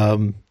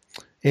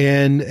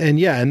 And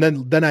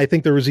then I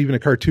think there was even a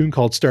cartoon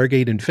called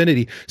Stargate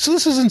Infinity. So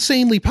this is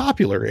insanely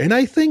popular. And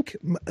I think,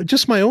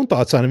 just my own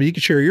thoughts on it, you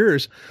can share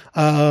yours.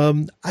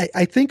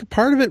 I think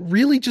part of it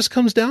really just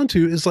comes down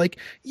to is like,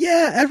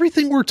 yeah,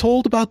 everything we're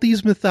told about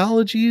these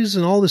mythologies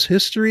and all this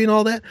history and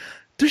all that,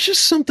 there's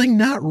just something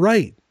not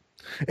right.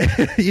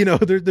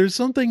 There's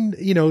something,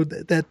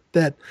 that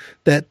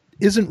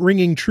isn't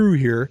ringing true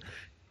here.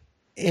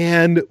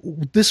 And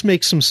this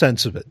makes some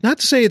sense of it. Not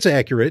to say it's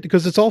accurate,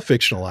 because it's all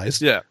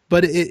fictionalized. Yeah.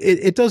 But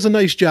it does a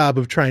nice job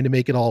of trying to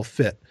make it all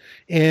fit.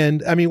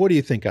 And I mean, what do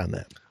you think on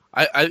that?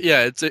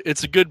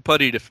 It's a good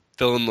putty to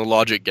fill in the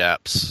logic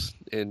gaps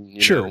in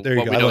sure, what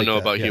we don't know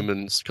about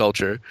humans'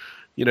 culture.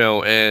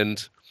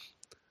 It's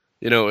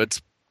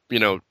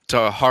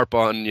to harp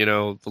on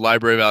the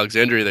Library of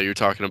Alexandria that you're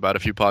talking about a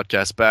few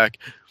podcasts back.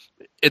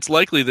 It's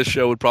likely this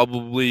show would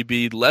probably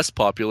be less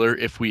popular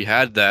if we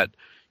had that.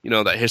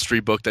 That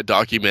history book that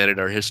documented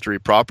our history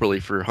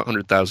properly for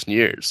 100,000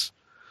 years.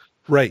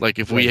 Right. Like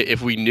if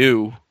we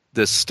knew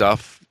this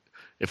stuff,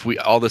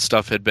 all this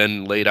stuff had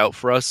been laid out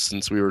for us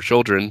since we were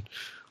children,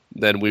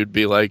 then we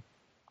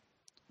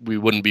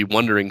wouldn't be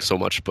wondering so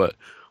much. But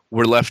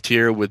we're left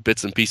here with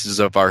bits and pieces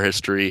of our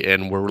history,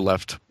 and we're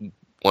left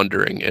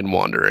wondering and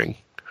wandering.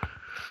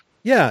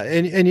 Yeah,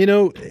 and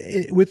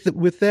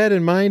with that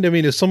in mind, I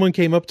mean, if someone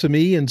came up to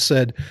me and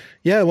said,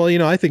 "Yeah, well,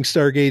 I think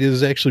Stargate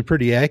is actually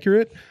pretty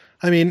accurate,"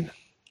 I mean,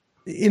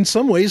 in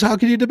some ways, how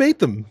can you debate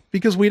them?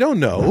 Because we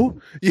don't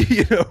know.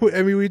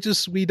 I mean,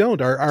 we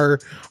don't. Our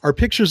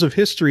pictures of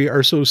history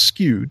are so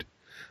skewed.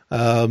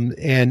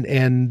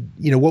 And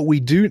what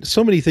we do,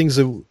 so many things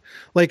that,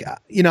 like,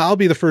 I'll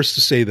be the first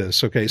to say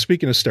this. Okay,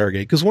 speaking of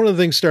Stargate, because one of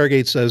the things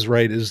Stargate says,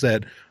 right, is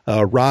that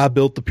Ra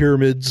built the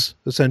pyramids,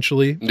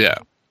 essentially. Yeah.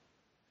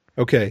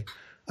 Okay.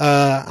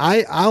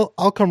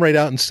 I'll come right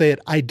out and say it.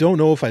 I don't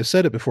know if I've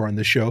said it before on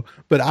this show,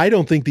 but I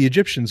don't think the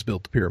Egyptians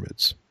built the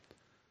pyramids.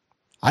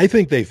 I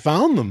think they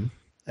found them.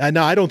 And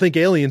now I don't think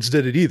aliens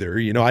did it either.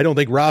 I don't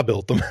think Ra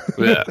built them.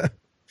 Yeah.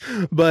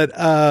 But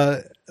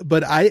I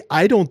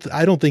don't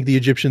think the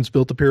Egyptians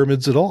built the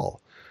pyramids at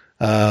all.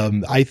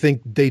 I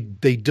think they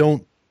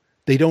don't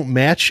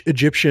match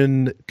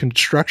Egyptian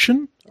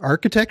construction,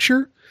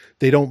 architecture.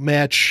 They don't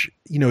match,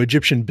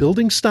 Egyptian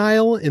building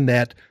style in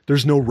that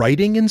there's no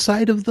writing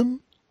inside of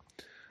them.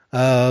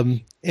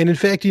 And in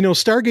fact,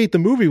 Stargate, the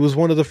movie, was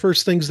one of the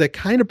first things that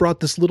kind of brought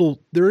this little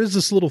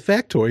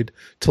factoid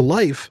to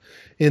life,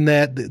 in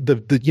that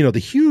the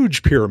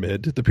huge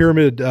pyramid, the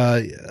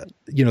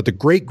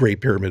great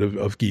pyramid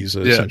of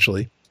Giza,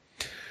 essentially.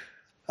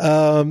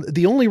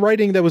 The only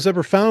writing that was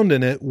ever found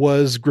in it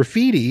was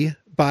graffiti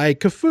by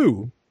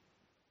Khufu.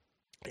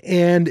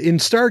 And in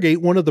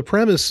Stargate,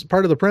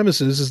 part of the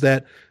premises is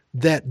that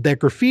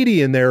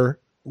graffiti in there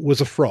was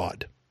a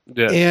fraud.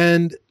 Yeah.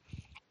 And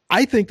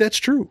I think that's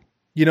true.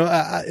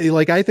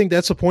 I think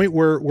that's a point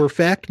where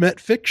fact met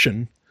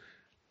fiction.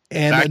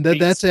 And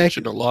that's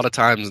actually a lot of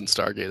times in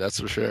Stargate, that's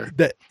for sure.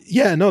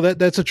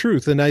 That's a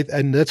truth.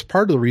 And that's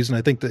part of the reason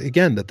I think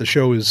that the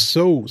show is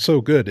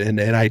so good. And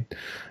I,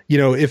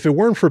 if it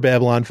weren't for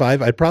Babylon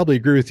 5, I'd probably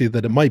agree with you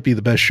that it might be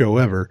the best show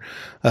ever.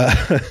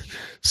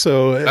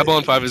 So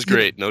Babylon 5 is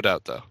great, no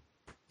doubt though.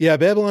 Yeah,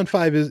 Babylon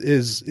 5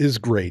 is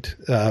great.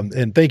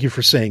 And thank you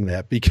for saying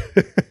that,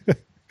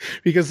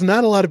 because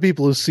not a lot of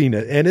people have seen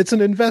it, and it's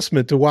an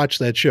investment to watch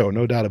that show,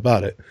 no doubt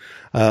about it.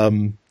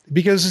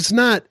 Because it's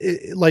not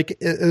in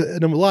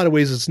a lot of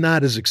ways, it's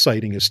not as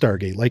exciting as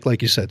Stargate.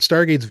 Like you said,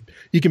 Stargate's,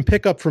 you can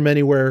pick up from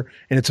anywhere,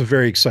 and it's a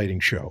very exciting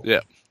show.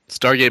 Yeah.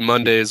 Stargate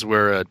Mondays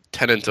were a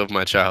tenet of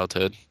my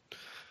childhood.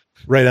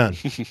 Right on.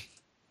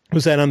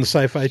 Was that on the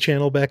Sci-Fi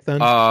Channel back then?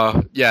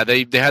 Yeah,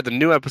 they had the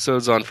new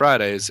episodes on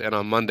Fridays, and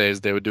on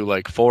Mondays they would do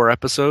like 4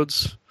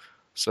 episodes.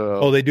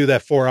 So they do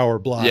that 4-hour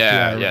block.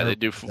 Yeah, they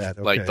do that.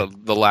 Okay. Like the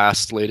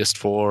latest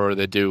 4, or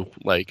they do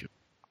like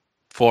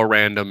 4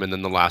 random and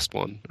then the last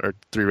one, or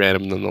 3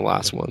 random and then the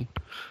last one.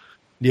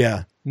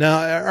 Yeah.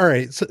 Now, all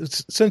right. So,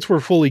 since we're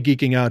fully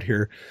geeking out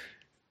here,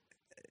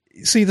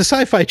 see, the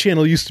Sci-Fi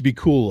Channel used to be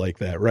cool like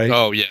that, right?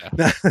 Oh yeah.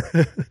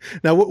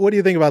 Now, what do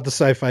you think about the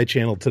Sci-Fi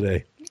Channel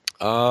today?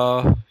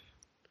 To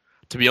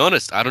be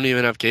honest, I don't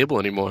even have cable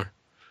anymore.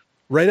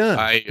 Right on.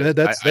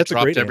 That's a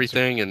dropped great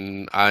everything,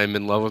 and I'm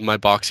in love with my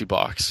Boxy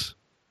Box.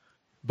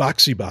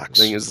 Boxy Box.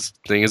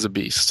 Thing is a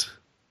beast.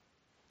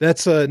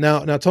 That's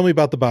now tell me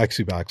about the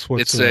Boxy Box.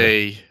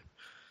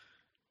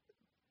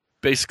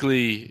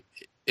 Basically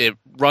it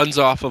runs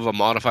off of a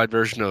modified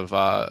version of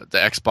the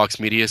Xbox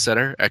Media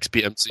Center,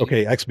 XBMC.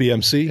 Okay,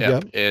 XBMC.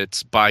 Yeah.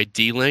 It's by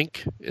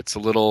D-Link. It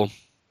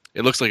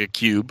looks like a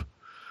cube.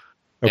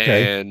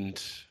 Okay.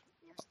 And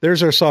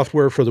There's our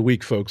software for the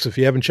week, folks. If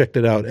you haven't checked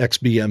it out,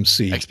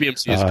 XBMC.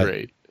 XBMC is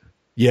great.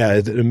 Yeah,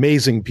 it's an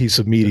amazing piece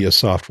of media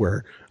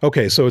software.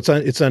 Okay, so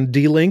it's on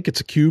D-Link.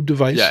 It's a Cube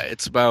device. Yeah,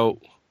 it's about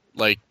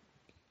like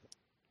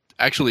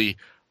actually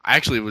I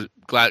actually was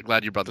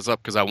glad you brought this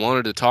up because I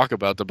wanted to talk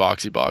about the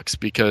Boxy Box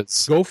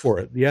because Go for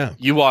it. Yeah.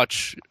 you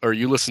watch or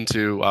you listen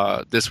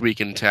to This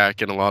Week in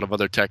Tech and a lot of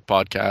other tech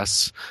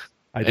podcasts,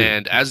 I do.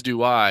 and as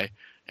do I,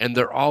 and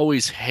they're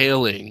always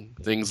hailing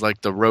things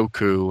like the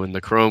Roku and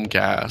the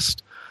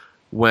Chromecast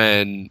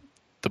when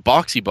the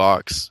Boxy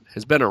Box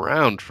has been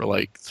around for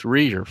like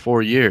 3 or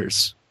 4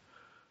 years,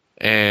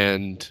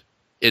 and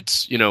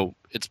it's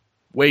it's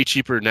way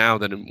cheaper now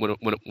than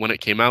when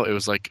it came out. It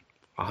was like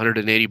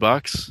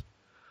 $180,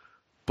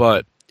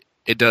 but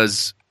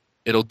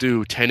it'll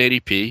do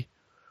 1080p,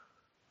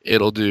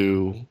 it'll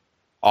do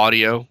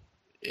audio,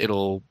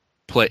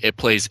 it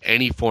plays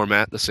any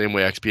format the same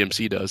way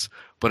XBMC does,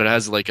 but it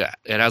has like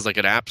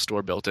an app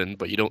store built in,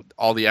 but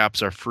all the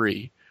apps are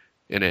free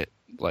in it,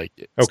 like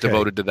it's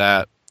devoted to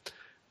that.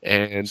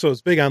 And so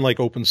it's big on like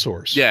open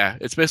source. yeah,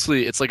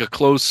 it's like a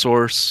closed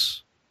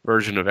source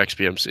version of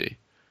XBMC.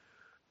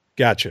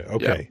 Gotcha.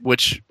 Okay. Yeah,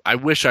 which I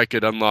wish I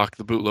could unlock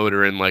the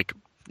bootloader and like,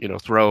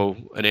 throw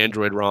an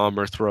Android ROM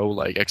or throw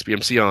like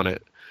XBMC on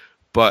it,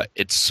 but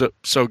it's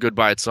so good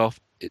by itself.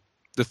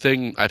 The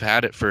thing, I've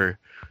had it for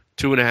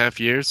 2.5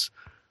 years,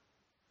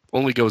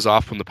 only goes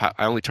off when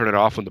I only turn it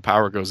off when the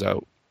power goes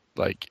out.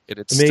 Like, and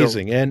it's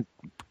amazing. still And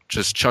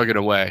just chugging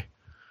away.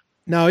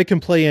 now it can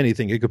play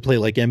anything. It could play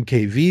like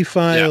MKV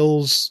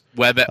files,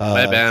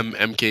 WebM,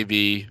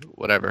 MKV,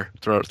 whatever.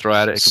 Throw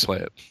at it, it can play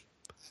it.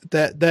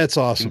 That's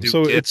awesome.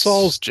 So GIFs, it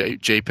solves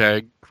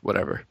JPEG,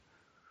 whatever.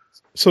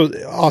 So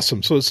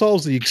awesome. So it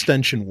solves the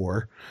extension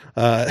war.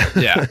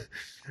 Yeah.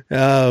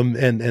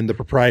 And the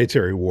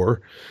proprietary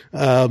war.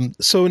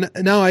 So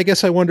now I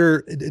guess I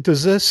wonder,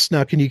 does this,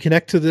 now can you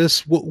connect to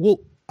this?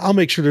 I'll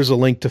make sure there's a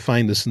link to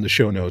find this in the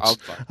show notes.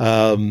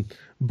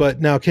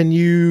 But now can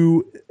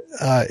you,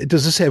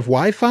 does this have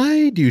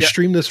Wi-Fi? Do you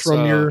stream this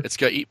from your? It's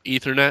got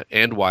Ethernet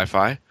and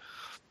Wi-Fi.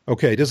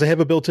 Okay. Does it have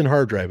a built-in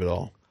hard drive at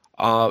all?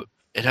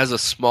 It has a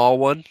small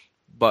one,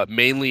 but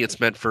mainly it's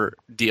meant for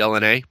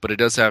DLNA, but it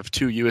does have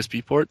 2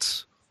 USB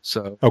ports.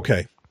 So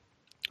okay,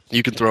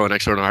 you can throw an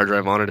external hard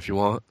drive on it if you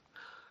want.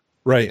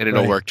 Right. And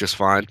it'll work just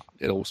fine.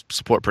 It'll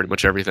support pretty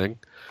much everything.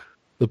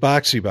 The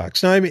Boxy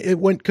Box. Now, I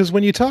mean, because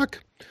when you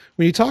talk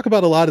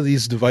about a lot of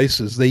these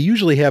devices, they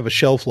usually have a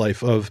shelf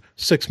life of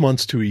 6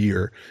 months to a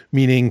year,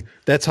 meaning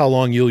that's how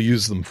long you'll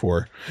use them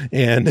for.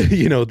 And,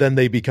 then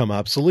they become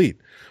obsolete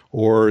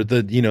or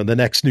the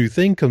next new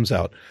thing comes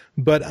out.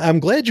 But I'm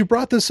glad you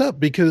brought this up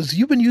because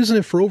you've been using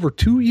it for over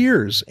 2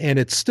 years and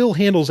it still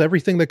handles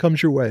everything that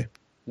comes your way.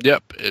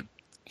 Yep.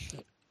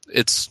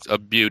 It's a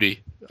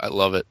beauty. I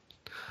love it.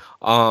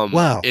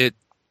 Wow.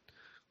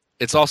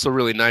 It's also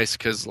really nice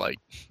because like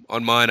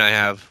on mine I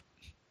have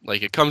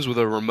like it comes with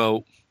a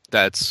remote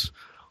that's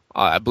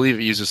I believe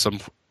it uses some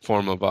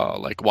form of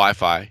like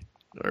Wi-Fi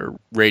or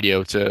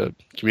radio to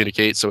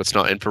communicate, so it's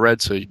not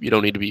infrared, so you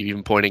don't need to be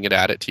even pointing it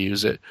at it to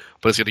use it.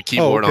 But it's got a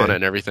keyboard on it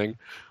and everything.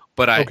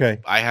 But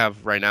I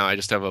have right now I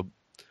just have a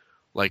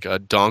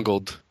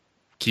dongled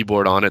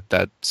keyboard on it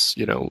that's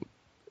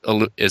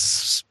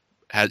is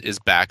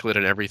backlit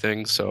and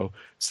everything, so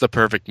it's the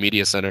perfect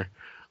media center.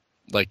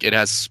 Like you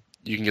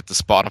can get the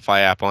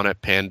Spotify app on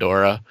it,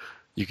 Pandora.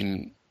 You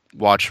can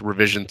watch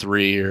Revision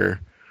 3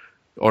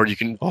 or you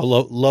can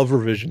love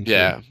Revision 3.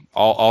 Yeah,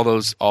 all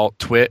those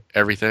Twit,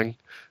 everything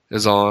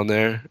is all on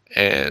there,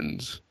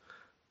 and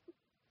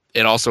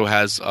it also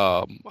has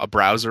a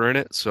browser in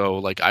it, so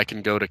like I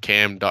can go to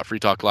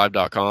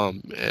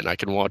cam.freetalklive.com and I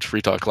can watch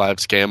Free Talk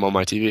Live's cam on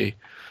my TV.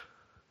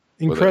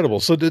 Incredible.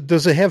 So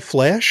does it have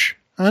Flash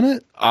on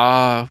it?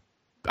 I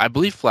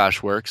believe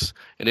Flash works,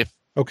 and if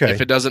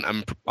it doesn't,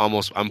 I'm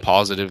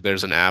positive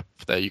there's an app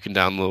that you can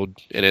download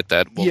in it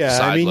that will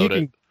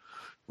sideload it.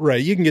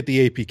 Right, you can get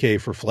the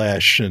APK for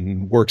Flash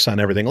and works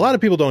on everything. A lot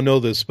of people don't know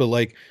this, but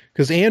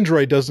because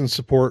Android doesn't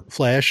support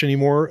Flash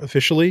anymore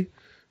officially,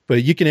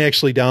 but you can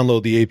actually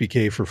download the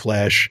APK for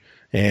Flash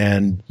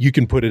and you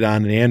can put it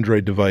on an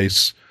Android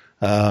device,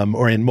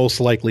 and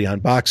most likely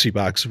on Boxy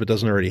Box if it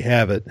doesn't already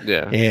have it.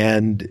 Yeah.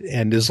 And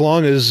as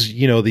long as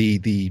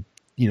the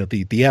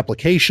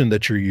application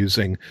that you're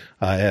using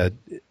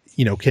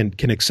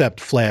can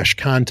accept Flash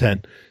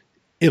content,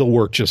 it'll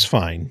work just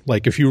fine.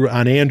 Like if you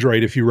on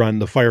Android, if you run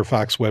the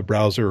Firefox web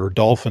browser or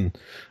Dolphin,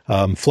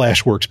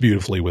 Flash works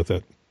beautifully with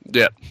it.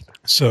 Yeah.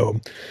 So,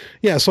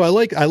 yeah. So I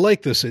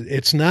like this.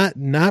 It's not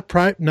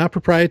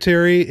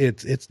proprietary.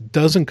 It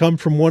doesn't come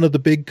from one of the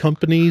big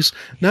companies.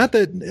 Not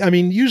that, I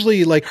mean,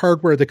 usually like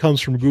hardware that comes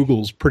from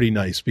Google is pretty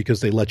nice because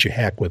they let you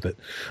hack with it.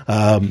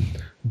 But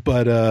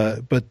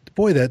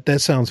boy, that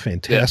sounds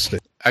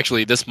fantastic. Yeah.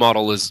 Actually, this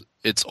model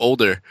it's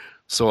older.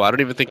 So I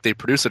don't even think they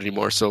produce it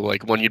anymore. So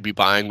like one you'd be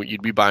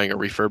buying a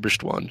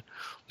refurbished one,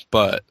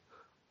 but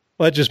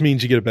that just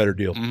means you get a better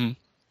deal.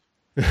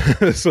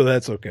 Mm-hmm. So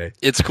that's okay.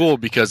 It's cool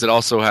because it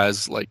also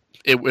has like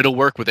it'll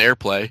work with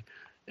AirPlay,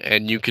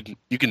 and you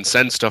can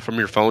send stuff from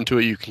your phone to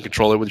it. You can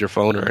control it with your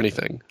phone or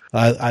anything.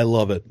 I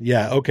love it.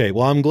 Yeah. Okay.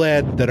 Well, I'm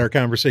glad that our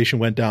conversation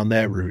went down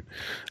that route,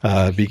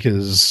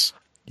 because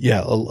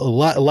a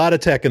lot of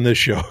tech in this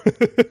show.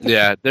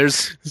 Yeah,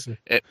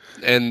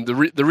 and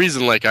the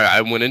reason like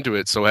I went into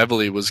it so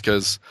heavily was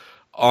because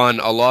on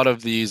a lot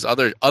of these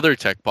other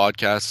tech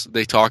podcasts,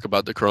 they talk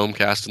about the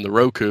Chromecast and the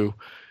Roku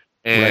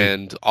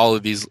and all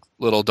of these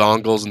little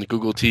dongles and the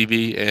Google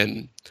TV,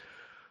 and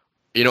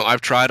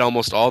I've tried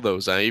almost all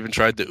those. I even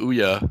tried the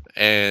Ouya,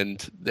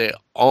 and they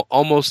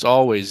almost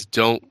always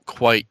don't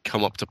quite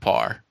come up to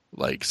par.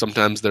 Like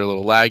sometimes they're a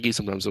little laggy,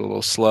 sometimes they're a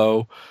little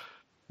slow.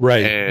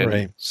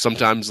 And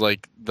sometimes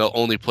like they'll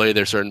only play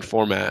their certain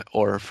format,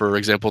 or for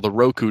example, the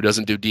Roku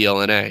doesn't do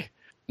DLNA,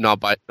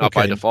 not by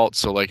default.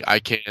 So like I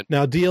can't.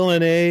 Now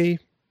DLNA,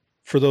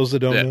 for those that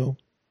don't know,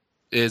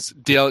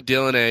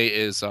 DLNA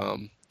is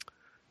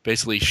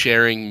basically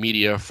sharing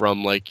media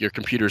from like your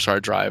computer's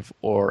hard drive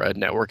or a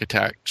network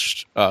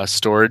attached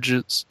storage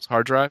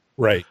hard drive.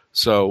 Right.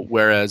 So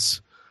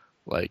whereas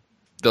like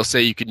they'll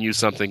say you can use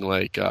something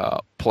like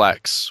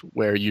Plex,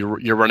 where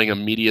you're running a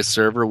media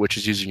server, which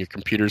is using your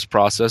computer's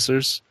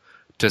processors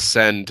to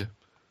send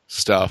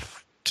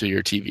stuff to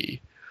your TV.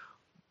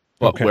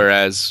 But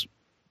whereas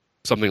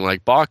something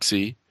like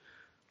Boxee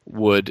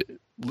would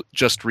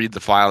just read the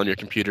file on your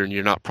computer, and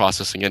you're not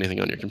processing anything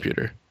on your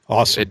computer.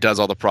 Awesome. It does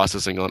all the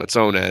processing on its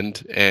own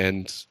end,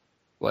 and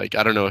like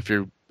I don't know if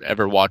you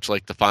ever watch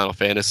like the Final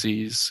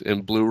Fantasies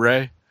in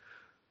Blu-ray.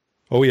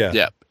 Oh yeah.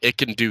 Yeah, it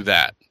can do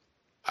that.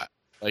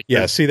 Like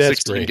see,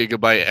 that's 16 great.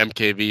 gigabyte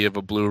MKV of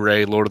a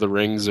Blu-ray, Lord of the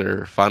Rings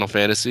or Final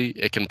Fantasy,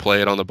 it can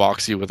play it on the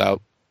Boxee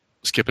without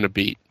skipping a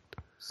beat.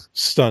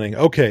 Stunning.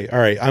 Okay, all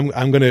right.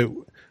 I'm gonna.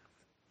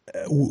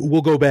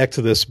 We'll go back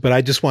to this, but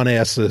I just want to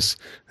ask this,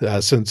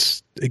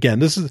 since again,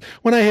 this is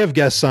when I have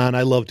guests on,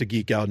 I love to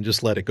geek out and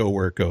just let it go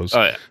where it goes.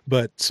 Oh yeah.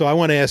 But so I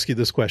want to ask you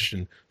this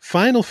question: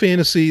 Final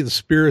Fantasy: The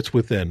Spirits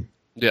Within.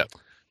 Yeah.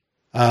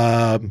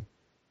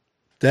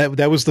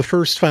 That was the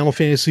first Final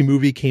Fantasy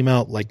movie, came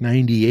out like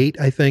 98,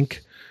 I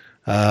think.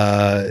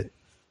 And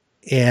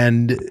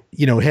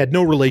had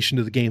no relation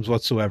to the games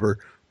whatsoever.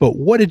 But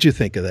what did you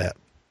think of that?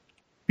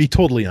 Be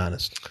totally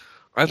honest.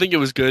 I think it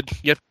was good.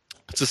 You have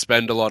to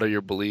suspend a lot of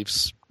your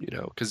beliefs,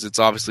 because it's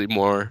obviously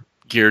more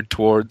geared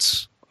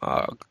towards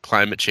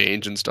climate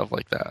change and stuff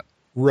like that.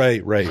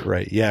 Right.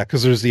 Yeah,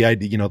 because there's the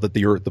idea, that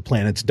the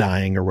planet's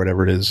dying or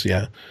whatever it is.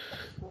 Yeah.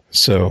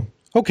 So,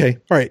 okay.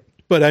 All right.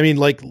 But I mean,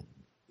 like,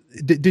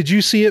 did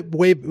you see it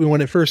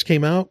when it first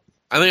came out?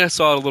 I think I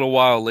saw it a little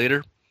while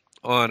later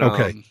on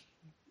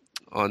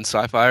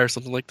Sci-Fi or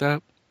something like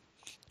that.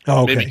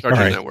 Oh, okay. Maybe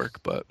Cartoon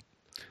Network, but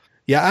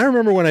yeah, I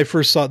remember when I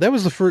first saw it, that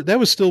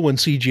was still when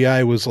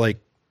CGI was like,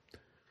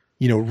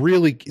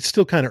 really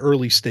still kind of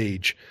early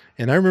stage.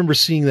 And I remember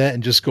seeing that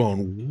and just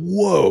going,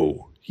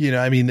 whoa,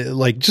 I mean,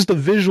 like just the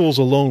visuals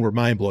alone were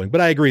mind blowing,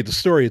 but I agree. The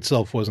story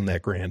itself wasn't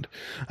that grand.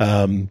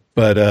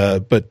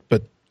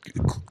 But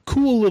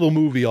cool little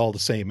movie all the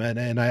same.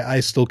 And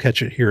I still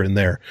catch it here and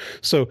there.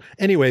 So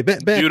anyway,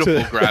 back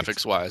beautiful to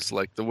graphics wise,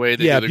 like the way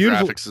they do the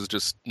graphics is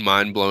just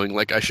mind blowing.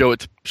 Like I show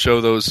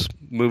those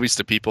movies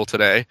to people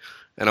today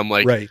and I'm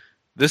like,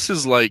 this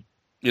is like,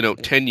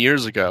 10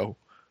 years ago.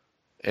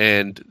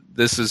 And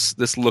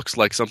this looks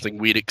like something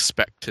we'd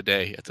expect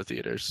today at the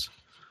theaters.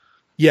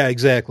 Yeah,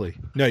 exactly.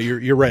 No,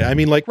 you're right. I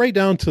mean, like right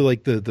down to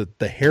like the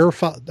hair.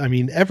 I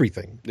mean,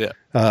 everything. Yeah,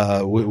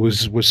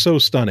 was so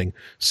stunning.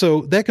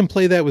 So that can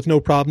play that with no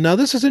problem. Now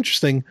this is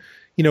interesting.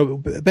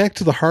 Back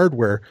to the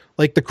hardware,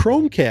 like the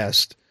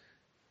Chromecast.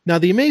 Now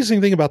the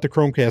amazing thing about the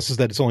Chromecast is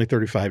that it's only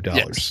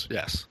 $35.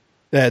 Yes.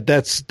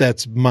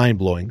 That's mind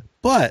blowing.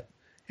 But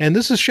and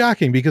this is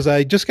shocking because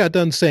I just got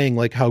done saying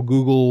like how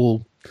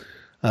Google.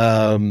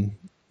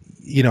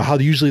 How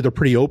usually they're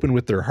pretty open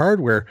with their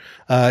hardware.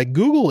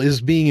 Google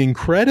is being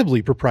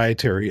incredibly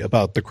proprietary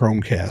about the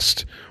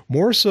Chromecast,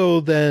 more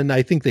so than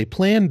I think they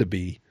plan to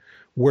be.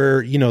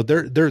 Where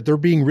they're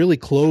being really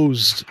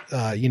closed,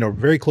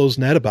 very closed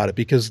net about it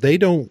because they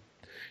don't,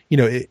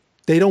 they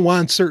don't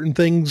want certain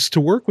things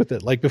to work with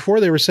it. Like before,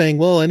 they were saying,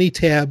 well, any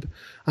tab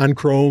on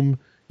Chrome.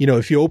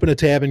 If you open a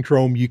tab in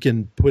Chrome, you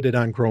can put it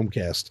on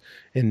Chromecast.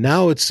 And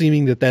now it's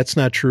seeming that that's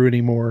not true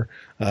anymore.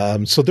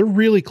 So they're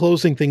really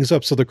closing things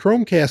up. So the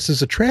Chromecast,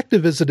 as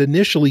attractive as it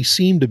initially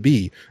seemed to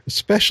be,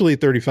 especially at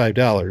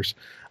 $35,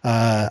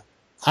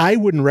 I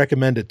wouldn't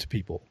recommend it to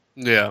people.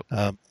 Yeah.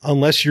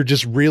 Unless you're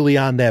just really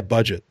on that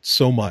budget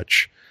so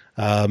much.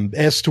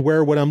 As to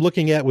where what I'm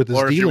looking at with this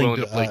or if dealing, you're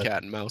willing to play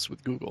cat and mouse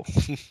with Google.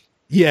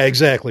 Yeah,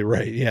 exactly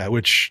right. Yeah,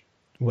 which...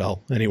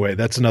 Well, anyway,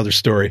 that's another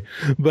story.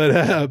 But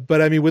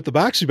I mean, with the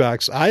Boxee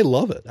Box, I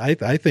love it.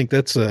 I think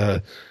that's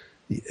what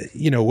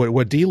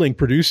D-Link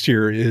produced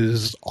here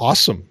is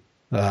awesome.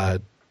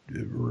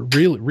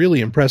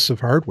 Really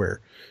impressive hardware.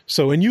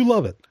 So, and you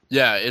love it.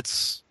 Yeah,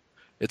 it's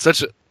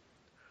such a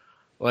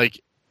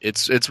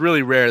it's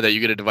really rare that you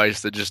get a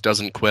device that just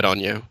doesn't quit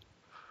on you.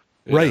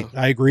 Right,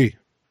 I agree.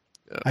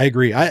 Yeah. I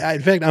agree. I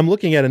in fact, I'm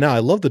looking at it now. I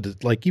love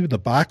even the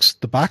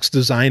box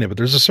design of it.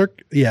 There's a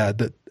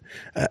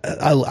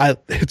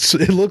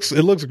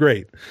it looks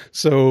great.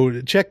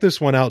 So check this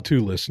one out too,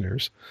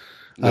 listeners.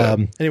 Yeah.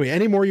 Anyway,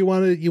 any more you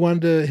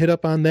wanted to hit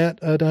up on that,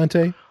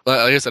 Dante? Like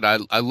I said,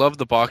 I love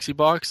the Boxy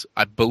Box.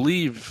 I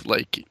believe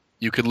like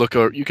you could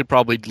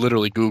probably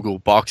literally Google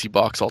Boxy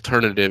Box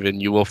alternative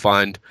and you will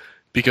find,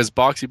 because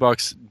Boxy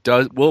Box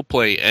will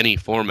play any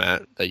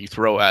format that you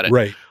throw at it.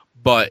 Right.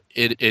 But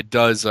it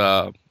is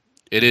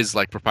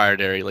like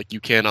proprietary. Like you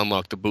can't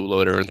unlock the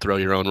bootloader and throw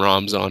your own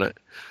ROMs on it.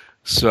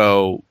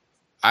 So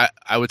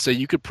I would say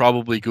you could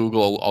probably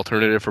Google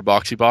alternative for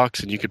Boxy Box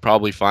and you could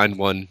probably find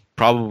one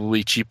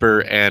probably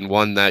cheaper and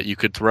one that you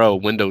could throw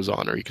Windows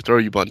on, or you could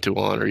throw Ubuntu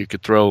on, or you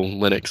could throw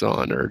Linux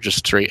on, or just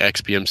straight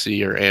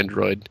XBMC or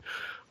Android.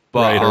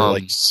 But, right, or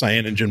like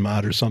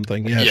CyanogenMod or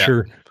something. Yeah,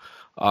 sure.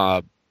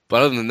 But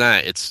other than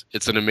that, it's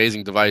an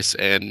amazing device,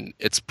 and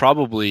it's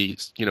probably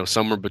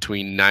somewhere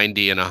between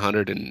 $90 and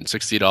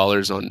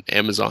 $160 on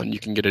Amazon. You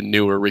can get a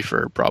newer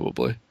refurb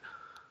probably.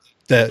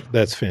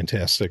 That's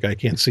fantastic. I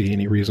can't see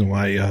any reason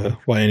why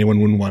anyone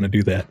wouldn't want to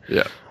do that.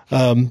 Yeah.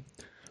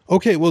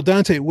 Okay, well,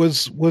 Dante,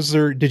 was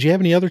there? Did you have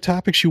any other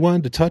topics you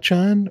wanted to touch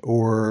on,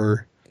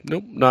 or?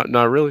 Nope,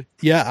 not really.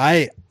 Yeah,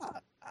 I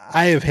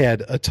have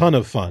had a ton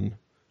of fun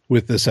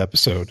with this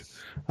episode.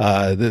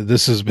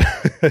 This has been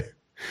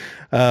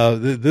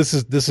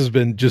this has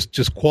been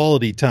just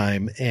quality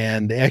time.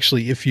 And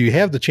actually, if you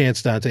have the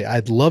chance, Dante,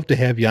 I'd love to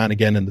have you on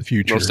again in the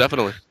future. Most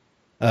definitely.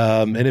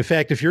 And in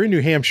fact, if you're in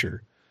New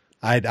Hampshire,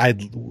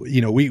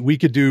 we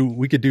could do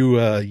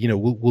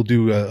we'll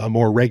do a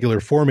more regular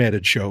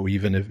formatted show.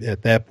 Even if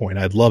at that point,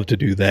 I'd love to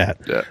do that.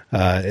 Yeah.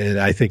 And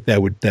I think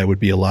that would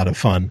be a lot of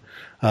fun.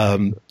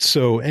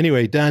 So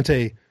anyway,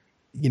 Dante,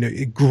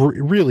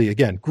 really,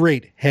 again,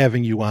 great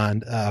having you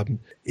on.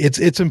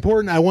 It's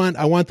important. I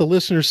want the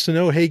listeners to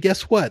know, hey,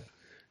 guess what?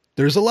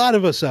 There's a lot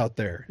of us out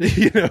there,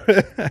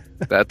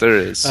 That there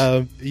is.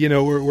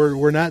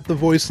 We're not the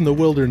voice in the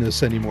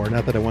wilderness anymore.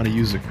 Not that I want to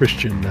use a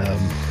Christian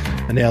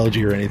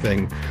analogy or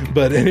anything,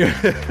 but anyway.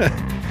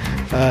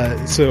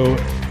 So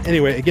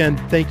anyway, again,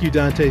 thank you,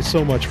 Dante,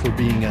 so much for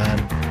being on.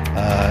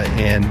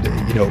 And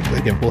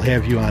again, we'll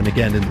have you on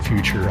again in the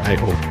future. I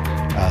hope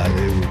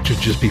it would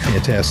just be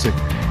fantastic.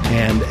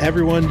 And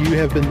everyone, you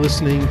have been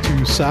listening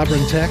to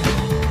Sovereign Tech.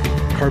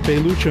 Carpe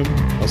Lucem.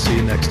 I'll see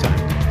you next time.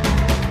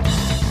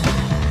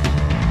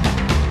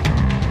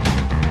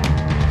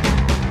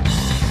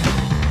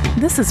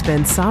 This has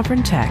been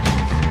Sovereign Tech.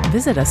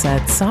 Visit us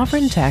at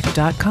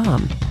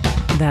sovereigntech.com.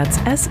 That's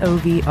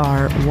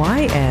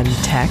SOVRYN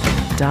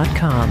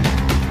tech.com.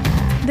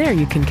 There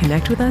you can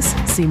connect with us,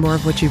 see more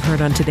of what you've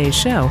heard on today's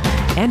show,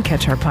 and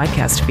catch our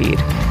podcast feed.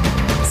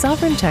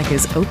 Sovereign Tech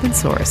is open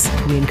source.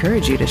 We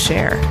encourage you to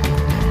share.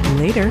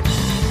 Later,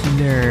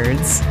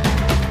 nerds.